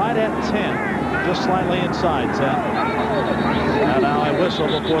down and right at 10. Just slightly inside 10. And now a whistle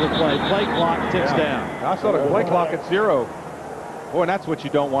before the play. Play clock ticks down. I saw the play clock at 0. Boy, and that's what you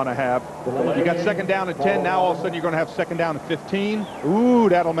don't want to have. You got second down and 10. Now all of a sudden you're going to have second down and 15. Ooh,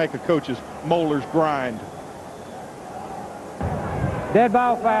 that'll make a coach's molars grind. Dead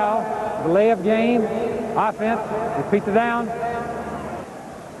ball foul, delay of game, offense, repeat the down.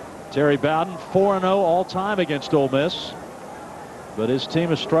 Terry Bowden 4-0 all time against Ole Miss. But his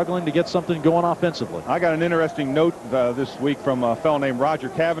team is struggling to get something going offensively. I got an interesting note this week from a fellow named Roger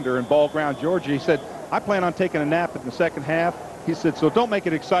Cavender in Ball Ground, Georgia. He said, I plan on taking a nap in the second half. He said, so don't make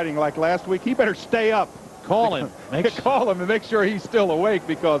it exciting like last week. He better stay up. Call him. Call him and make sure he's still awake,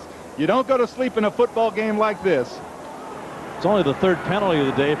 because you don't go to sleep in a football game like this. It's only the third penalty of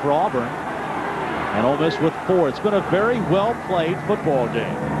the day for Auburn. And Ole Miss with 4. It's been a very well-played football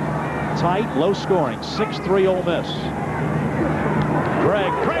game. Tight, low scoring, 6-3 Ole Miss.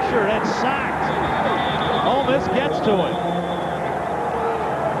 Gregg pressured and sacked. Ole Miss gets to him.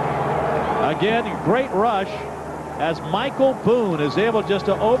 Again, great rush as Michael Boone is able just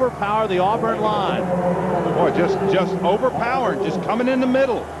to overpower the Auburn line. Boy, just overpowering, just coming in the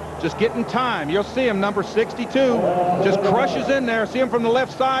middle, just getting time. You'll see him, number 62, just crushes in there. See him from the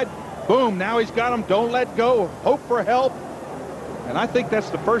left side. Boom, now he's got him. Don't let go. Hope for help. And I think that's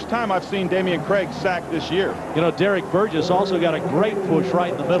the first time I've seen Damian Craig sacked this year. You know, Derek Burgess also got a great push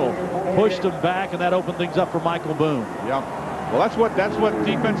right in the middle. Pushed him back, and that opened things up for Michael Boone. Yeah. Well, that's what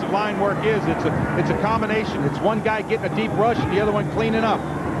defensive line work is. It's a combination. It's one guy getting a deep rush and the other one cleaning up.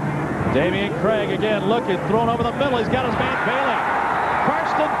 Damian Craig again looking, thrown over the middle. He's got his man Bailey.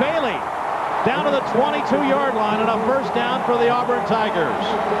 Karsten Bailey down to the 22-yard line, and a first down for the Auburn Tigers.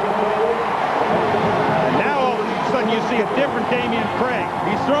 And now all of a sudden you see a different Damian Craig.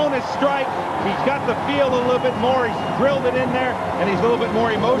 He's thrown his strike. He's got the feel a little bit more. He's drilled it in there, and he's a little bit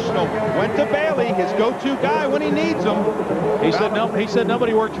more emotional. Went to Bailey, his go-to guy when he needs him. He said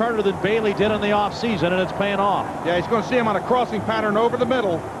nobody worked harder than Bailey did in the offseason, and it's paying off. Yeah, he's going to see him on a crossing pattern over the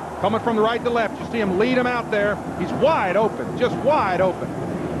middle, coming from the right to left. You see him lead him out there. He's wide open, just wide open.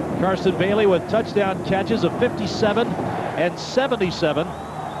 Karsten Bailey with touchdown catches of 57 and 77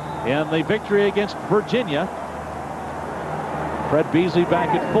 in the victory against Virginia. Fred Beasley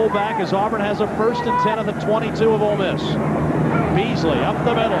back at fullback as Auburn has a 1st and 10 at the 22 of Ole Miss. Beasley up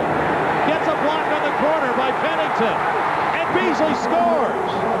the middle. Gets a block on the corner by Pennington. And Beasley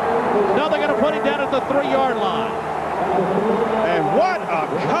scores. Now they're going to put him down at the 3-yard line. And what a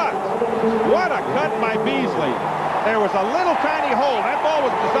cut. What a cut by Beasley. There was a little tiny hole. That ball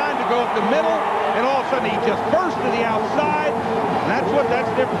was designed to go up the middle, and all of a sudden he just burst to the outside. And that's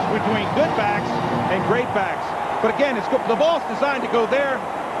the difference between good backs and great backs. But again, the ball's designed to go there.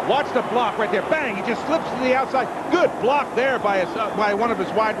 Watch the block right there. Bang! He just slips to the outside. Good block there by one of his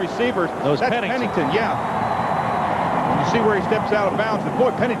wide receivers. That's Pennington, yeah. You see where he steps out of bounds. And boy,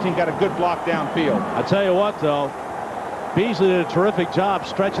 Pennington got a good block downfield. I tell you what, though, Beasley did a terrific job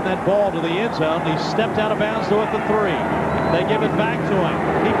stretching that ball to the end zone. He stepped out of bounds to at the 3. They give it back to him.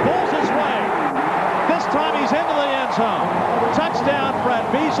 He pulls his way. This time he's into the end zone. Touchdown, Fred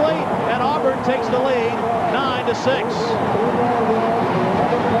Beasley, and Auburn takes the lead, 9-6.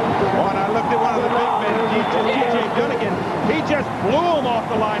 When I looked at one of the big men, T.J. Dunnigan, he just blew him off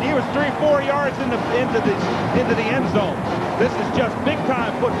the line. He was 3-4 yards into the end zone. This is just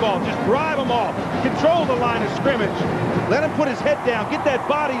big-time football. Just drive him off. Control the line of scrimmage. Let him put his head down. Get that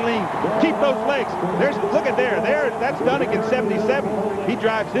body lean. Keep those legs. Look at there. That's Dunnigan, 77. He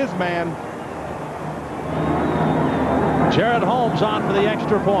drives his man. Jared Holmes on for the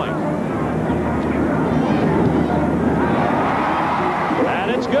extra point.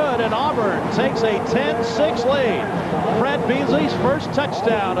 And it's good, and Auburn takes a 10-6 lead. Fred Beasley's first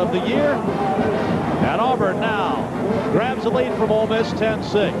touchdown of the year. And Auburn now grabs the lead from Ole Miss,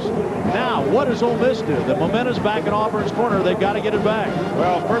 10-6. Now, what does Ole Miss do? The momentum's back in Auburn's corner. They've got to get it back.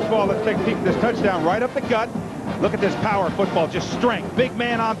 Well, first of all, let's take a peek at this touchdown right up the gut. Look at this power football, just strength. Big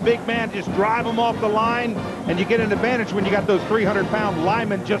man on big man, just drive them off the line, and you get an advantage when you got those 300-pound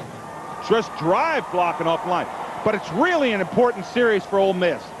linemen just drive blocking off the line. But it's really an important series for Ole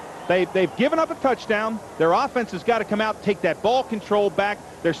Miss. They've given up a touchdown. Their offense has got to come out and take that ball control back.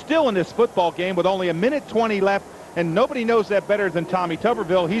 They're still in this football game with only 1:20 left, and nobody knows that better than Tommy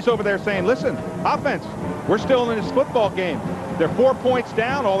Tuberville. He's over there saying, listen, offense, we're still in this football game. They're 4 points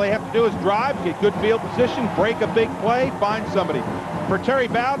down. All they have to do is drive, get good field position, break a big play, find somebody. For Terry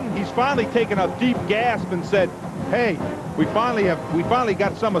Bowden, he's finally taken a deep gasp and said, hey, we finally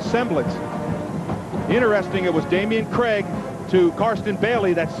got some semblance. Interesting, it was Damian Craig to Karsten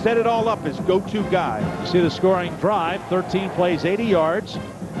Bailey that set it all up as go-to guy. You see the scoring drive, 13 plays, 80 yards.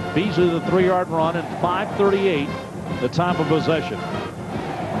 Beasley the 3-yard run and 5:38 the time of possession.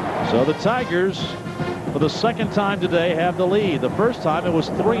 So the Tigers, for the second time today, have the lead. The first time it was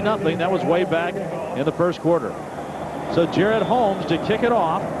 3-0. That was way back in the first quarter. So Jared Holmes to kick it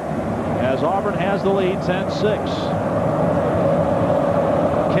off as Auburn has the lead, 10-6.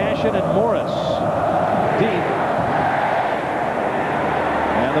 Cashin and Morris deep.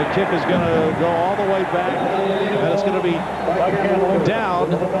 And the kick is going to go all the way back, and it's going to be down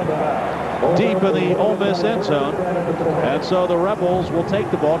deep in the Ole Miss end zone. And so the Rebels will take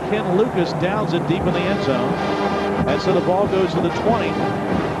the ball. Ken Lucas downs it deep in the end zone. And so the ball goes to the 20.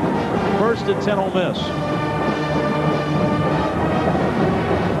 First and 10 Ole Miss.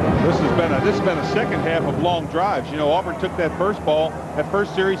 This has been a second half of long drives. You know, Auburn took that first ball, that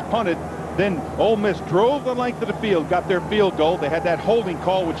first series, punted. Then Ole Miss drove the length of the field, got their field goal. They had that holding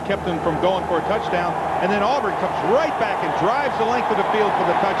call, which kept them from going for a touchdown. And then Auburn comes right back and drives the length of the field for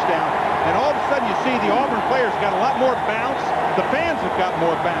the touchdown. And all of a sudden, you see the Auburn players got a lot more bounce. The fans have got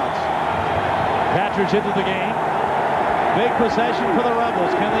more bounce. Patridge into the game. Big possession for the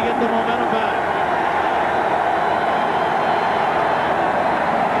Rebels. Can they get the momentum back?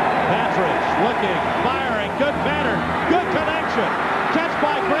 Patridge looking, firing, good pattern, good connection. Catch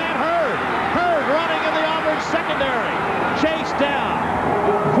by Grant Hare. Hare running in the Auburn secondary. Chased down.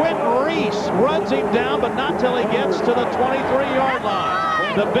 Quentin Reese runs him down, but not till he gets to the 23-yard line.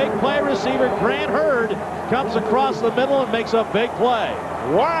 The big play receiver, Grant Hare, comes across the middle and makes a big play.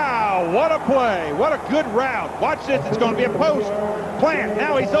 Wow, what a play. What a good route. Watch this. It's going to be a post plant.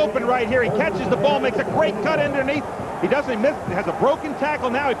 Now he's open right here. He catches the ball, makes a great cut underneath. He doesn't miss. Has a broken tackle.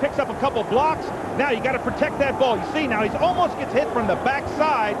 Now he picks up a couple blocks. Now you got to protect that ball. You see, now he almost gets hit from the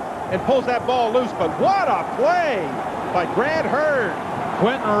backside and pulls that ball loose. But what a play by Grant Hare.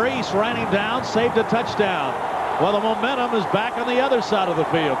 Quentin Reese ran him down, saved a touchdown. Well, the momentum is back on the other side of the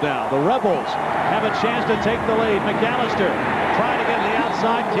field now. The Rebels have a chance to take the lead. McAllister trying to get to the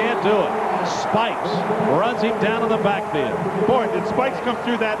outside, can't do it. Spikes runs him down in the backfield. Boy, did Spikes come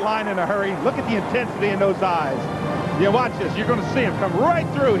through that line in a hurry. Look at the intensity in those eyes. Yeah, watch this. You're going to see him come right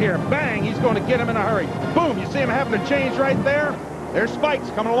through here. Bang, he's going to get him in a hurry. Boom, you see him having to change right there? There's Spikes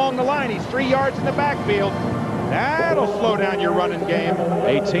coming along the line. He's 3 yards in the backfield. That'll slow down your running game.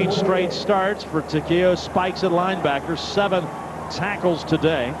 18 straight starts for Takeo Spikes at linebacker. 7 tackles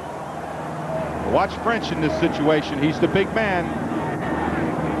today. Watch French in this situation. He's the big man.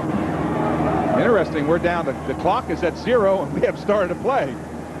 Interesting, we're down. The clock is at 0, and we have started to play.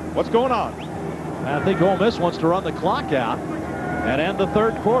 What's going on? I think Ole Miss wants to run the clock out and end the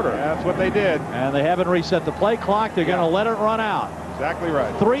third quarter. That's what they did. And they haven't reset the play clock. They're going to let it run out. Exactly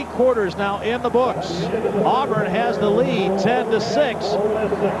right. 3 quarters now in the books. Auburn has the lead, 10-6.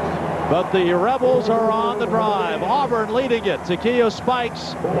 But the Rebels are on the drive. Auburn leading it. Takeo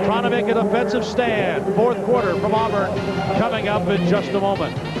Spikes trying to make a defensive stand. 4th quarter from Auburn coming up in just a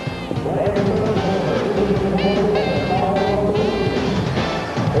moment.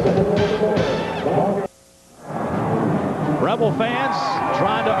 Rebel fans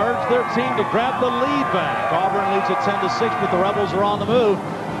trying to urge their team to grab the lead back. Auburn leads at 10-6, but the Rebels are on the move.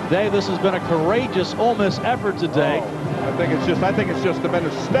 Dave, this has been a courageous Ole Miss effort today. I think it's just been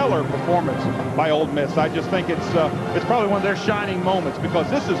a stellar performance by Ole Miss. I just think it's probably one of their shining moments, because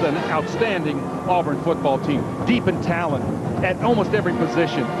this is an outstanding Auburn football team, deep in talent at almost every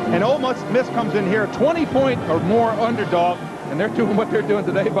position. And Ole Miss comes in here 20-point or more underdog, and they're doing what they're doing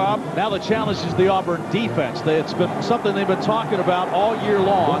today, Bob. Now the challenge is the Auburn defense. It's been something they've been talking about all year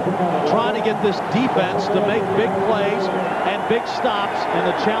long, trying to get this defense to make big plays and big stops. And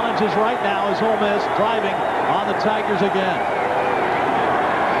the challenge is right now is Ole Miss driving on the Tigers again.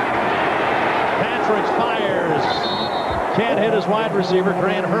 Patridge fires. Can't hit his wide receiver,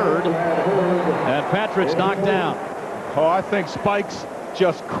 Grant Hare. And Patridge knocked down. Oh, I think Spikes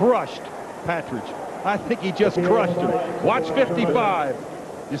just crushed Patridge. I think he just crushed him. Watch 55.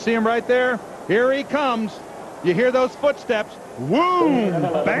 You see him right there? Here he comes. You hear those footsteps. Boom!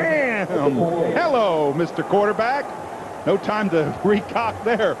 Bam! Hello, Mr. Quarterback. No time to recock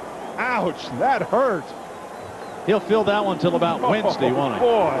there. Ouch, that hurt. He'll feel that one till about Wednesday, won't he?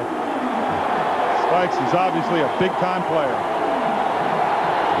 Boy. Spikes is obviously a big-time player.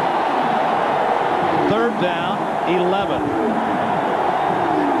 3rd down, 11.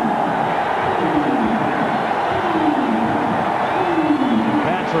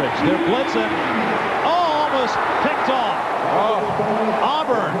 Patridge. They're blitzing. Oh, almost picked off.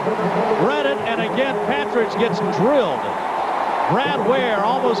 Auburn read it, and again, Patridge gets drilled. Brad Ware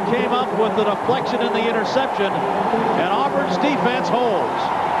almost came up with the deflection and the interception, and Auburn's defense holds.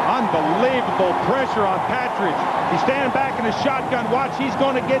 Unbelievable pressure on Patridge. He's standing back in the shotgun. Watch, he's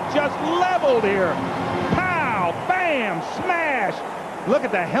going to get just leveled here. Pow, bam, smash. Look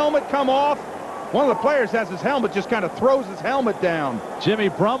at the helmet come off. One of the players has his helmet, just kind of throws his helmet down. Jimmy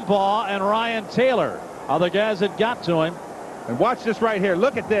Brumbaugh and Ryan Taylor are the guys that got to him. And watch this right here.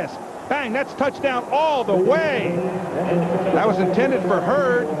 Look at this. Bang, that's touchdown all the way. That was intended for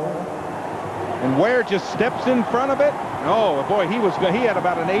Hare. And Ware just steps in front of it. Oh, boy, he had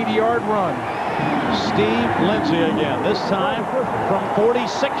about an 80-yard run. Steve Lindsey again, this time from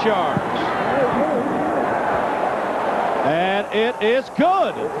 46 yards. And it is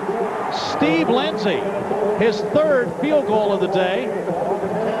good. Steve Lindsey, his third field goal of the day,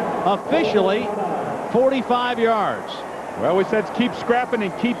 officially 45 yards. Well, we said keep scrapping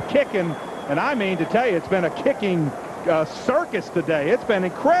and keep kicking. And I mean to tell you, it's been a kicking circus today. It's been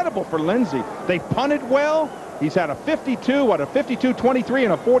incredible for Lindsey. They punted well. He's had a 52-23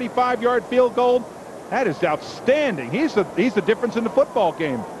 and a 45-yard field goal. That is outstanding. He's the difference in the football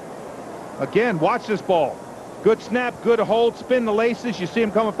game. Again, watch this ball. Good snap, good hold, spin the laces. You see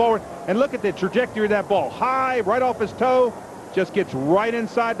him coming forward. And look at the trajectory of that ball. High, right off his toe. Just gets right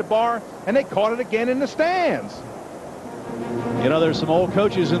inside the bar. And they caught it again in the stands. You know, there's some old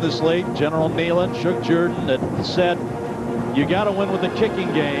coaches in this league, General Nealon, Shook Jordan, that said you got to win with the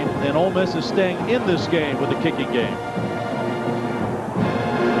kicking game, and Ole Miss is staying in this game with the kicking game.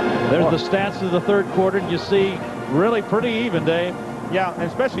 There's the stats of the third quarter, and you see really pretty even, Dave. Yeah, and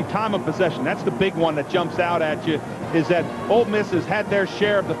especially time of possession. That's the big one that jumps out at you, is that Ole Miss has had their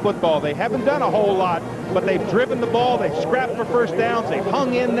share of the football. They haven't done a whole lot, but they've driven the ball, they've scrapped for first downs, they've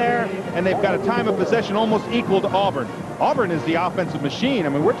hung in there, and they've got a time of possession almost equal to Auburn. Auburn is the offensive machine. I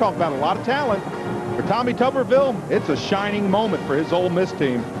mean, we're talking about a lot of talent. For Tommy Tuberville, it's a shining moment for his Ole Miss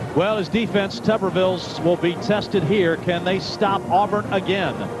team. Well, his defense, Tuberville's, will be tested here. Can they stop Auburn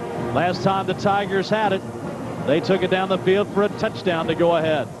again? Last time the Tigers had it, they took it down the field for a touchdown to go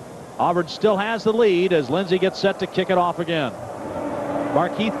ahead. Auburn still has the lead as Lindsey gets set to kick it off again.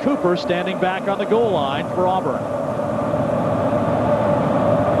 Markeith Cooper standing back on the goal line for Auburn.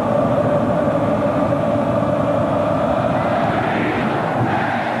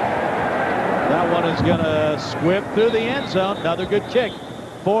 That one is going to squib through the end zone. Another good kick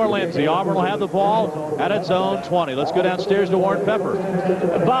for Lindsey. Auburn will have the ball at its own 20. Let's go downstairs to Warren Pepper.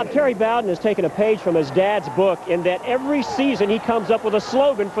 Bob, Terry Bowden has taken a page from his dad's book in that every season he comes up with a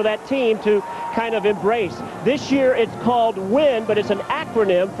slogan for that team to kind of embrace. This year it's called WIN, but it's an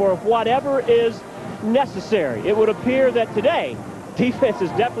acronym for whatever is necessary. It would appear that today defense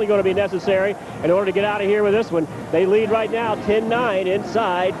is definitely going to be necessary in order to get out of here with this one. They lead right now 10-9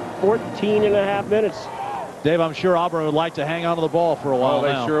 inside 14.5 minutes. Dave, I'm sure Auburn would like to hang on to the ball for a while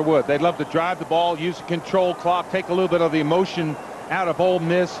now. They sure would. They'd love to drive the ball, use the control clock, take a little bit of the emotion out of Ole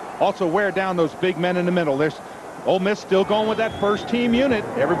Miss, also wear down those big men in the middle. There's Ole Miss still going with that first team unit.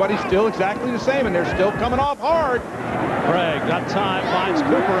 Everybody's still exactly the same, and they're still coming off hard. Craig got time, finds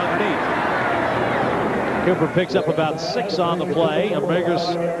Cooper underneath. Cooper picks up about 6 on the play. America's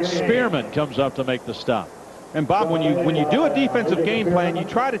Spearman comes up to make the stop. And Bob, when you do a defensive game plan, you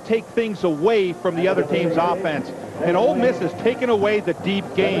try to take things away from the other team's offense. And Ole Miss has taken away the deep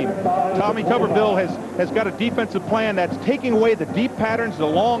game. Tommy Tuberville has got a defensive plan that's taking away the deep patterns, the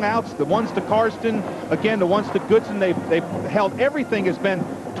long outs, the ones to Karsten, again, the ones to Goodson. They've held everything has been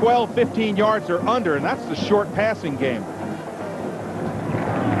 12, 15 yards or under, and that's the short passing game.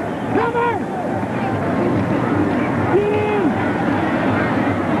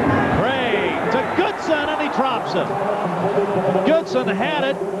 And he drops it. Goodson had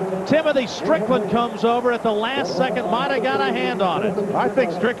it. Timothy Strickland comes over at the last second, might have got a hand on it. I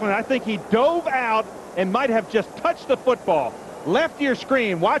think he dove out and might have just touched the football. Left ear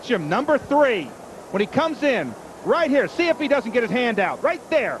screen, watch him, number 3. When he comes in, right here, see if he doesn't get his hand out, right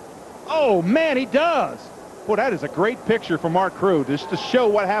there. Oh man, he does. Boy, that is a great picture for Mark Crew, just to show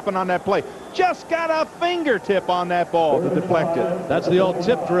what happened on that play. Just got a fingertip on that ball to deflect it. That's the old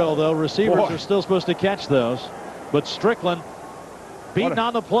tip drill, though. Receivers are still supposed to catch those. But Strickland, beaten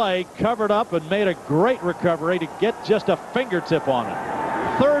on the play, covered up and made a great recovery to get just a fingertip on it.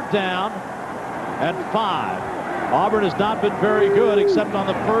 3rd down and 5. Auburn has not been very good except on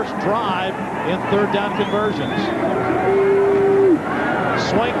the first drive in 3rd down conversions.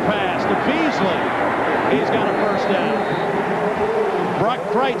 Swing pass to Beasley. He's got a first down. Brock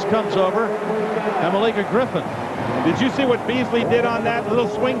Kreitz comes over, and Malika Griffin Did you see what Beasley did on that little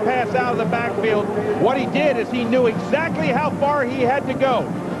swing pass out of the backfield? What he did is he knew exactly how far he had to go.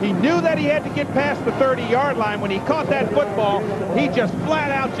 He knew that he had to get past the 30-yard line. When he caught that football, he just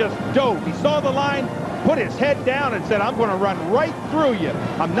flat out just dove. He saw the line, put his head down and said, I'm going to run right through you.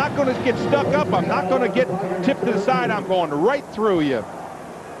 I'm not going to get stuck up. I'm not going to get tipped to the side. I'm going right through you.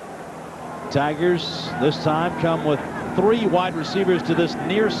 Tigers this time come with 3 wide receivers to this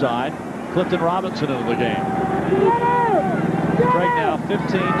near side. Clifton Robinson into the game. Craig now 15,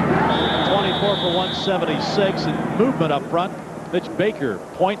 24 for 176, and movement up front. Mitch Baker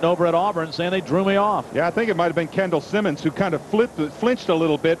pointing over at Auburn saying they drew me off. Yeah, I think it might have been Kendall Simmons who kind of flinched a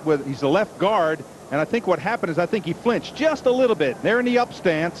little bit. He's a left guard, and I think what happened is I think he flinched just a little bit. They're in the up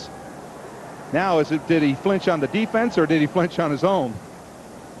stance. Now, did he flinch on the defense or did he flinch on his own?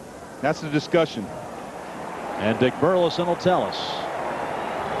 That's the discussion. And Dick Burleson will tell us.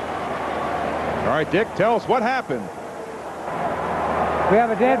 All right, Dick, tell us what happened. We have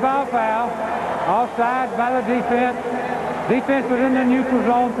a dead ball foul. Offside by the defense. Defense was in the neutral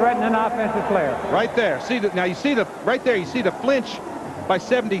zone threatening an offensive player. Right there. Now you see right there. You see the flinch by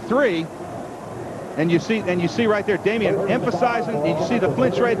 73, and you see right there Damian emphasizing. And you see the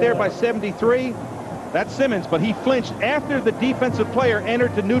flinch right there by 73. That's Simmons, but he flinched after the defensive player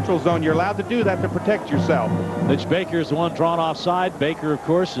entered the neutral zone. You're allowed to do that to protect yourself. Mitch Baker is the one drawn offside. Baker, of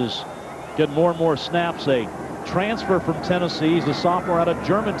course, is getting more and more snaps. A transfer from Tennessee. He's a sophomore out of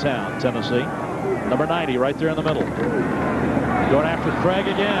Germantown, Tennessee. Number 90 right there in the middle. Going after Craig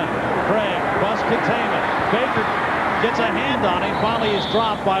again. Craig, bust containment. Baker gets a hand on him. Finally, he's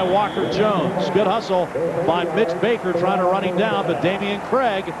dropped by Walker Jones. Good hustle by Mitch Baker trying to run him down, but Damian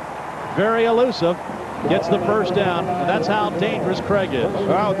Craig, very elusive, gets the first down, and that's how dangerous Craig is.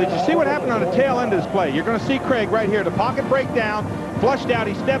 Well, did you see what happened on the tail end of this play? You're going to see Craig right here. The pocket breakdown, flushed out.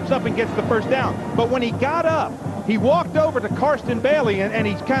 He steps up and gets the first down. But when he got up, he walked over to Karsten Bailey, and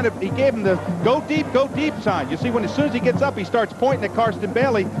he gave him the go deep sign. You see, as soon as he gets up, he starts pointing at Karsten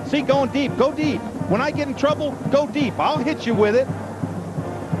Bailey. See, going deep, go deep. When I get in trouble, go deep. I'll hit you with it.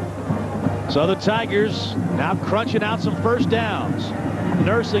 So the Tigers now crunching out some first downs,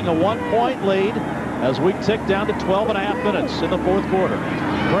 nursing a 1-point lead as we tick down to 12.5 minutes in the 4th quarter.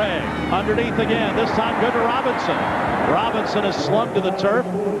 Craig underneath again, this time good to Robinson. Robinson is slung to the turf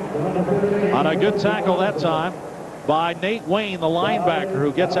on a good tackle that time by Nate Wayne, the linebacker,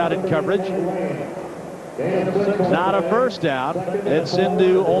 who gets out in coverage. Not a first down. It's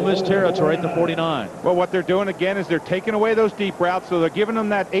into Ole Miss territory at the 49. Well, what they're doing again is they're taking away those deep routes, so they're giving them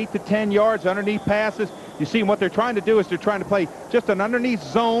that 8 to 10 yards underneath passes. You see, what they're trying to do is they're trying to play just an underneath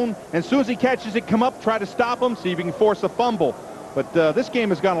zone, and as soon as he catches it, come up, try to stop him, see if you can force a fumble. But this game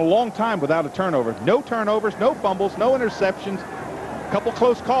has gone a long time without a turnover. No turnovers, no fumbles, no interceptions. A couple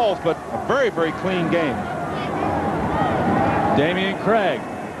close calls, but a very, very clean game. Damian Craig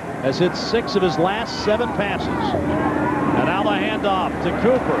has hit 6 of his last 7 passes. And now the handoff to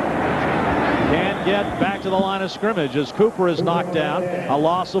Cooper. Can't get back to the line of scrimmage as Cooper is knocked down. A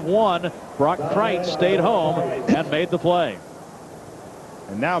loss of 1. Brock Kreitz stayed home and made the play.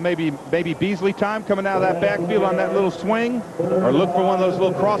 And now maybe Beasley time coming out of that backfield on that little swing, or look for one of those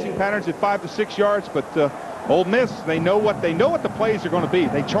little crossing patterns at 5 to 6 yards. But Ole Miss, they know what the plays are going to be.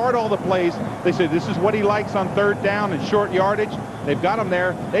 They chart all the plays. They say this is what he likes on 3rd down and short yardage. They've got him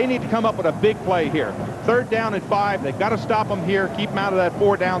there. They need to come up with a big play here. 3rd down and 5. They've got to stop him here. Keep him out of that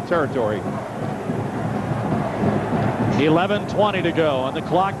 4-down territory. 11:20 to go, and the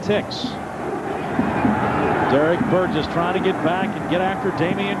clock ticks. Derek Burgess trying to get back and get after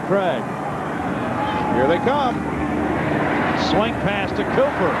Damian Craig. Here they come. Swing pass to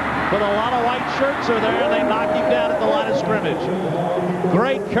Cooper, but a lot of white shirts are there, and they knock him down at the line of scrimmage.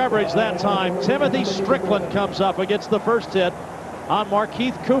 Great coverage that time. Timothy Strickland comes up against the first hit on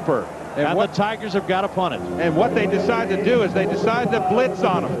Markeith Cooper. And the Tigers have got to punt it. And what they decided to do is they decided to blitz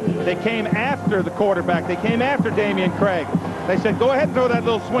on him. They came after the quarterback. They came after Damian Craig. They said, go ahead and throw that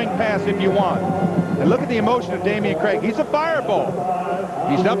little swing pass if you want. And look at the emotion of Damian Craig. He's a fireball.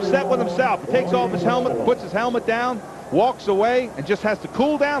 He's upset with himself. He takes off his helmet, puts his helmet down, walks away, and just has to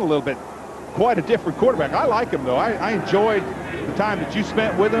cool down a little bit. Quite a different quarterback. I like him, though. I enjoyed the time that you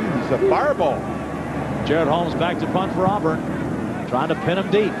spent with him. He's a fireball. Jared Holmes back to punt for Auburn, trying to pin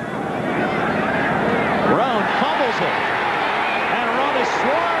him deep. Roan fumbles it, and Roan is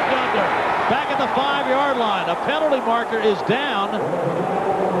swarmed under. Back at the 5-yard line. A penalty marker is down.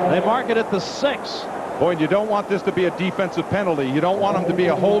 They mark it at the 6. Boy, and you don't want this to be a defensive penalty. You don't want him to be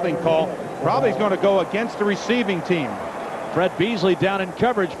a holding call. Probably he's going to go against the receiving team. Fred Beasley down in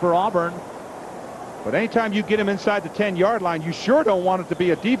coverage for Auburn. But anytime you get him inside the 10-yard line, you sure don't want it to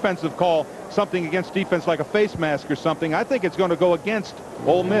be a defensive call, something against defense like a face mask or something. I think it's going to go against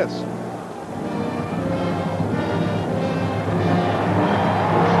Ole Miss.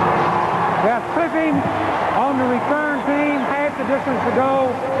 They're slipping on the return team, half the distance to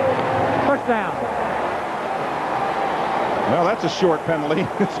go. First down. Well, that's a short penalty.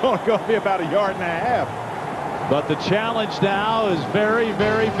 It's only going to be about 1.5 yards. But the challenge now is very,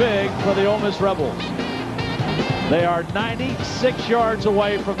 very big for the Ole Miss Rebels. They are 96 yards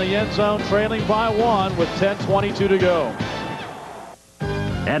away from the end zone, trailing by 1 with 10:22 to go.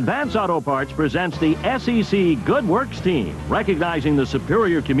 Advance Auto Parts presents the SEC Good Works team, recognizing the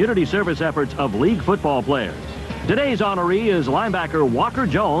superior community service efforts of league football players. Today's honoree is linebacker Walker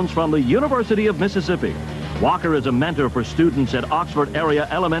Jones from the University of Mississippi. Walker is a mentor for students at Oxford area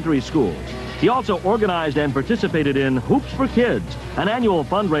elementary schools. He also organized and participated in Hoops for Kids, an annual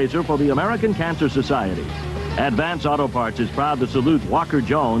fundraiser for the American Cancer Society. Advance Auto Parts is proud to salute Walker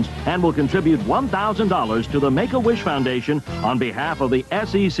Jones and will contribute $1,000 to the Make-A-Wish Foundation on behalf of the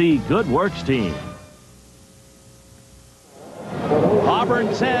SEC Good Works team.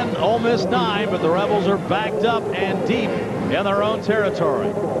 Auburn 10, Ole Miss 9, but the Rebels are backed up and deep in their own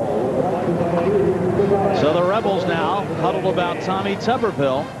territory. So the Rebels now huddled about Tommy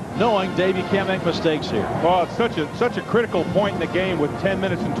Tuberville, knowing Dave, you can't make mistakes here. Oh, it's such a critical point in the game with 10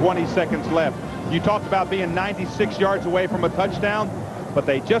 minutes and 20 seconds left. You talked about being 96 yards away from a touchdown, but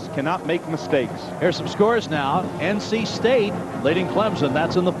they just cannot make mistakes. Here's some scores now. NC State leading Clemson.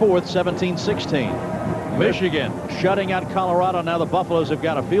 That's in the 4th, 17-16. Michigan shutting out Colorado. Now the Buffaloes have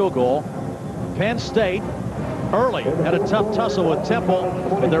got a field goal. Penn State early had a tough tussle with Temple,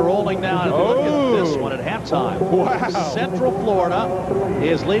 but they're rolling now. And look at this one at halftime. Wow. Central Florida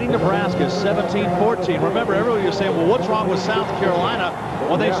is leading Nebraska 17-14. Remember, everybody was saying, well, what's wrong with South Carolina?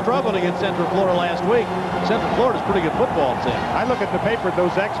 Well, they struggled against Central Florida last week. Central Florida's a pretty good football team. I look at the paper,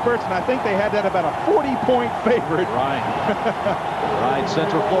 those experts, and I think they had that about a 40-point favorite. Right. Right.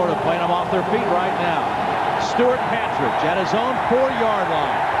 Central Florida playing them off their feet right now. Stuart Patridge at his own 4-yard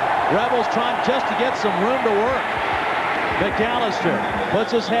line. Rebels trying just to get some room to work. McAllister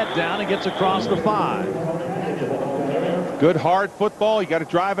puts his head down and gets across the 5. Good hard football. You got to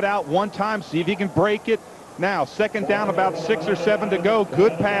drive it out one time, see if you can break it. Now, second down, about 6 or 7 to go.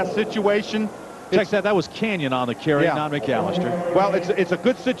 Good pass situation. Check that was Canyon on the carry, not McAllister. Well, it's a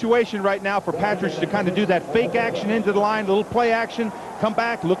good situation right now for Patridge to kind of do that fake action into the line, a little play action, come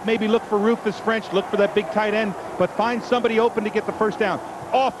back, maybe look for Rufus French, look for that big tight end, but find somebody open to get the first down.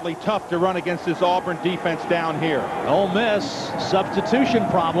 Awfully tough to run against this Auburn defense down here. Ole Miss, substitution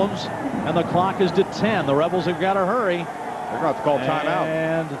problems, and the clock is to 10. The Rebels have got to hurry. They're going to have to call timeout.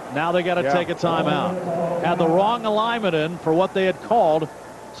 And now they got to take a timeout. Had the wrong alignment in for what they had called,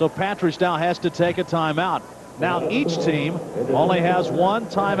 so Patridge now has to take a timeout. Now each team only has one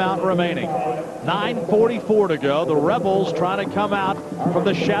timeout remaining. 9:44 to go. The Rebels trying to come out from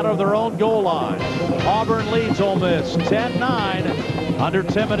the shadow of their own goal line. Auburn leads Ole Miss 10-9. Under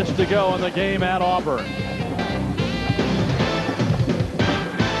 10 minutes to go in the game at Auburn.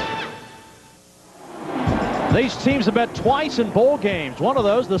 These teams have met twice in bowl games. One of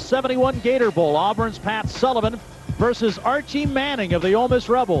those, the 71 Gator Bowl. Auburn's Pat Sullivan versus Archie Manning of the Ole Miss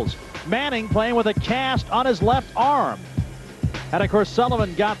Rebels. Manning playing with a cast on his left arm. And, of course,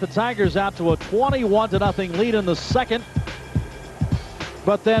 Sullivan got the Tigers out to a 21-0 lead in the second.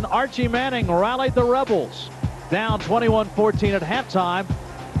 But then Archie Manning rallied the Rebels. Down 21-14 at halftime.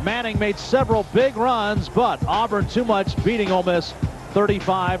 Manning made several big runs, but Auburn too much, beating Ole Miss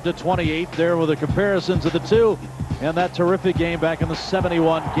 35-28. There were the comparisons of the two in that terrific game back in the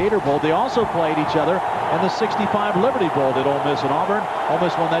 71 Gator Bowl. They also played each other in the 65 Liberty Bowl, did Ole Miss and Auburn. Ole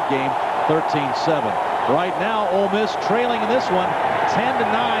Miss won that game 13-7. Right now, Ole Miss trailing in this one 10-9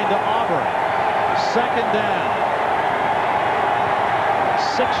 to Auburn. Second down.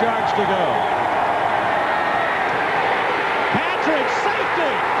 6 yards to go. Patridge,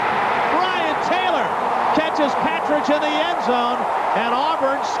 safety! Brian Taylor catches Patridge in the end zone, and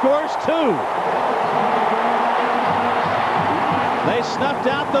Auburn scores 2. They snuffed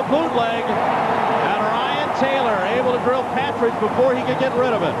out the bootleg, and Ryan Taylor able to drill Patridge before he could get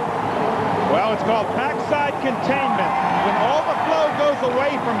rid of it. Well, it's called backside containment. When all the flow goes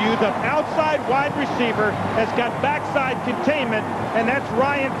away from you, the outside wide receiver has got backside containment, and that's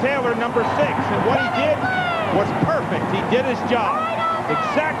Ryan Taylor, number 6. And what he did was perfect. He did his job.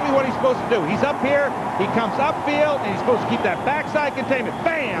 Exactly what he's supposed to do. He's up here, he comes upfield, and he's supposed to keep that backside containment.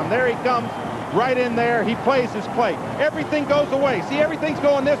 Bam! There he comes, right in there. He plays his play. Everything goes away. See, everything's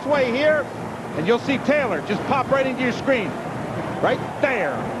going this way here, and you'll see Taylor just pop right into your screen. Right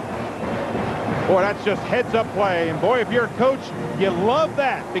there. Boy, that's just heads-up play. And, boy, if you're a coach, you love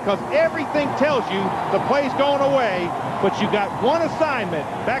that because everything tells you the play's going away, but you got one assignment,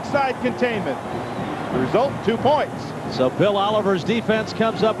 backside containment. The result, 2 points. So Bill Oliver's defense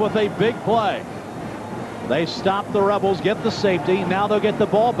comes up with a big play. They stop the Rebels, get the safety. Now they'll get the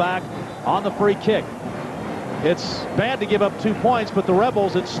ball back on the free kick. It's bad to give up 2 points, but the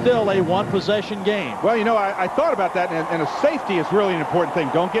Rebels, it's still a one-possession game. Well, you know, I thought about that, and a safety is really an important thing.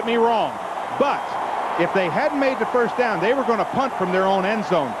 Don't get me wrong. But if they hadn't made the first down, they were going to punt from their own end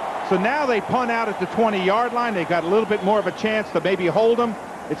zone. So now they punt out at the 20-yard line. They got a little bit more of a chance to maybe hold them.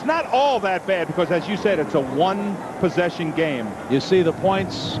 It's not all that bad because, as you said, it's a one-possession game. You see the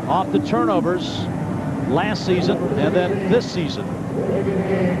points off the turnovers last season and then this season.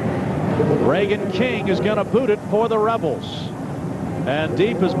 Reagan King is going to boot it for the Rebels. And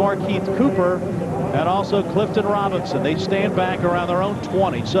deep is Markeith Cooper and also Clifton Robinson. They stand back around their own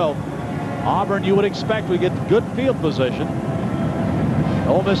 20. So Auburn, you would expect, we get good field position.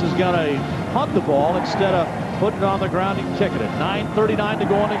 Ole Miss is going to punt the ball instead of putting it on the ground and kicking it. 9:39 to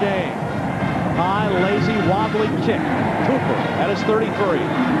go in the game. High, lazy, wobbly kick. Cooper at his 33.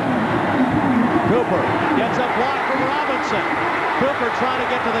 Cooper gets a block from Robinson. Cooper trying to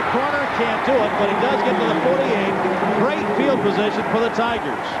get to the corner, can't do it, but he does get to the 48. Great field position for the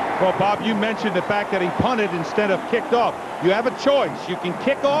Tigers. Well, Bob, you mentioned the fact that he punted instead of kicked off. You have a choice. You can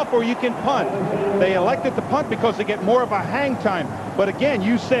kick off or you can punt. They elected to punt because they get more of a hang time. But again,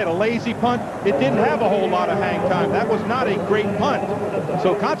 you said a lazy punt. It didn't have a whole lot of hang time. That was not a great punt.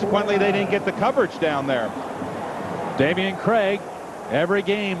 So consequently, they didn't get the coverage down there. Damian Craig, every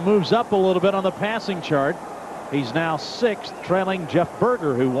game moves up a little bit on the passing chart. He's now 6th, trailing Jeff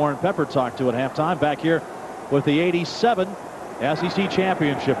Berger, who Warren Pepper talked to at halftime, back here with the 87 SEC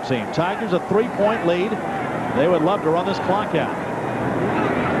championship team. Tigers a 3-point lead. They would love to run this clock out.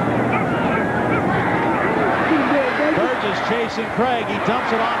 Burgess chasing Craig. He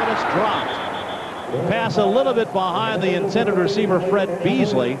dumps it off and it's dropped. Pass a little bit behind the intended receiver, Fred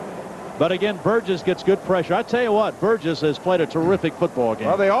Beasley. But again, Burgess gets good pressure. I tell you what, Burgess has played a terrific football game.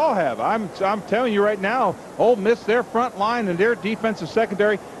 Well, they all have. I'm telling you right now, Ole Miss, their front line and their defensive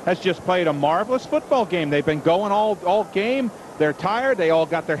secondary has just played a marvelous football game. They've been going all game. They're tired. They all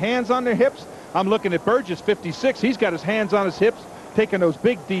got their hands on their hips. I'm looking at Burgess, 56. He's got his hands on his hips, taking those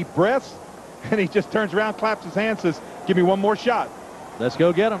big, deep breaths. And he just turns around, claps his hands, says, give me one more shot. Let's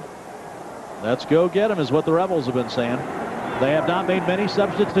go get him. Let's go get him is what the Rebels have been saying. They have not made many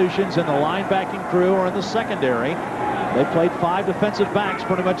substitutions in the linebacking crew or in the secondary. They played 5 defensive backs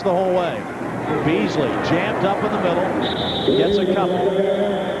pretty much the whole way. Beasley jammed up in the middle, gets a couple.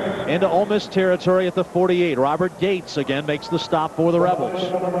 Into Ole Miss territory at the 48. Robert Gates again makes the stop for the Rebels.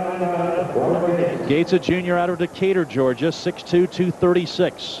 Gates, a junior out of Decatur, Georgia, 6'2",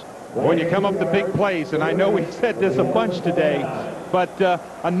 236. When you come up to big plays, and I know we said this a bunch today, but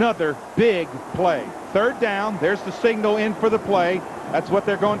another big play. 3rd down, there's the signal in for the play. That's what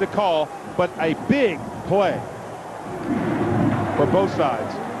they're going to call, but a big play for both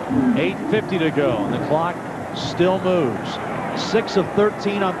sides. 8:50 to go, and the clock still moves. 6 of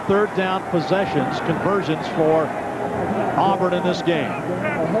 13 on 3rd down possessions, conversions for Auburn in this game.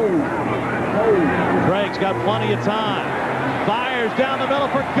 Craig's got plenty of time. Fires down the middle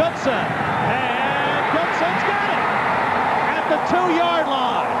for Goodson. And Goodson's got it at the 2-yard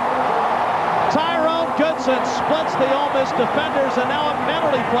line. Tyrone Goodson splits the Ole Miss defenders, and now a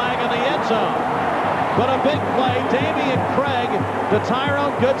penalty flag in the end zone. But a big play, Damian Craig to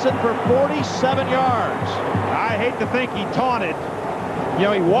Tyrone Goodson for 47 yards. I hate to think he taunted. You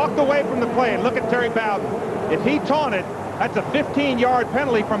know, he walked away from the play, and look at Terry Bowden. If he taunted, that's a 15-yard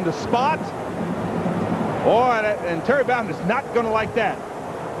penalty from the spot. And Terry Bowden is not going to like that.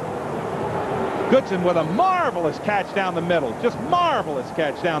 Goodson with a marvelous catch down the middle. Just marvelous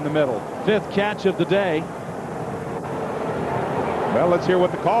catch down the middle. 5th catch of the day. Well, let's hear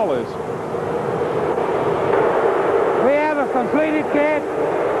what the call is. We have a completed catch,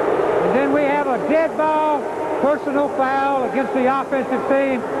 and then we have a dead ball, personal foul against the offensive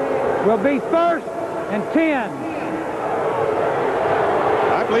team. Will be 1st and 10.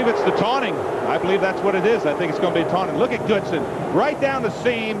 I believe it's the taunting. I believe that's what it is. I think it's going to be taunting. Look at Goodson right down the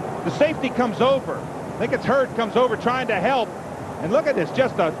seam. The safety comes over. I think it's Hare comes over trying to help. And look at this,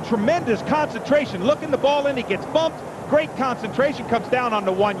 just a tremendous concentration. Looking the ball in, he gets bumped. Great concentration, comes down on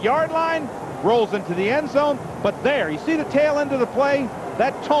the 1-yard line, rolls into the end zone. But there, you see the tail end of the play?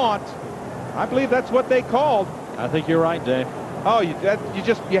 That taunt, I believe that's what they called. I think you're right, Dave. Oh, you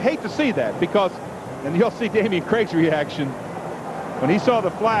hate to see that because, and you'll see Damian Craig's reaction. When he saw the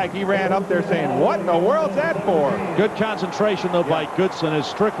flag, he ran up there saying, what in the world's that for? Good concentration, though, by Goodson, as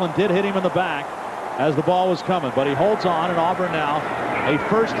Strickland did hit him in the back as the ball was coming. But he holds on, and Auburn now a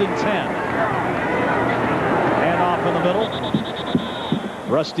 1st and 10. And off in the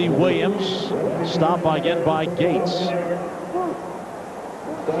middle. Rusty Williams stopped again by Gates.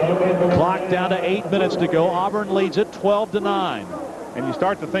 Clock down to 8 minutes to go. Auburn leads it 12-9. And you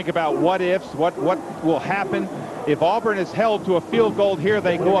start to think about what ifs, what will happen. If Auburn is held to a field goal here,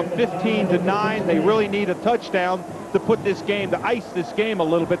 they go up 15-9. They really need a touchdown to put this game, to ice this game a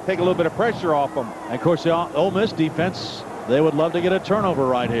little bit, take a little bit of pressure off them. And of course, the Ole Miss defense, they would love to get a turnover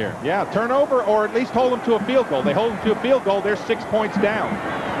right here. Yeah, turnover, or at least hold them to a field goal. They hold them to a field goal, they're 6 points down.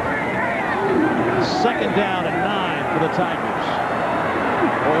 2nd down and 9 for the Tigers.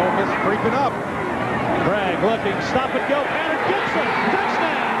 Boy, Ole Miss creeping up. Craig looking, stop and go, and Goodson,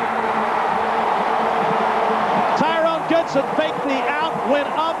 touchdown! Tyrone Goodson faked the out, went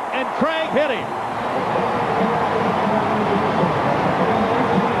up, and Craig hit him.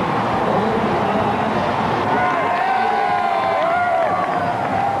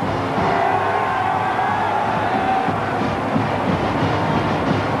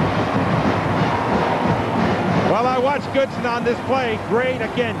 Well, I watched Goodson on this play. Great,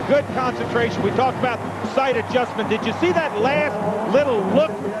 again, good concentration. We talked about sight adjustment. Did you see that last little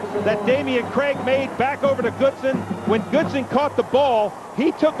look that Damian Craig made back over to Goodson? When Goodson caught the ball,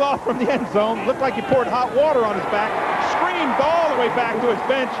 he took off from the end zone. Looked like he poured hot water on his back. Screamed all the way back to his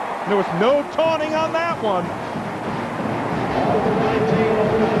bench. There was no taunting on that one.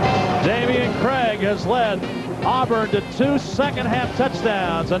 Damian Craig has led Auburn to 2 second-half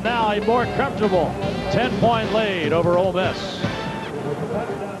touchdowns, and now a more comfortable 10-point lead over Ole Miss.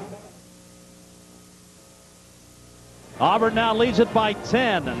 Auburn now leads it by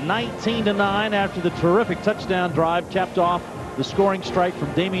 10, 19-9 after the terrific touchdown drive capped off the scoring strike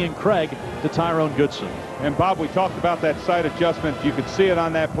from Damian Craig to Tyrone Goodson. And Bob, we talked about that sight adjustment. You could see it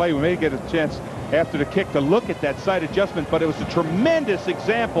on that play. We may get a chance after the kick to look at that sight adjustment, but it was a tremendous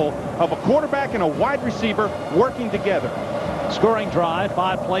example of a quarterback and a wide receiver working together. Scoring drive,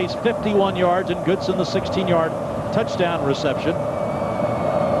 5 plays, 51 yards, and Goodson the 16-yard touchdown reception.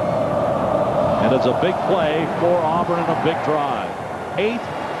 And it's a big play for Auburn and a big drive.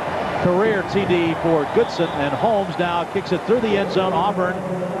 8th career TD for Goodson, and Holmes now kicks it through the end zone. Auburn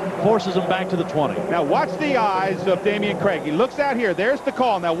forces him back to the 20. Now watch the eyes of Damian Craig. He looks out here. There's the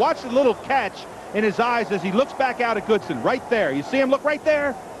call. Now watch the little catch in his eyes as he looks back out at Goodson. Right there. You see him look right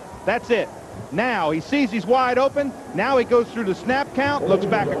there? That's it. Now he sees he's wide open. Now he goes through the snap count, looks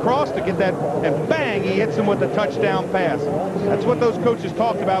back across to get that, and bang, he hits him with the touchdown pass. That's what those coaches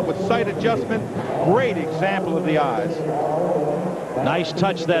talked about with sight adjustment. Great example of the eyes. Nice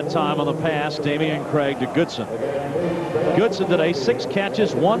touch that time on the pass, Damian Craig to Goodson. Goodson today, 6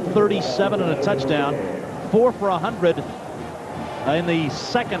 catches, 137 and a touchdown, 4 for 100 in the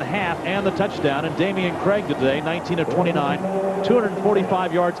second half and the touchdown. And Damian Craig today, 19 of 29,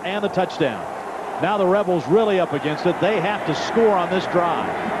 245 yards and the touchdown. Now the Rebels really up against it. They have to score on this drive.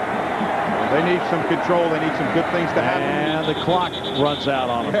 They need some control. They need some good things to happen. And the clock runs out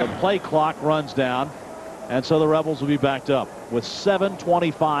on them. The play clock runs down. And so the Rebels will be backed up with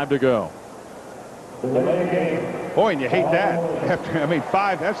 7:25 to go. Boy, and you hate that. I mean,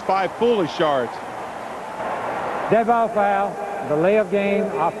 that's 5 foolish yards. Dead ball foul, delay of game,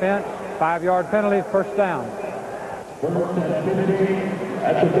 offense, 5-yard penalty, first down.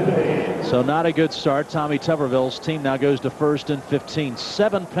 So not a good start. Tommy Tuberville's team now goes to 1st and 15.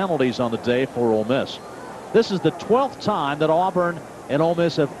 7 penalties on the day for Ole Miss. This is the 12th time that Auburn and Ole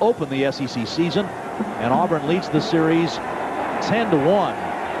Miss have opened the SEC season, and Auburn leads the series 10-1.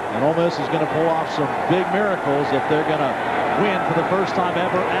 And Ole Miss is going to pull off some big miracles if they're going to win for the first time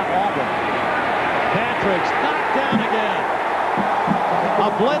ever at Auburn. Patrick's knocked down again. A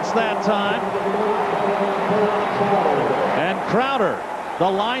blitz that time. And Crowder, the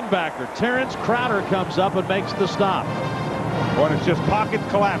linebacker, Terrence Crowder, comes up and makes the stop. Boy, it's just pocket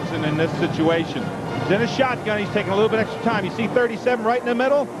collapsing in this situation. He's in a shotgun. He's taking a little bit extra time. You see 37 right in the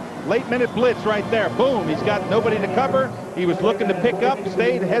middle? Late minute blitz right there. Boom. He's got nobody to cover. He was looking to pick up,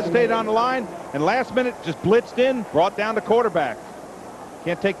 hesitated on the line, and last minute just blitzed in, brought down the quarterback.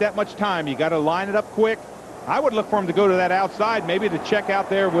 Can't take that much time. You got to line it up quick. I would look for him to go to that outside, maybe to check out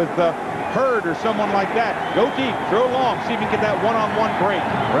there with Hare or someone like that. Go deep, throw long, see if you can get that one-on-one break.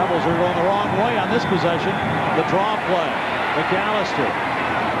 Rebels are going the wrong way on this possession. The draw play. McAllister.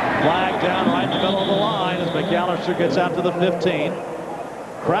 Flag down right in the middle of the line as McAllister gets out to the 15.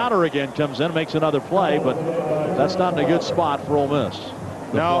 Crowder again comes in, makes another play, but that's not in a good spot for Ole Miss.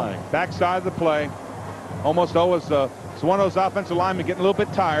 No, backside of the play. Almost always It's one of those offensive linemen getting a little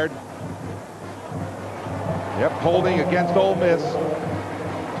bit tired. Yep, holding against Ole Miss.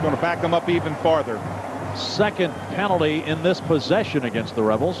 It's going to back them up even farther. Second penalty in this possession against the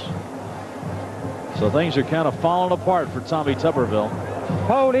Rebels. So things are kind of falling apart for Tommy Tuberville.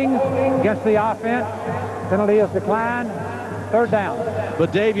 Holding against the offense. Penalty is declined. Third down.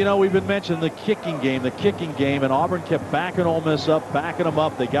 But Dave, you know, we've been mentioning the kicking game, and Auburn kept backing Ole Miss up, backing them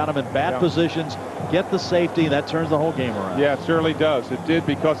up. They got them in bad positions, get the safety, and that turns the whole game around. Yeah, it certainly does. It did,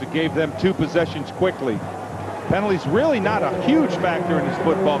 because it gave them 2 possessions quickly. Penalties really not a huge factor in this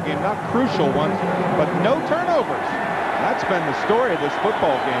football game, not crucial ones, but no turnovers. That's been the story of this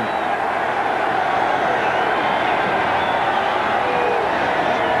football game.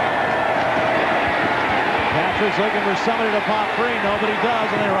 Patrick's looking for somebody to pop free. Nobody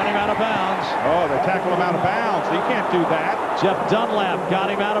does, and they run him out of bounds. Oh, they tackle him out of bounds. You can't do that. Jeff Dunlap got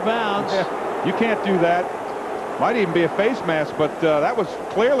him out of bounds. Yeah, you can't do that. Might even be a face mask, but that was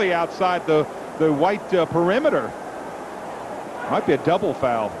clearly outside the white perimeter. Might be a double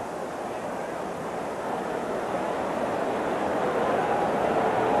foul.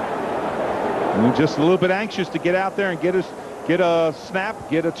 And just a little bit anxious to get out there and get a snap,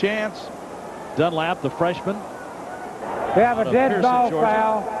 get a chance. Dunlap, the freshman. We have a dead ball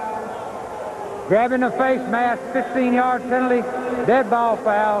foul. Grabbing the face mask, 15-yard penalty, dead ball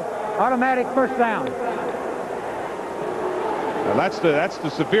foul, automatic first down. Now that's the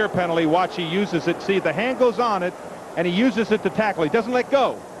severe penalty. Watch, he uses it. See, the hand goes on it, and he uses it to tackle. He doesn't let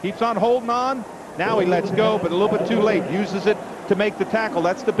go. Keeps on holding on. Now he lets go, but a little bit too late. Uses it to make the tackle.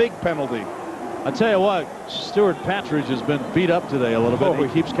 That's the big penalty. I tell you what, Stuart Patridge has been beat up today a little bit.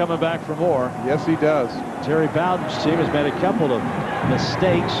 He keeps coming back for more. Yes, he does. Terry Bowden's team has made a couple of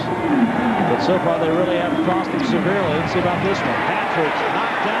mistakes, but so far they really haven't cost him severely. Let's see about this one. Patridge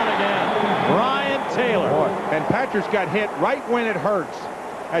knocked down again. Brian Taylor. Boy, and Patridge got hit right when it hurts.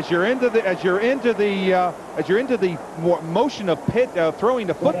 As you're into the motion of throwing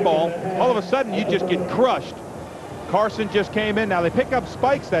the football, all of a sudden you just get crushed. Carson just came in. Now they pick up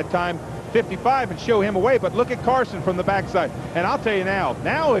Spikes that time, 55, and show him away, but look at Carson from the backside. And I'll tell you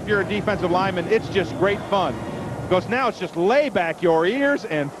now if you're a defensive lineman, it's just great fun, because now it's just lay back your ears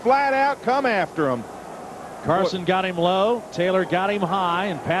and flat out come after him. Carson got him low, Taylor got him high,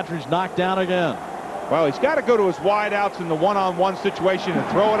 and Patridge knocked down again. Well, he's got to go to his wideouts in the one-on-one situation and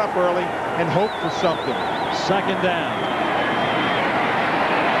throw it up early and hope for something. Second down.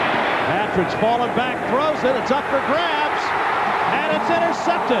 Patridge falling back, throws it. It's up for grabs, and it's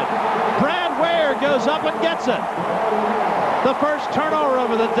intercepted. Brad Ware goes up and gets it. The first turnover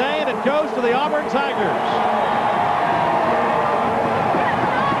of the day, and it goes to the Auburn Tigers.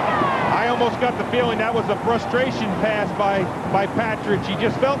 I almost got the feeling that was a frustration pass by Patridge. He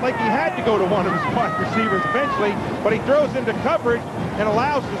just felt like he had to go to one of his wide receivers eventually, but he throws into coverage and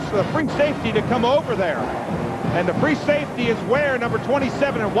allows the free safety to come over there. And the free safety is Ware, number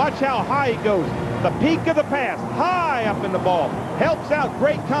 27, and watch how high he goes. The peak of the pass, high up in the ball. Helps out,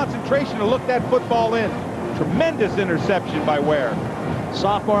 great concentration to look that football in. Tremendous interception by Ware.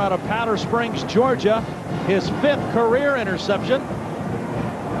 Sophomore out of Powder Springs, Georgia, his 5th career interception.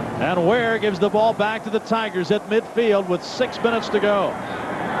 And Ware gives the ball back to the Tigers at midfield with 6 minutes to go.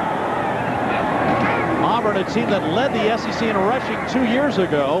 Auburn, a team that led the SEC in rushing 2 years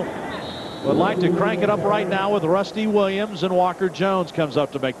ago, would like to crank it up right now with Rusty Williams, and Walker Jones comes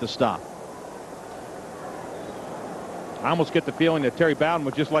up to make the stop. I almost get the feeling that Terry Bowden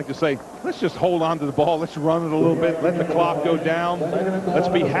would just like to say, let's just hold on to the ball. Let's run it a little bit. Let the clock go down. Let's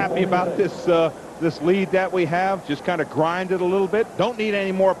be happy about this this lead that we have. Just kind of grind it a little bit. Don't need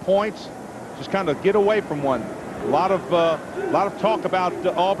any more points. Just kind of get away from one. A lot of talk about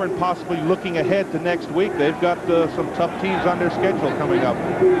Auburn possibly looking ahead to next week. They've got some tough teams on their schedule coming up.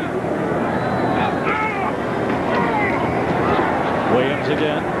 Williams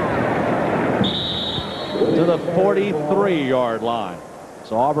again to the 43-yard line.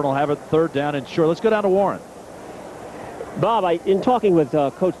 So Auburn will have it 3rd down and short. Let's go down to Warren. Bob, in talking with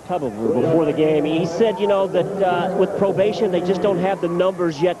Coach Tuberville before the game, he said, you know, that with probation, they just don't have the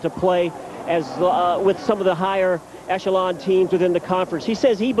numbers yet to play as with some of the higher echelon teams within the conference. He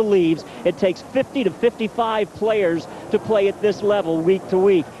says he believes it takes 50 to 55 players to play at this level week to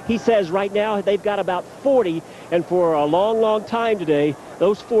week. He says right now they've got about 40, and for a long, long time today,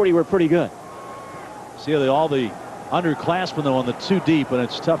 those 40 were pretty good. See all the underclassmen, though, on the 2 deep, and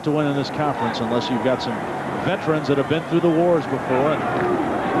it's tough to win in this conference unless you've got some veterans that have been through the wars before.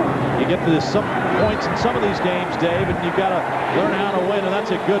 And you get to some points in some of these games, Dave, and you've got to learn how to win, and that's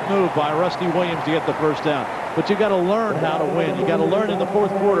a good move by Rusty Williams to get the first down. But you've got to learn how to win. You've got to learn in the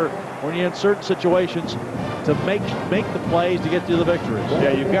 4th quarter when you're in certain situations to make the plays to get to the victories.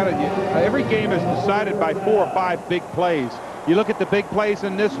 Yeah, you've got to. Every game is decided by 4 or 5 big plays. You look at the big plays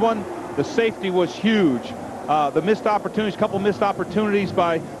in this one. The safety was huge. The missed opportunities, couple missed opportunities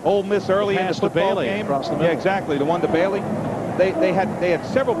by Ole Miss early in the football game. Yeah, exactly. The one to Bailey. They had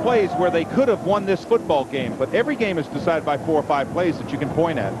several plays where they could have won this football game, but every game is decided by 4 or 5 plays that you can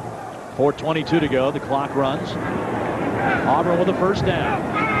point at. 4:22 to go. The clock runs. Auburn with a first down.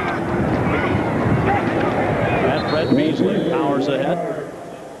 And Fred Beasley powers ahead.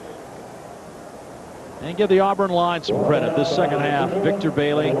 And give the Auburn line some credit. This second half, Victor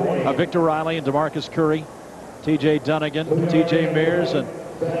Riley and DeMarcus Curry, T.J. Dunnigan, T.J. Mears, and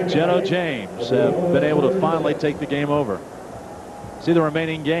Jeno James have been able to finally take the game over. See the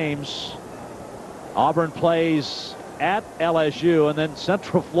remaining games. Auburn plays at LSU and then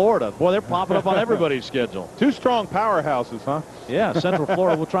Central Florida. Boy, they're popping up on everybody's schedule. 2 strong powerhouses, huh? Yeah, Central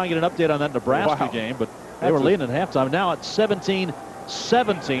Florida. We'll try and get an update on that Nebraska game, but they were leading at halftime. Now it's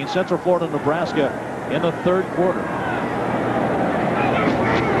 17-17, Central Florida, Nebraska in the third quarter.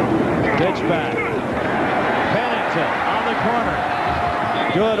 Pitch back. Pennington on the corner.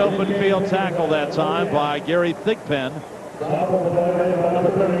 Good open field tackle that time by Gary Thigpen.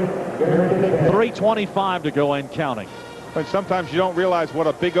 3:25 to go and counting. But sometimes you don't realize what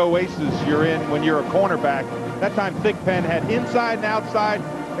a big oasis you're in when you're a cornerback. That time Thigpen had inside and outside,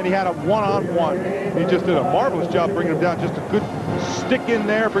 and he had a one-on-one. He just did a marvelous job bringing him down. Just a good stick in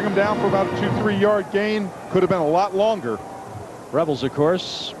there, bring him down for about a 2-3 yard gain. Could have been a lot longer. Rebels, of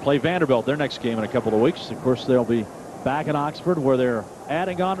course, play Vanderbilt their next game in a couple of weeks. Of course, they'll be back in Oxford where they're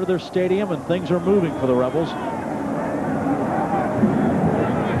adding on to their stadium and things are moving for the Rebels.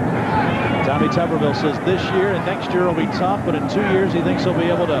 Tommy Tuberville says this year and next year will be tough, but in 2 years he thinks he'll be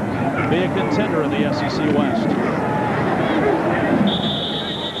able to be a contender in the SEC West.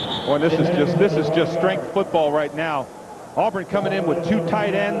 Boy, this is just strength football right now. Auburn coming in with 2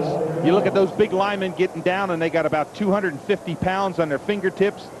 tight ends. You look at those big linemen getting down, and they got about 250 pounds on their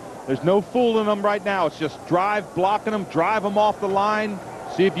fingertips. There's no fooling them right now. It's just blocking them, drive them off the line.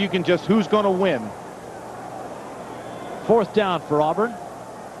 See if you can just who's going to win. 4th down for Auburn.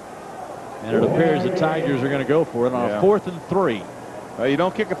 And it appears the Tigers are going to go for it on a 4th and 3. You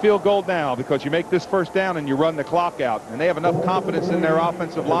don't kick a field goal now because you make this first down and you run the clock out. And they have enough confidence in their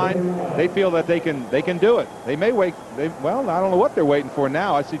offensive line. They feel that they can do it. They may wait. Well, I don't know what they're waiting for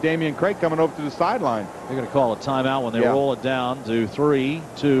now. I see Damian Craig coming over to the sideline. They're going to call a timeout when they roll it down to 3,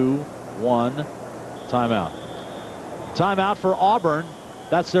 2, 1. Timeout. Timeout for Auburn.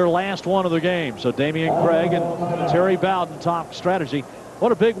 That's their last one of the game. So Damian Craig and Terry Bowden talk strategy.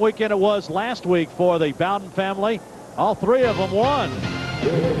 What a big weekend it was last week for the Bowden family. All 3 of them won.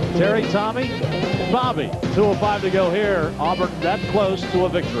 Terry, Tommy, Bobby. 2:05 to go here. Auburn that close to a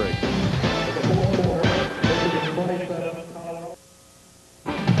victory.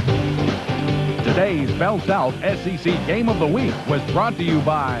 Today's Bell South SEC Game of the Week was brought to you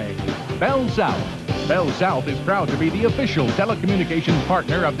by Bell South. Bell South is proud to be the official telecommunications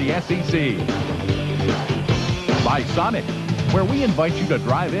partner of the SEC. By Sonic, where we invite you to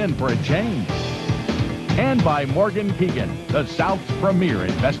drive in for a change. And by Morgan Keegan, the South's premier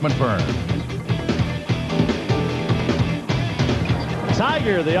investment firm.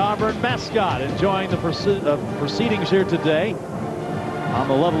 Tiger, the Auburn mascot, enjoying the proceedings here today on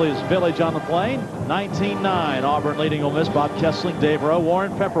the loveliest village on the plain. 19-9, Auburn leading Ole Miss. Bob Kessling, Dave Rowe,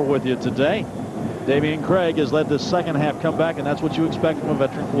 Warren Pepper with you today. Damian Craig has led this second half comeback, and that's what you expect from a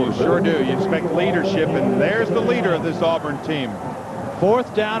veteran quarterback. You sure do. You expect leadership, and there's the leader of this Auburn team.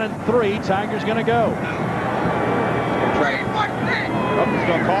 4th down and 3. Tigers going to go. He's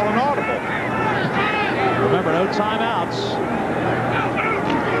going to call an audible. Remember, no timeouts.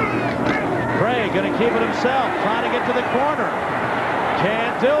 Craig going to keep it himself, trying to get to the corner.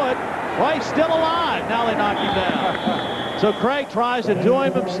 Can't do it. Well, he's still alive. Now they knock him down. So Craig tries to do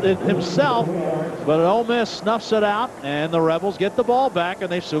him himself, but Ole Miss snuffs it out, and the Rebels get the ball back,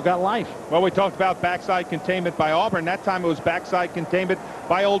 and they've still got life. Well, we talked about backside containment by Auburn. That time it was backside containment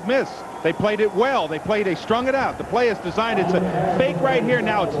by Ole Miss. They played it well. They strung it out. The play is designed. It's a fake right here.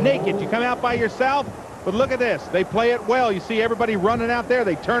 Now it's naked. You come out by yourself, but look at this. They play it well. You see everybody running out there.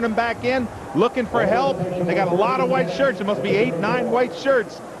 They turn them back in, looking for help. They got a lot of white shirts. It must be 8, 9 white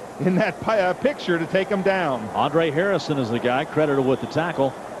shirts in that picture to take them down. Andre Harrison is the guy credited with the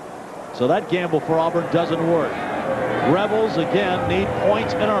tackle. So that gamble for Auburn doesn't work. Rebels again need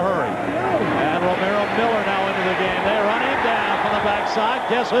points in a hurry. And Romero Miller now into the game. They run him down from the backside.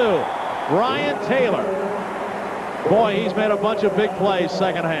 Guess who? Ryan Taylor. Boy, he's made a bunch of big plays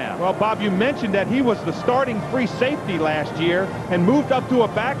second half. Well, Bob, you mentioned that he was the starting free safety last year and moved up to a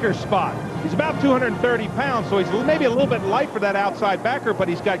backer spot. He's about 230 pounds, so he's maybe a little bit light for that outside backer, but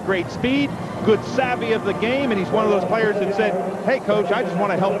he's got great speed, good savvy of the game, and he's one of those players that said, hey, Coach, I just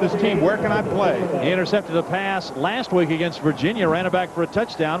want to help this team. Where can I play? He intercepted a pass last week against Virginia, ran it back for a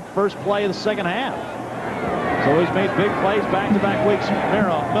touchdown, first play of the second half. So he's made big plays back-to-back weeks.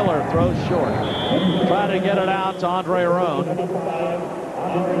 Miller throws short. Try to get it out to Andre Roan.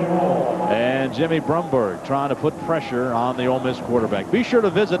 And Jimmy Brumberg trying to put pressure on the Ole Miss quarterback. Be sure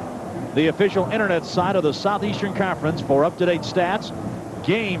to visit the official internet site of the Southeastern Conference for up-to-date stats,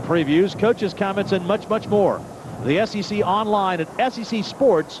 game previews, coaches' comments, and much, much more. The SEC online at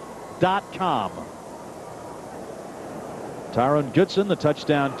secsports.com. Tyron Goodson, the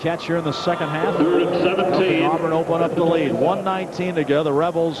touchdown catch here in the second half. 3rd and 17. Auburn open up the lead. 1:19 to go. The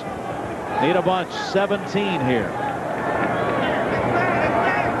Rebels need a bunch. 17 here.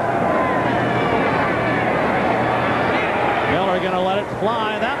 Miller going to let it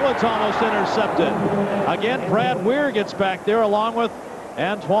fly. That one's almost intercepted. Again, Brad Weir gets back there along with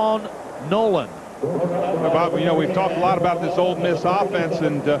Antoine Nolan. Bob, you know, we've talked a lot about this Ole Miss offense,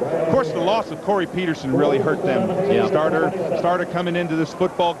 and of course the loss of Corey Peterson really hurt them. Yeah. Starter coming into this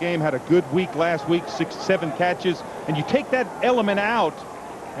football game, had a good week last week, 6-7 catches, and you take that element out,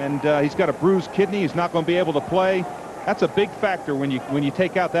 and he's got a bruised kidney. He's not going to be able to play. That's a big factor when you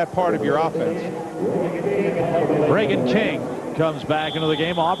take out that part of your offense. Reagan King comes back into the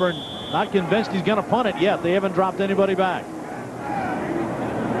game. Auburn not convinced he's going to punt it yet. They haven't dropped anybody back.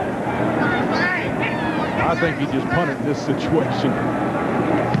 I think he just punted in this situation.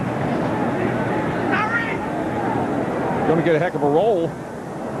 Going to get a heck of a roll.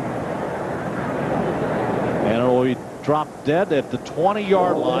 And it'll be dropped dead at the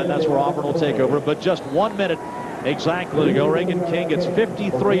 20-yard line. That's where Auburn will take over. But just 1 minute exactly to go. Reagan King gets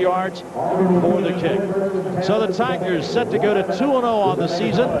 53 yards for the kick. So the Tigers set to go to 2-0 on the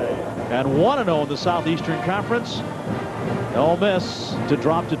season and 1-0 in the Southeastern Conference. Ole Miss to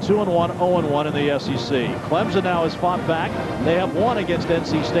drop to 2-1, 0-1 in the SEC. Clemson now has fought back. They have won against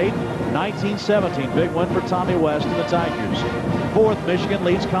NC State, 19-17. Big win for Tommy West and the Tigers. Fourth, Michigan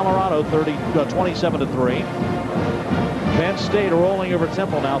leads Colorado 27-3. Penn State rolling over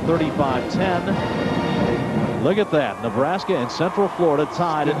Temple now 35-10. Look at that. Nebraska and Central Florida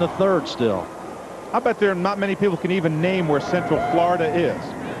tied in the third still. I bet there are not many people can even name where Central Florida is.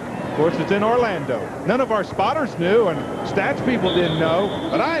 Of course, it's in Orlando. None of our spotters knew, and stats people didn't know,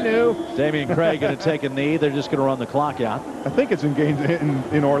 but I knew. Damian Craig going to take a knee. They're just going to run the clock out. I think it's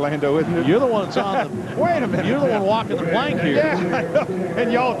in Orlando, isn't it? You're the one that's on the... Wait a minute. You're the one walking the plank here. Yeah, I know.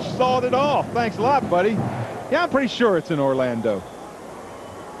 And y'all sawed it off. Thanks a lot, buddy. Yeah, I'm pretty sure it's in Orlando.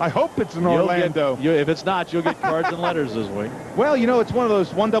 I hope it's in Orlando. If it's not, you'll get cards and letters this week. Well, you know, it's one of those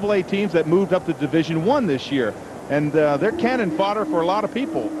 1AA teams that moved up to Division I this year. And they're cannon fodder for a lot of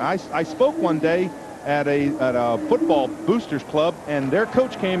people. I spoke one day at a football boosters club, and their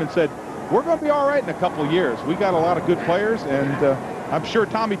coach came and said, we're going to be all right in a couple of years. We got a lot of good players, and I'm sure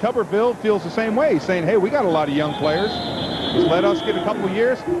Tommy Tuberville feels the same way. He's saying, hey, we got a lot of young players. Just let us get a couple of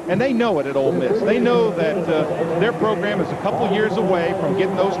years. And they know it at Ole Miss. They know that their program is a couple of years away from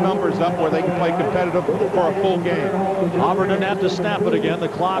getting those numbers up where they can play competitive for a full game. Auburn doesn't have to snap it again. The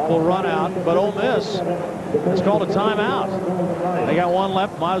clock will run out, but Ole Miss has called a timeout. They got one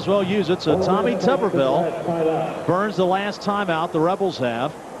left. Might as well use it. So Tommy Tuberville burns the last timeout. The Rebels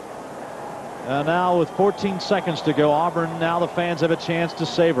have. Now with 14 seconds to go, Auburn, now the fans have a chance to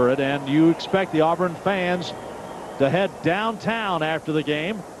savor it, and you expect the Auburn fans to head downtown after the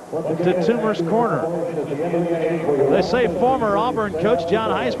game to Toomer's Corner. They say former Auburn coach John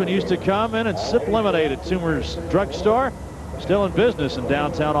Heisman used to come in and sip lemonade at Toomer's drugstore. Still in business in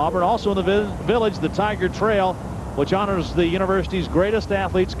downtown Auburn. Also in the village, the Tiger Trail, which honors the university's greatest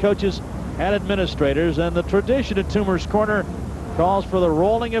athletes, coaches, and administrators. And the tradition at Toomer's Corner calls for the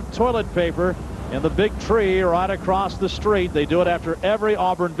rolling of toilet paper in the big tree right across the street. They do it after every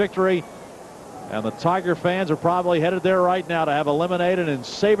Auburn victory. And the Tiger fans are probably headed there right now to have a lemonade and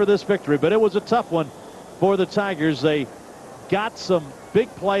savor this victory. But it was a tough one for the Tigers. They got some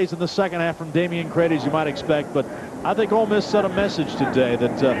big plays in the second half from Damian Craig, as you might expect. But I think Ole Miss sent a message today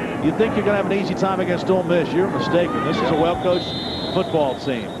that you think you're going to have an easy time against Ole Miss. You're mistaken. This is a well-coached football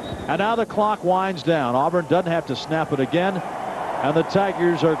team. And now the clock winds down. Auburn doesn't have to snap it again. And the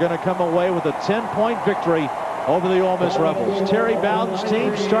Tigers are going to come away with a 10-point victory over the Ole Miss Rebels. Terry Bowden's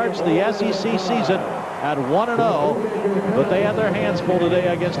team starts the SEC season at 1-0, but they had their hands full today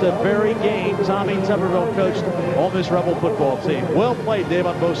against a very game Tommy Tuberville coached Ole Miss Rebel football team. Well played, Dave,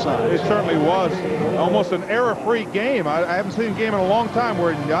 on both sides. It certainly was. Almost an error-free game. I haven't seen a game in a long time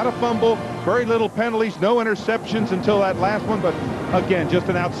where not a fumble, very little penalties, no interceptions until that last one, but Again, just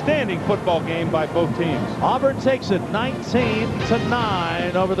an outstanding football game by both teams. Auburn takes it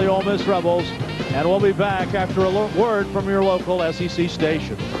 19-9 over the Ole Miss Rebels. And we'll be back after a word from your local SEC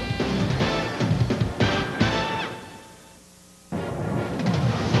station.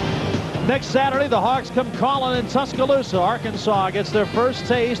 Next Saturday, the Hawks come calling in Tuscaloosa. Arkansas gets their first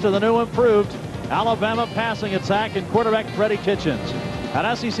taste of the new improved Alabama passing attack and quarterback Freddie Kitchens.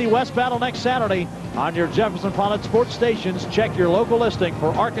 An SEC West battle next Saturday on your Jefferson Pilot sports stations. Check your local listing for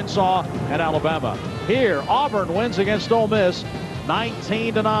Arkansas and Alabama. Here, Auburn wins against Ole Miss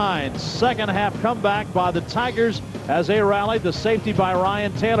 19-9. Second half comeback by the Tigers as they rallied. The safety by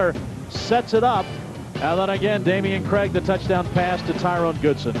Ryan Taylor sets it up. And then again, Damian Craig, the touchdown pass to Tyrone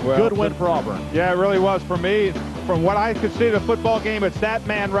Goodson. Well, good win for Auburn. Yeah, it really was for me. From what I could see of the football game, it's that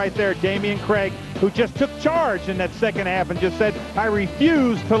man right there, Damian Craig, who just took charge in that second half and just said, I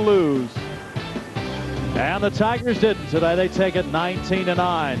refuse to lose. And the Tigers didn't today. They take it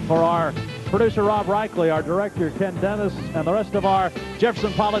 19-9. For our producer, Rob Reichley, our director, Ken Dennis, and the rest of our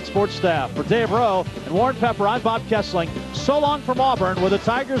Jefferson Pilot sports staff. For Dave Rowe and Warren Pepper, I'm Bob Kessling. So long from Auburn, where the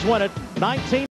Tigers win it 19